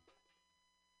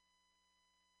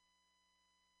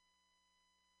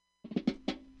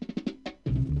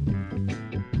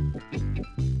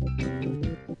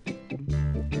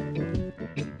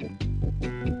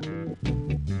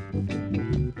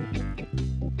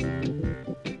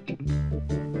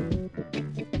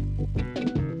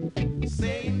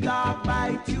 Same dog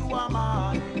bite you a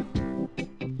morning,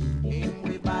 him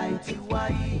we bite you a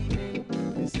evening.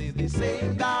 They say the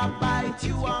same dog bite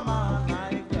you a morning,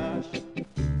 my gosh,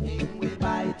 him we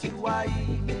bite you a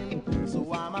evening.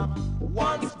 So I'm a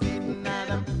once bitten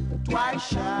and I'm twice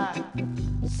shy.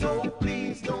 So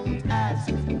please don't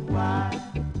ask me why.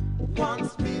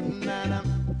 Once bitten and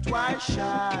I'm twice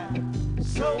shy.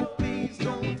 So please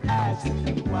don't ask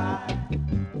me why.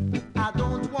 I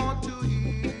don't want to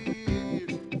hear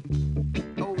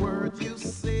a word you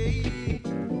say,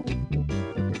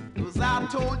 'cause I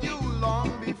told you long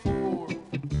before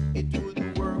it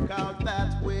wouldn't work out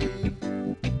that way.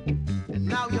 And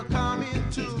now you're coming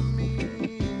to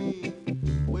me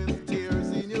with tears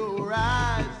in your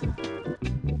eyes.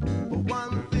 But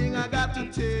one thing I got to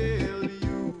tell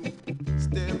you,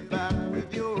 step back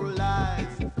with your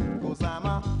lies, 'cause I'm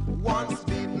a once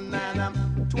bitten and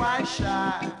I'm twice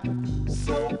shy.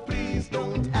 So please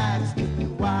don't ask me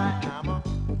why. I'm a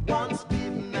once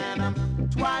bitten and I'm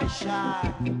twice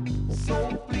shy. So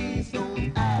please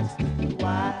don't ask me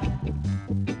why.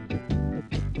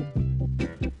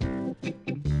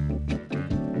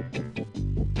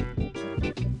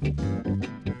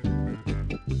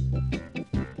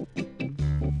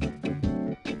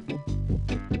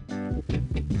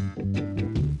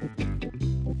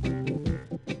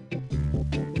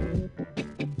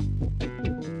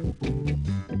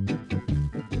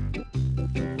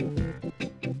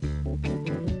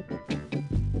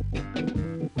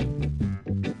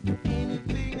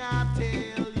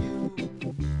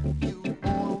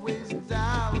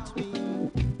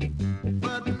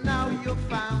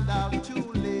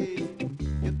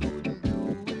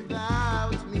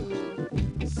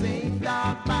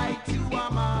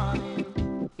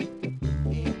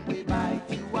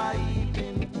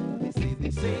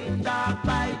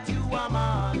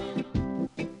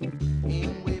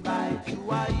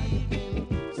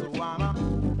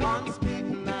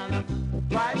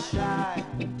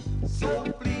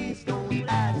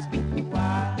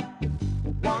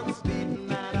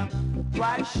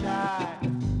 Shy.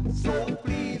 So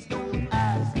please don't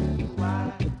ask me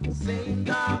why. Same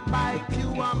dog bite you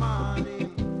a morning,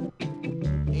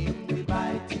 him we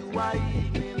bite you a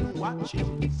evening. Watch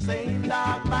it. Same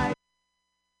dog bite.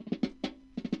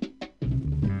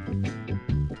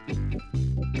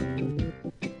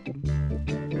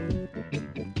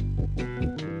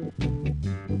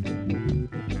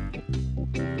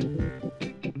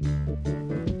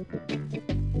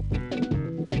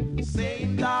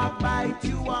 Same dog bite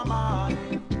you a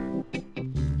morning,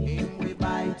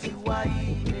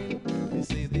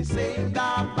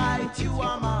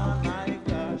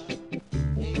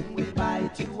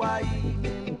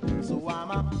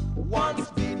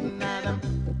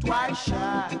 twice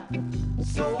shy.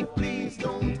 So please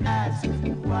don't ask me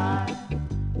why.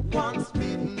 Once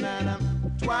bitten and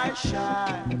I'm twice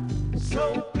shy.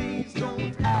 So please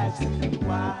don't ask me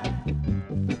why.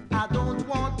 I don't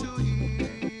want to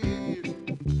hear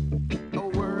a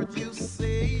word you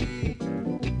say,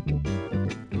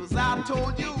 'cause I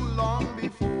told you long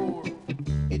before